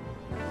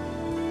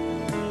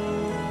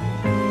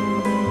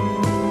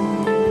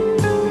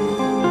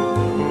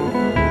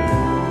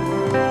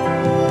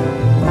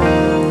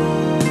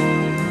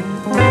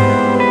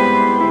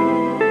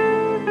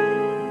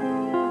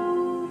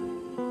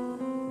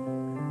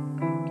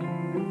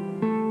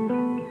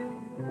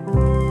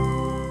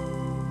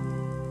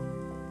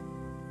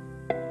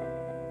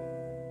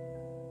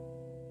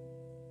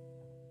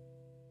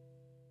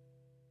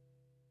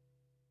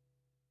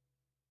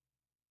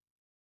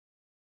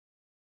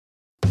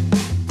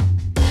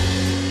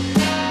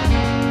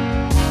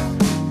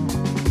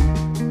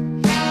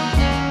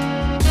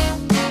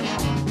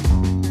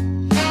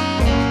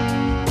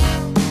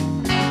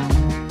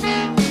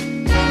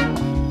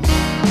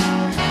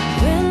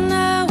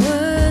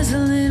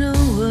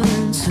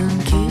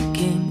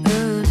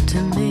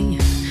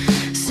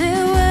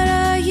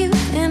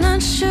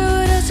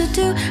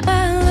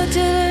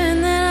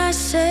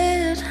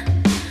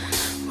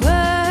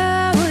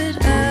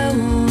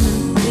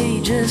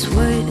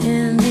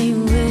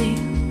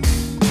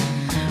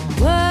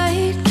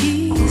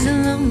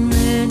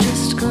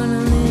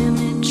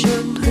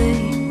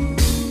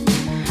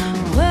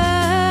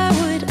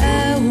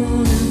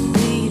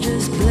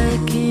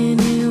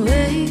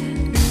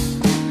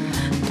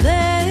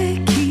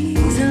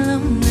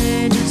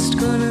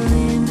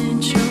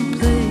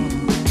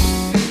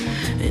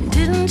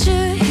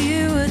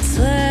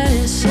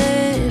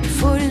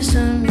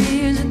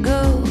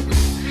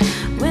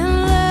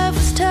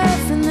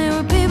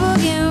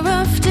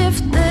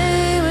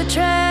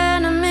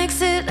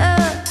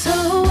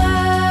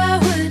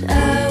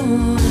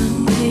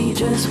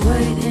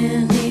 Wait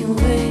in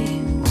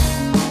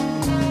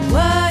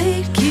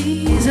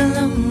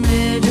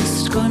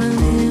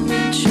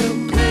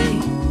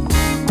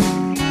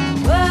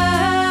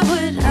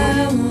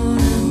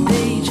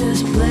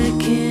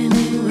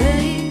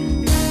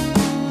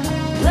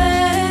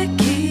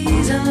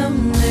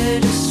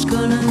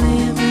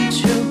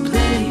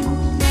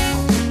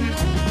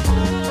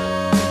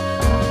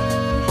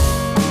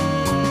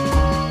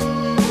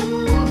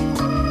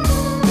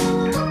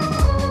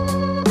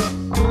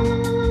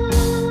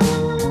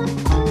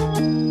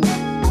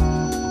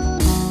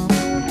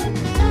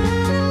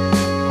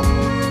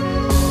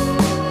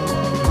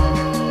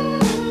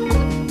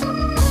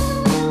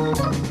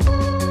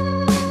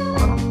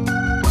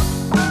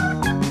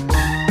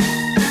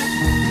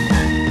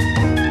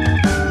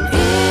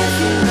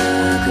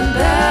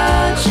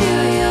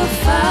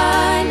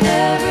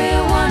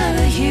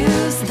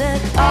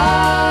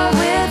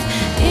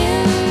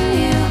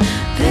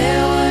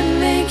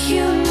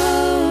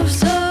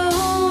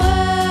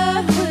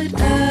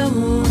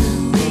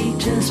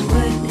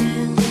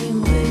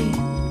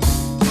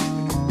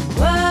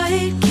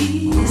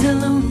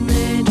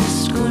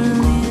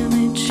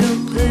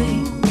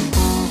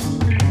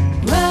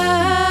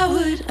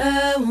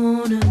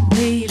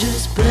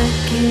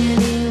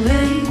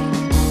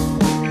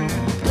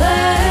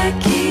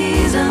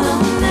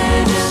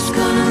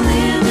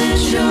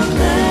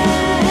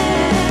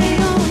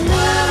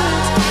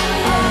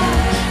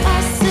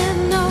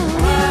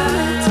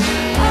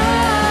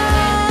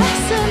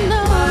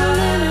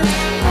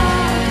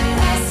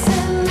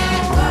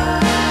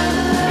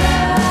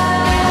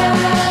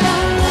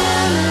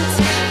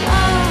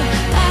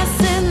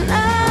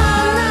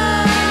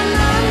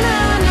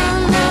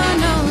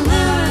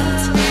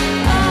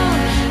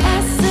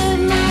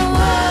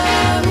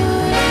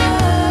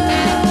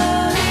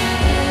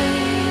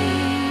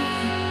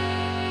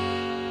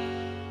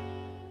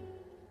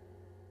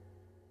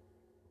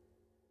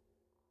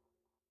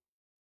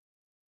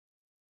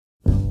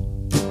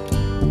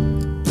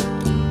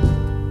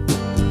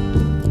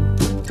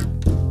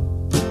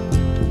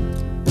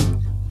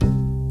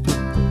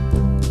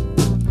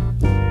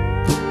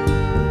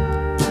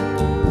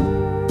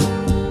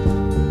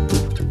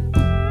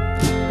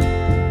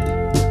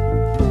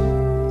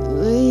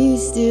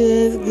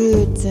have a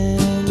good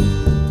time.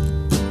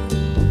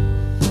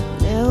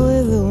 Now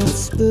everyone's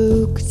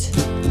spooked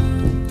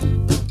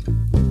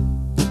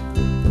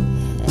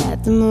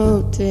at the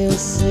Motel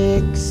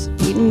 6,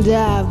 eating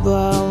dive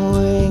bomb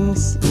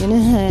wings in a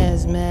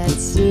hazmat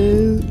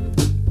suit.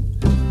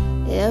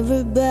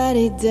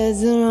 Everybody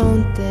does their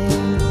own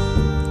thing.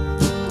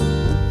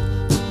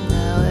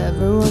 Now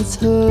everyone's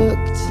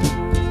hooked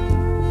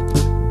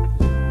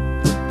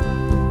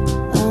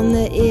on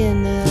the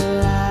inner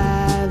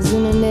lives,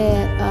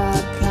 internet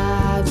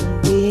archives,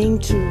 and being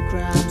true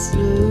crime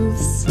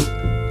sleuths.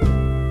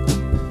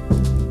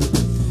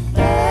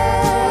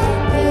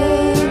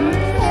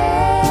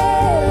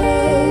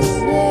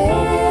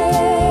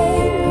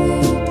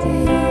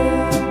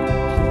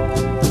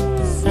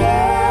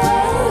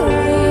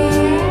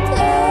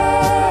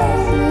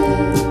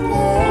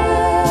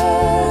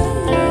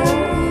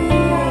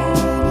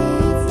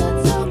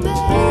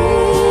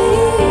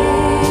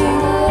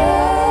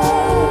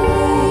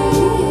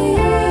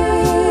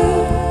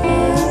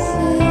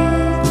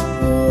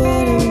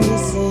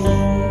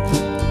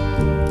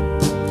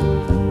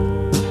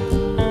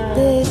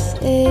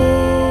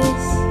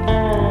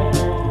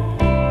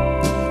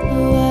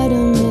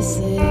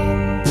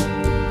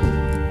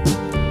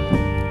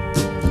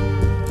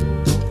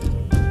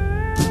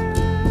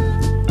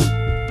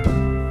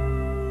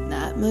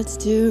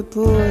 To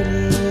report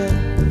here,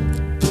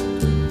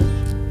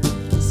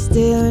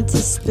 stare into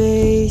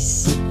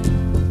space,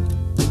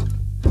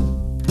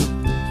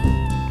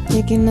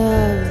 thinking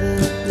of the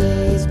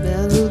days,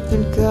 bell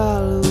looping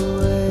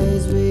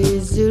call-aways, we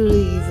used to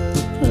leave a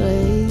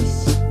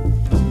place.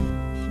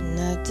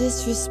 Now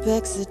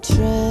disrespect's a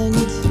trend.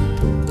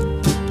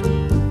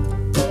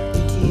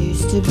 It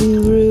used to be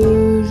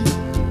rude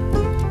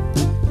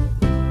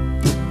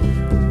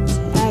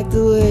to act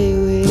the way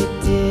we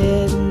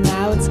did.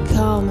 Now it's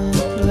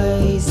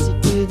commonplace to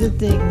do the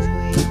things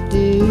we do.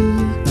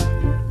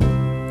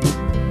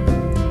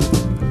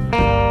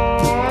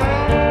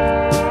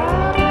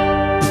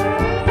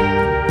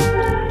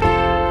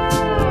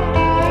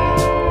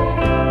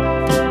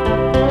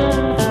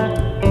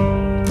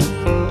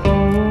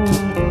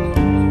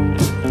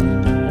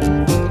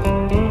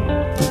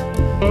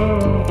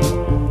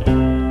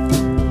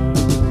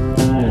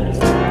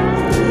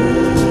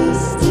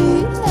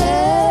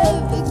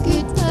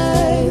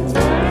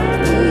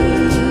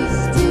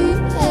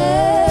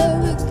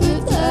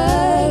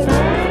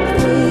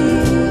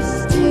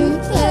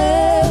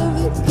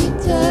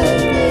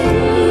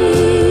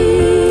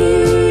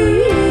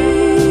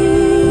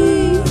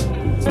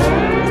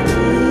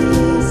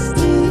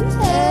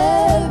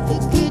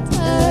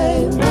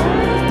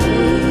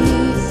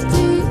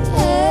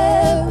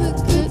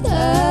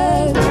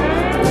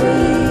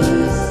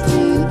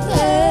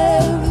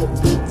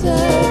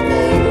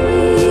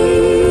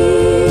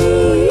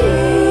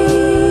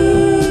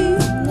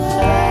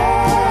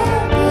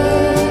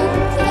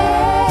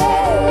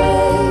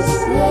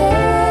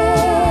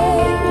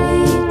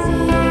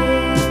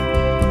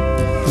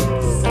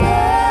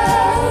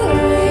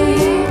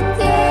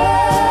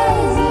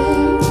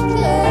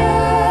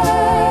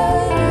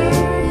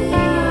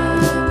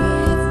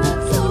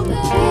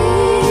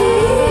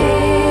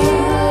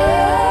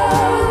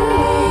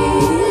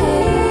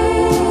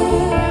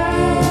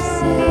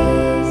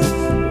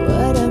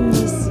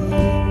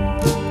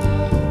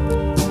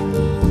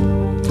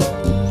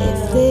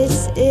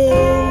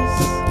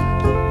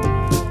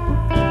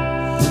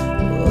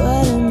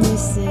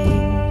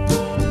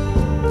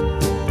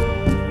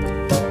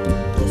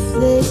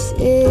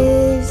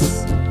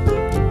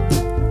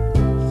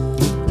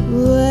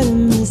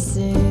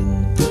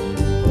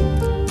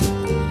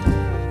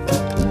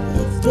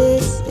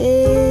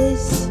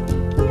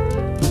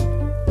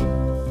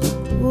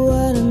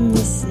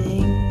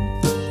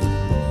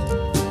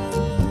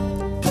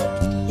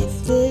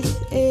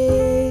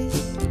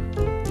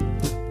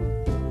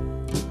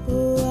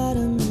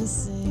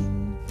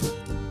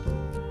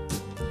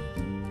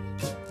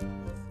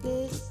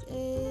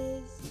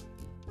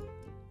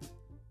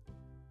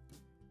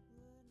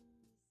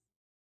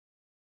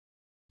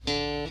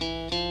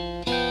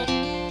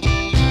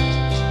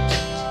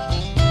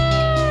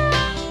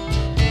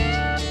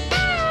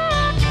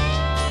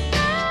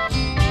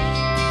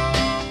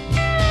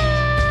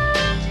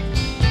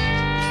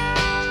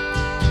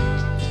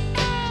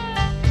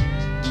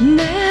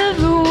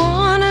 Never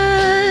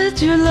wanted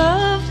your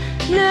love,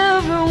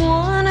 never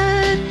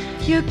wanted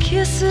your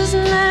kisses,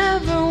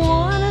 never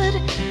wanted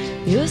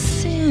your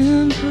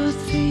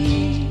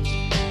sympathy.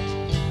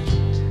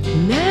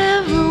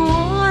 Never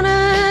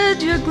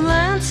wanted your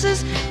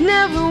glances,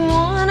 never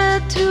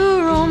wanted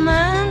to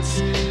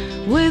romance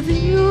with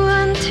you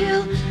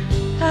until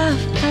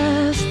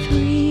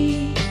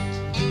 3:30.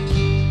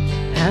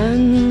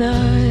 And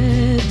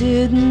I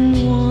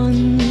didn't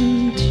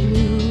want you,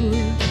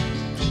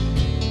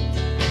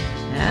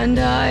 and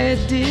I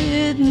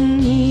didn't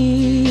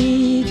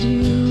need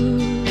you.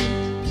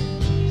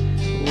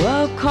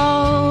 Well,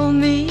 call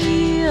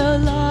me a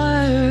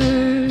liar.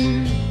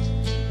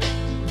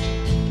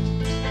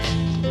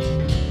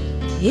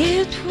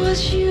 It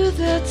 'twas you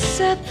that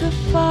set the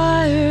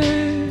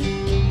fire.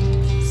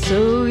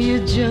 So you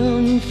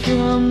jumped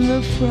from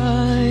the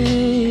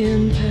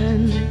frying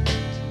pan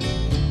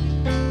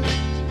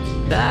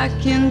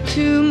back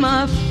into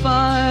my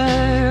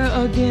fire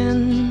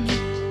again.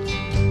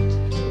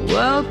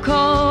 Well,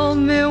 call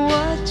me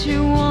what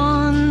you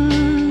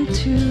want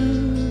to.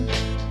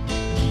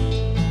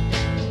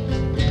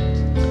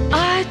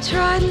 I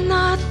tried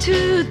not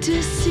to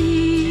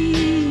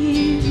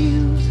deceive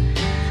you.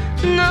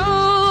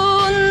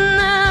 No,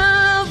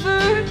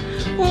 never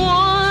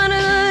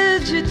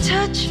wanted your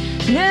touch,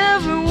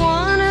 never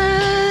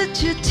wanted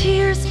your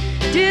tears,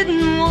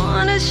 didn't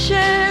want to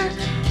share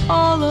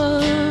all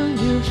of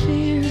your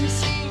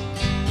fears.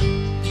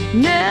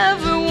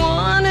 Never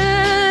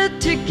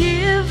wanted to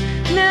give,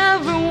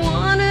 never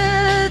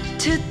wanted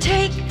to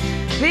take.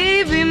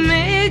 Baby,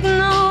 make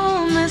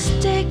no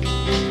mistake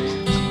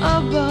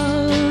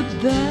about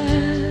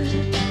that.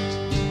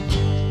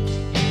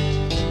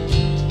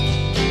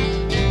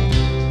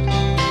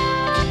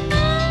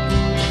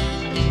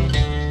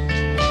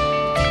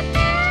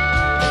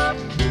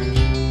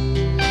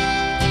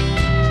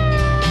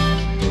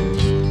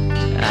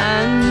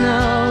 And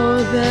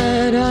now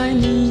that I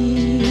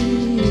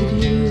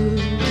need you,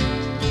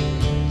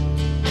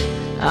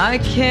 I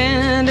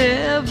can't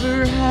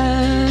ever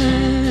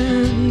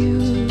have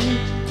you.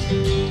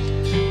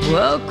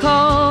 Well,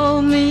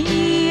 call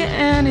me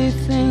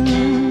anything,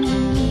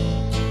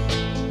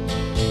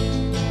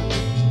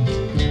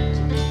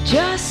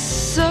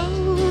 just so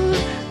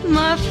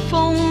my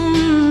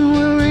phone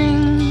will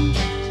ring.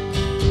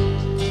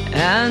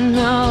 And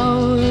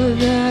now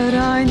that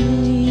I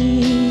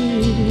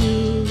need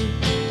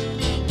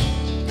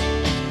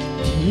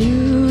you,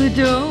 you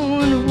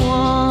don't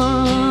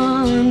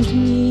want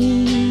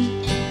me.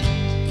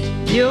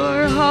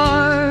 Your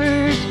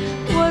heart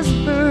was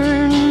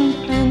burned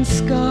and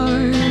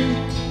scarred.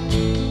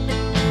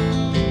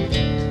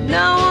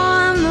 Now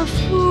I'm the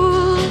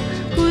fool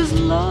whose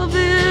love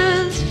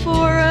is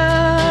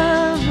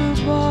forever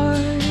barred.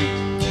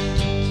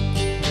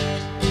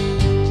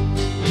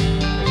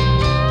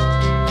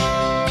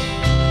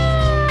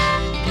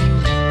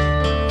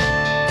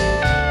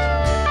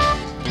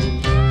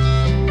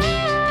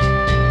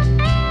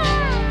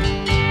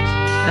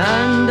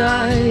 And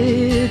I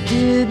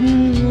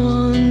didn't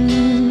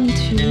want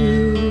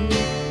you,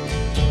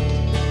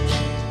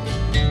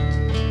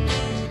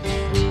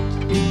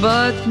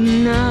 but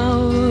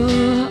now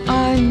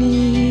I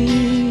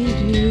need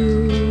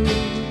you.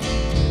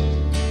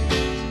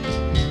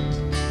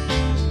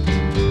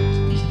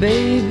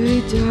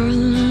 Baby,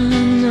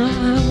 darling,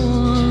 I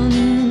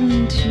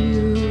want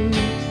you.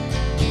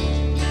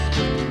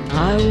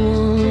 I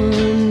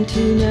want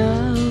you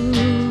now.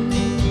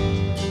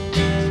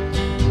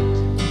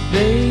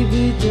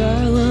 Baby,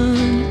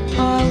 darling, I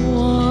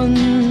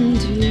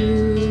want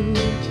you.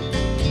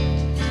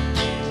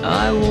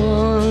 I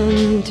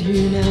want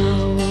you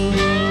now.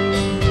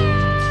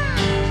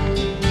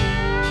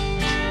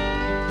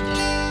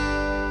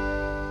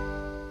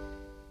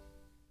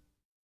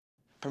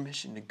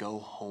 Permission to go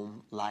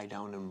home, lie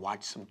down, and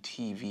watch some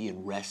TV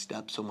and rest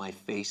up so my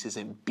face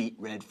isn't beet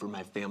red for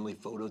my family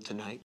photo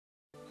tonight?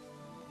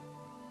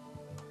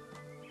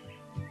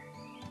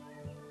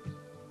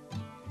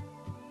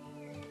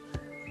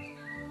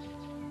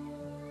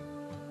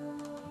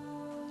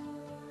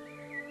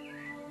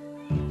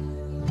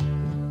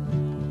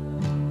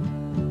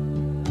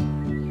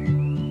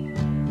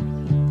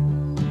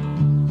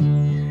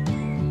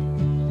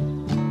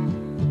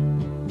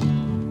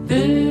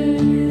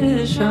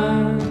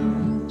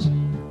 Visions,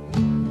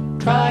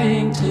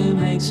 trying to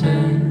make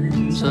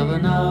sense of a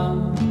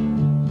now,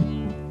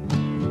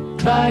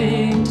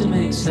 trying to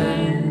make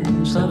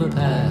sense of a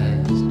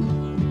past,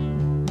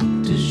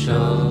 to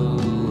show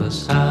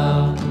us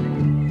how.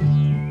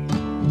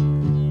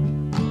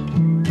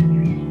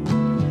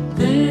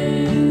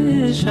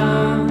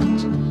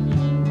 Visions,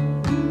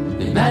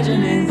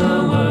 imagining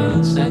the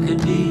worlds that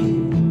could be,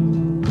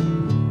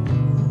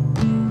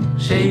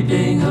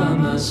 shaping a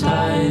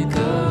mosaic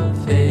of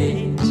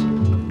fate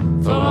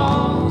for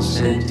all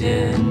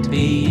sentient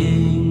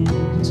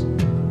beings.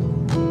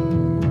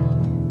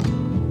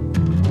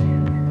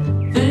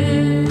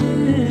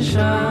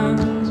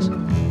 Visions,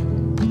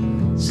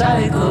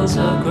 cycles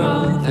of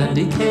growth and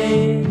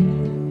decay,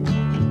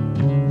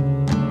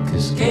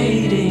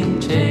 cascading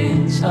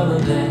chains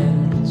of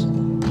events,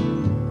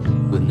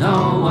 with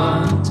no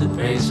one to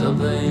praise or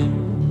blame.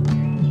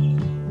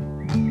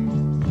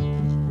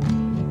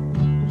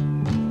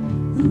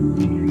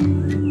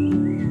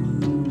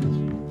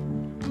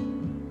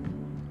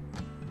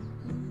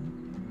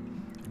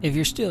 If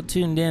you're still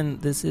tuned in,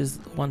 this is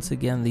once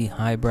again the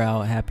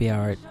Highbrow Happy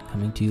Hour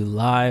coming to you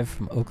live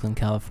from Oakland,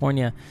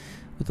 California,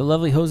 with the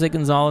lovely Jose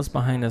Gonzalez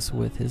behind us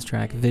with his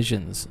track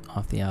Visions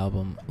off the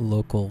album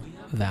Local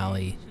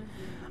Valley.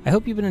 I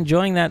hope you've been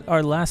enjoying that.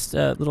 Our last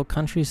little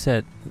country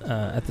set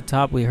at the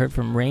top, we heard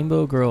from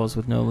Rainbow Girls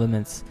with No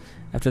Limits.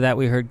 After that,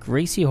 we heard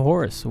Gracie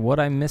Horace, What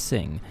I'm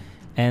Missing.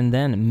 And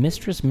then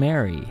Mistress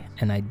Mary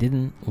and I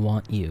Didn't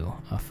Want You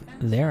off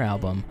their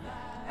album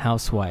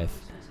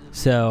Housewife.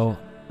 So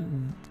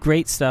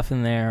great stuff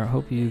in there.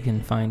 Hope you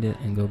can find it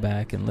and go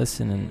back and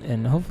listen,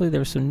 and hopefully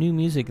there's some new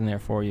music in there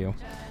for you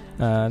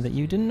that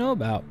you didn't know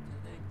about.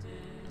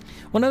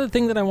 One other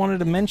thing that I wanted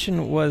to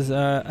mention was,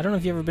 I don't know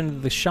if you've ever been to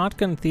the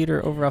Shotgun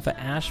Theater over off of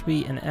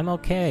Ashby and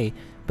MLK,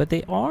 but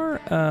they are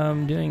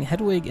doing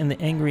Hedwig and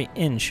the Angry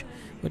Inch,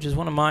 which is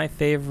one of my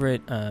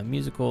favorite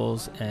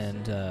musicals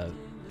and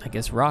I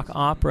guess rock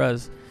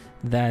operas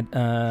that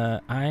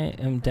I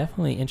am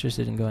definitely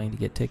interested in going to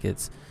get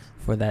tickets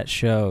for that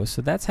show.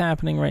 So that's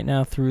happening right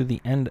now through the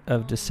end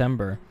of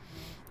December.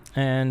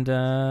 And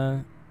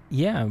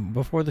yeah,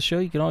 before the show,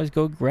 you can always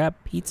go grab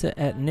pizza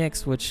at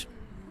Nick's, which,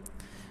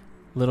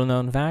 little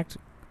known fact,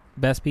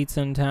 best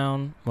pizza in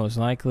town, most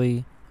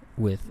likely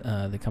with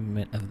the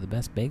accompaniment of the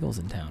best bagels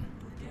in town.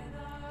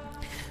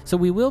 So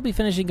we will be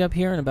finishing up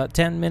here in about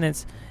 10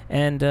 minutes,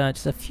 and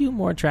just a few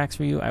more tracks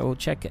for you. I will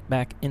check it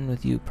back in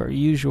with you per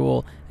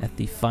usual at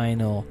the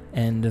final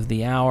end of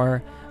the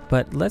hour.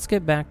 But let's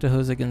get back to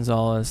Jose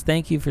Gonzalez.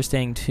 Thank you for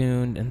staying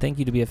tuned, and thank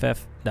you to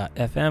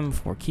BFF.FM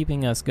for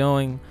keeping us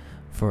going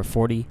for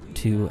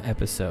 42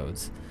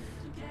 episodes.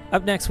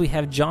 Up next, we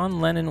have John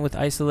Lennon with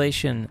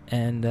Isolation,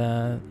 and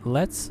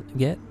let's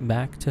get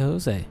back to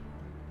Jose.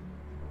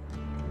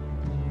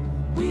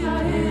 We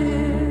are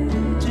here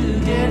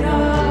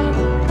together.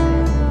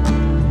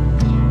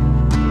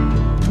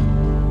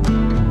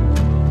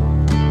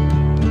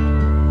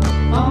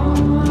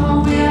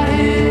 Oh, we are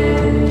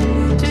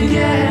here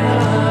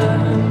together.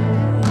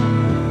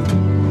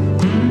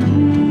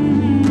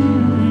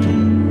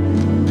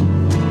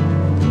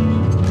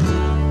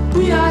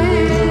 We are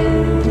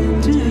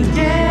here together.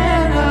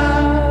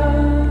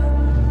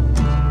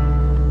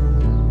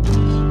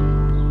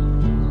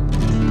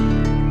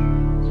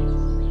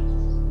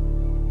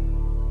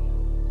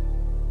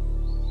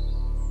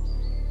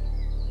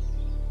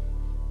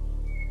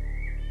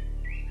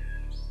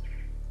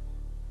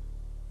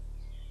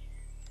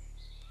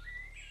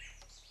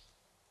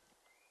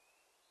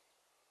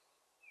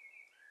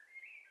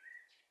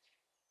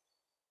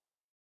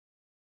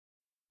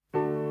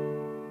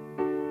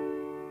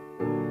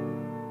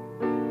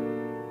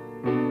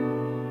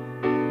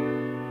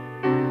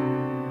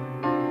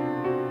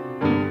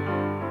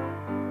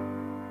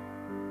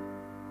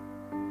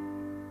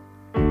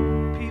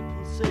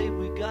 People say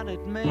we got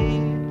it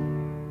made.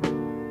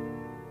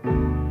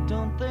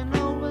 Don't they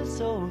know we're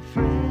so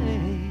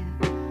afraid?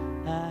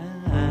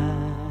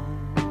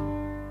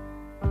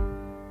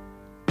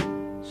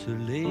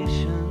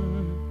 Isolation.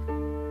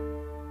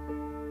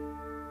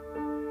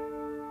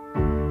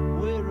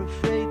 We're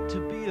afraid to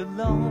be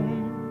alone.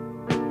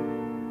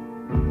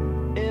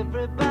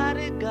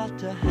 Everybody got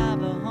to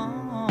have a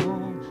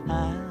home.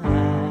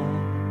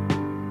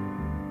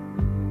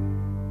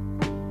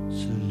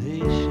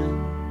 Isolation.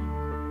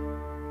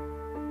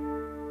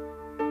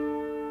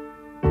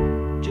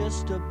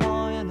 Just a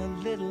boy and a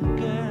little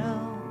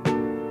girl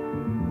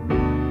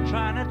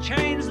trying to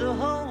change the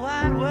whole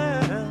wide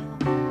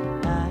world.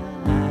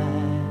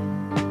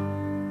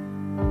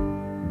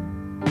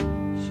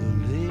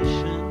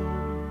 Isolation.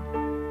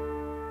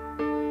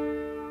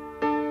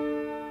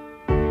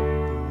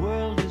 The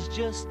world is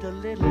just a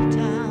little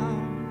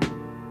town.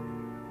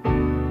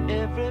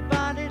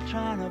 Everybody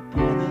trying to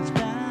put us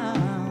down.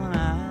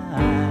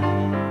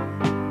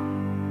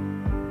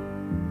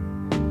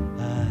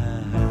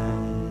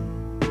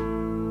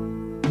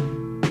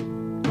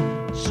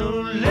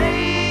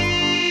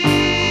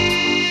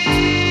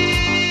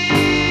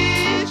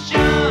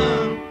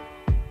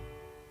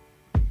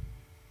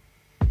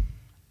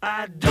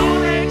 I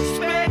don't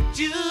expect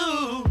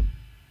you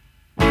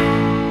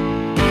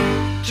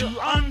to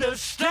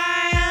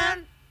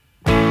understand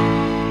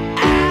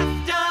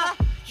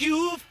after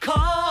you've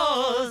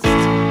caused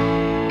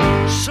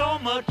so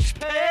much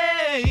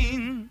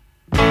pain.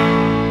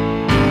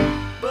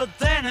 But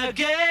then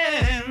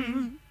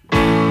again,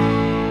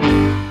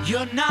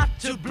 you're not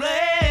to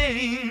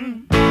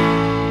blame.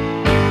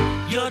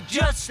 You're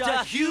just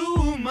a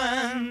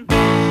human,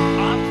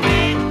 a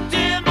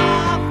victim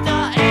of the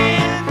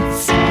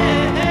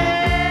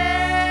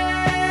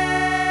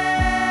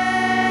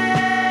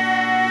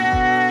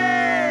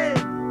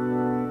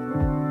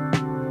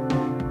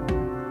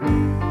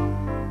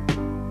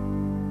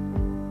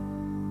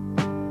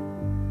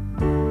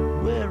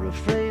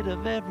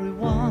of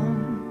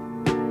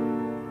everyone,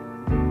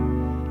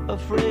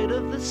 afraid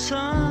of the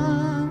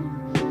sun.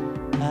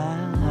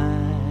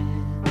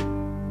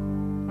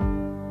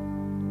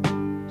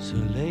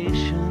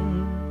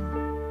 Isolation.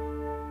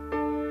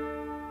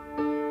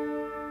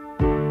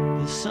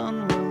 The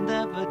sun will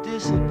never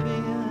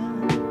disappear,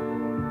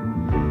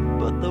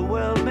 but the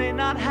world may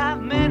not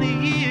have many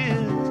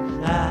years.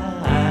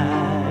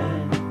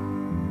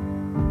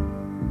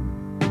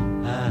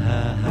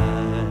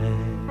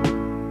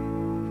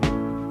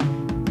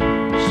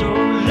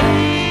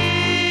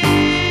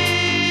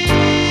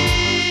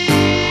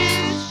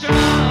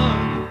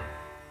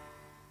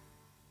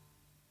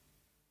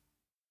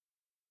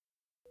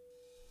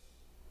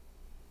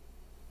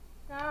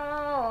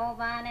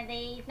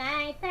 these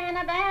nights and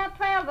about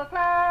 12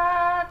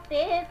 o'clock,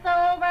 this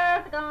old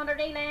world's gonna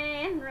reel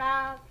and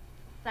rock.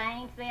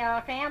 Saints, they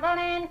all tremble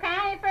and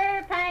cry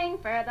for pain,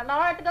 for the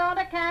Lord's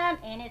gonna come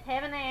in his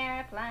heaven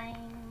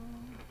airplane.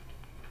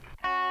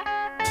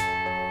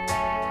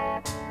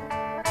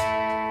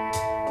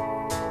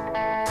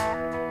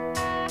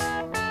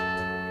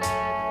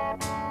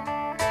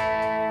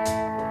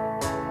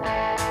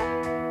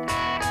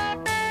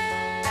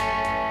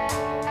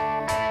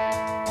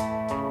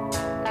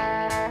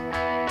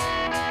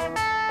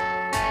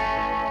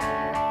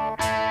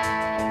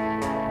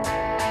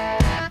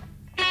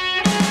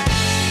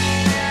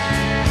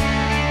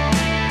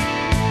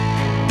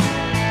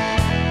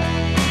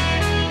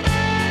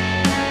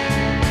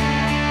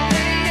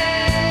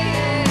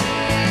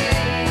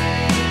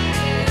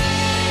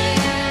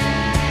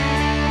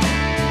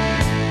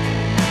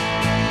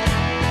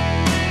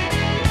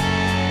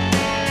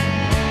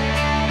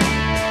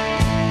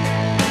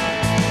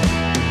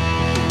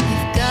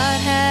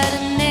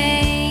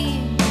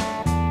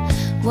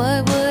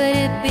 What would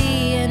it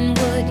be, and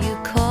would you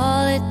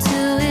call it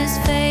to his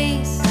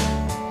face?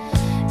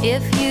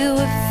 If you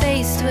were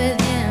faced with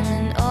him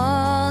in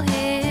all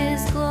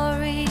his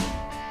glory,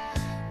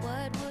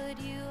 what would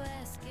you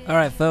ask? All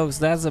right, folks,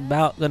 that's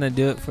about going to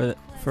do it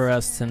for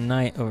us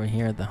tonight over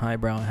here at the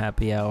Highbrow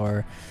Happy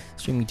Hour,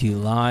 streaming to you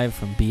live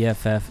from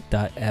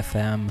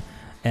BFF.FM.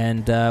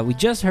 And we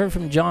just heard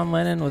from John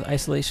Lennon with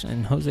Isolation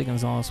and Jose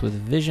Gonzalez with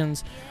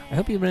Visions. I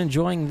hope you've been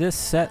enjoying this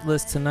set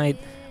list tonight.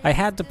 I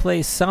had to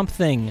play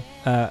something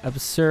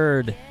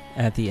absurd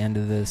at the end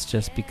of this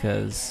just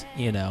because,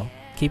 you know,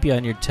 keep you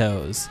on your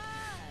toes.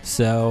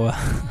 So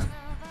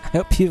I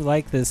hope you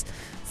like this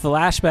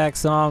flashback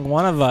song,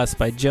 One of Us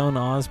by Joan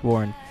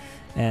Osborne.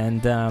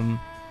 And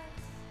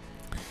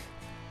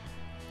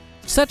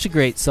such a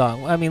great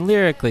song. I mean,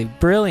 lyrically,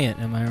 brilliant,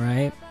 am I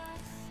right?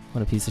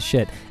 What a piece of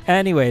shit.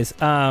 Anyways,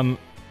 I'm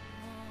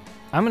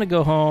going to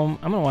go home.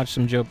 I'm going to watch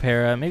some Joe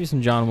Pera, maybe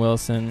some John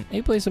Wilson,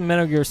 maybe play some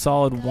Metal Gear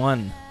Solid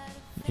 1.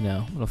 You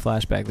know, a little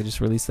flashback. They just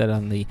released that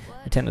on the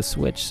Nintendo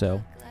Switch,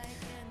 so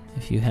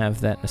if you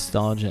have that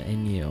nostalgia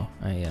in you,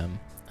 I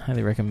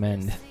highly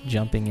recommend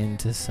jumping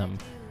into some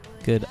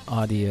good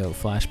audio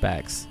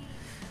flashbacks.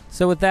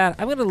 So with that,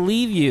 I'm going to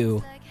leave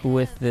you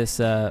with this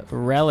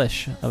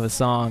relish of a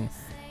song,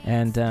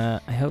 and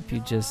I hope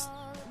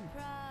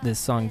this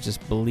song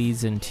just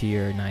bleeds into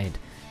your night.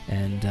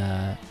 And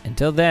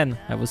until then,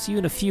 I will see you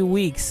in a few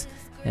weeks.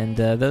 And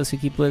those who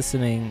keep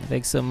listening,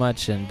 thanks so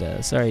much.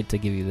 And sorry to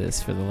give you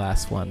this for the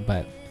last one,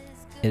 but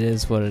it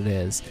is what it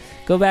is.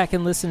 Go back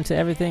and listen to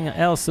everything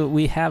else that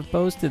we have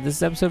posted. This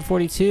is episode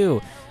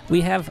 42. We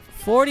have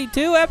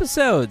 42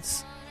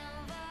 episodes.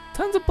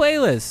 Tons of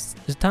playlists.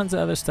 There's tons of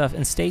other stuff.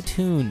 And stay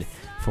tuned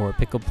for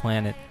Pickle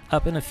Planet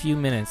up in a few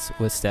minutes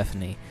with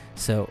Stephanie.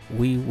 So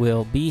we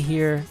will be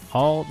here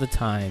all the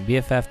time.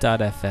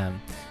 BFF.FM.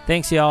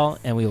 Thanks, y'all,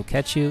 and we will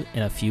catch you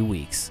in a few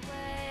weeks.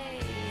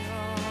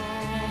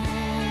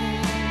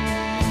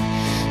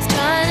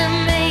 Trying to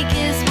make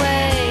his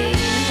way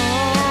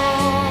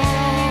home,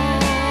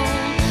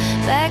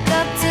 back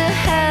up to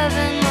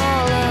heaven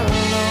all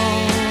alone.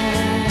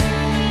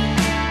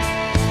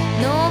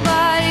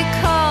 Nobody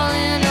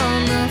calling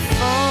on the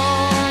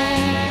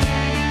phone,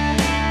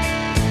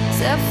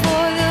 except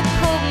for the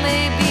Pope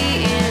maybe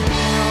in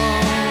Rome.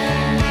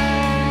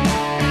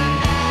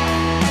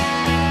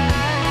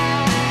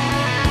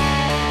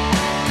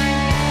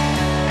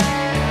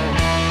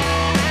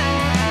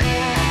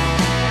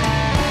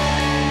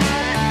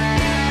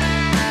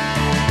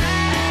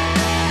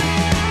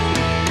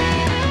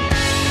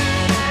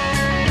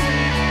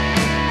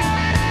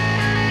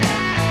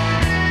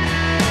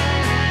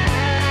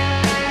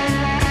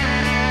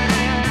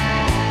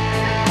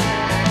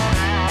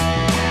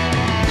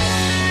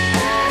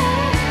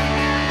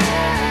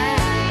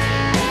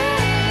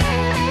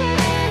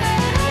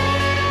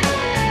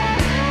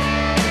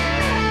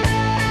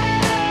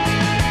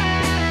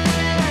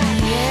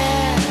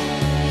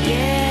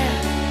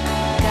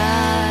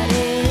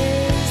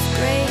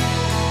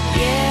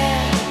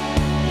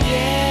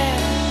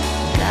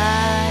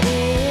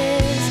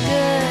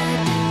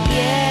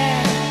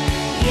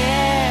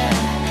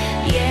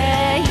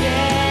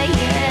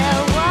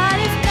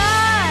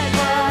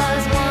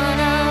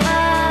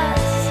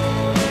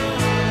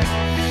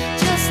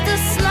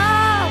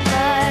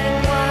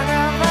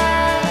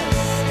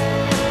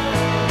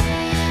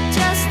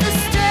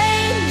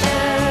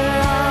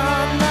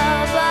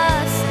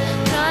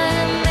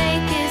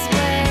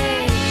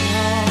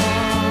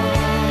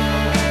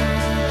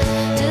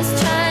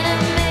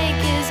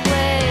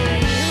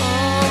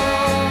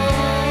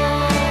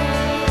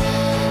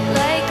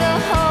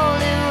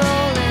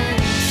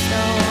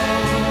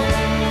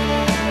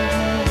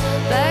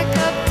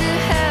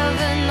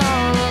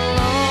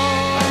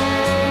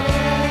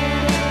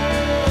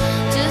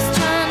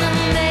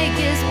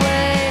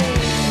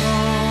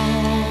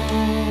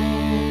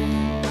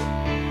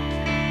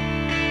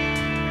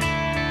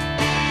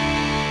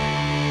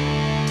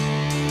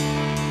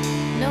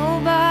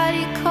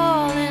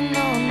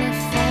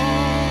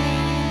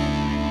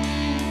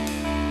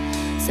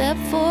 except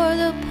for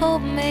the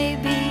Pope may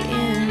be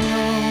in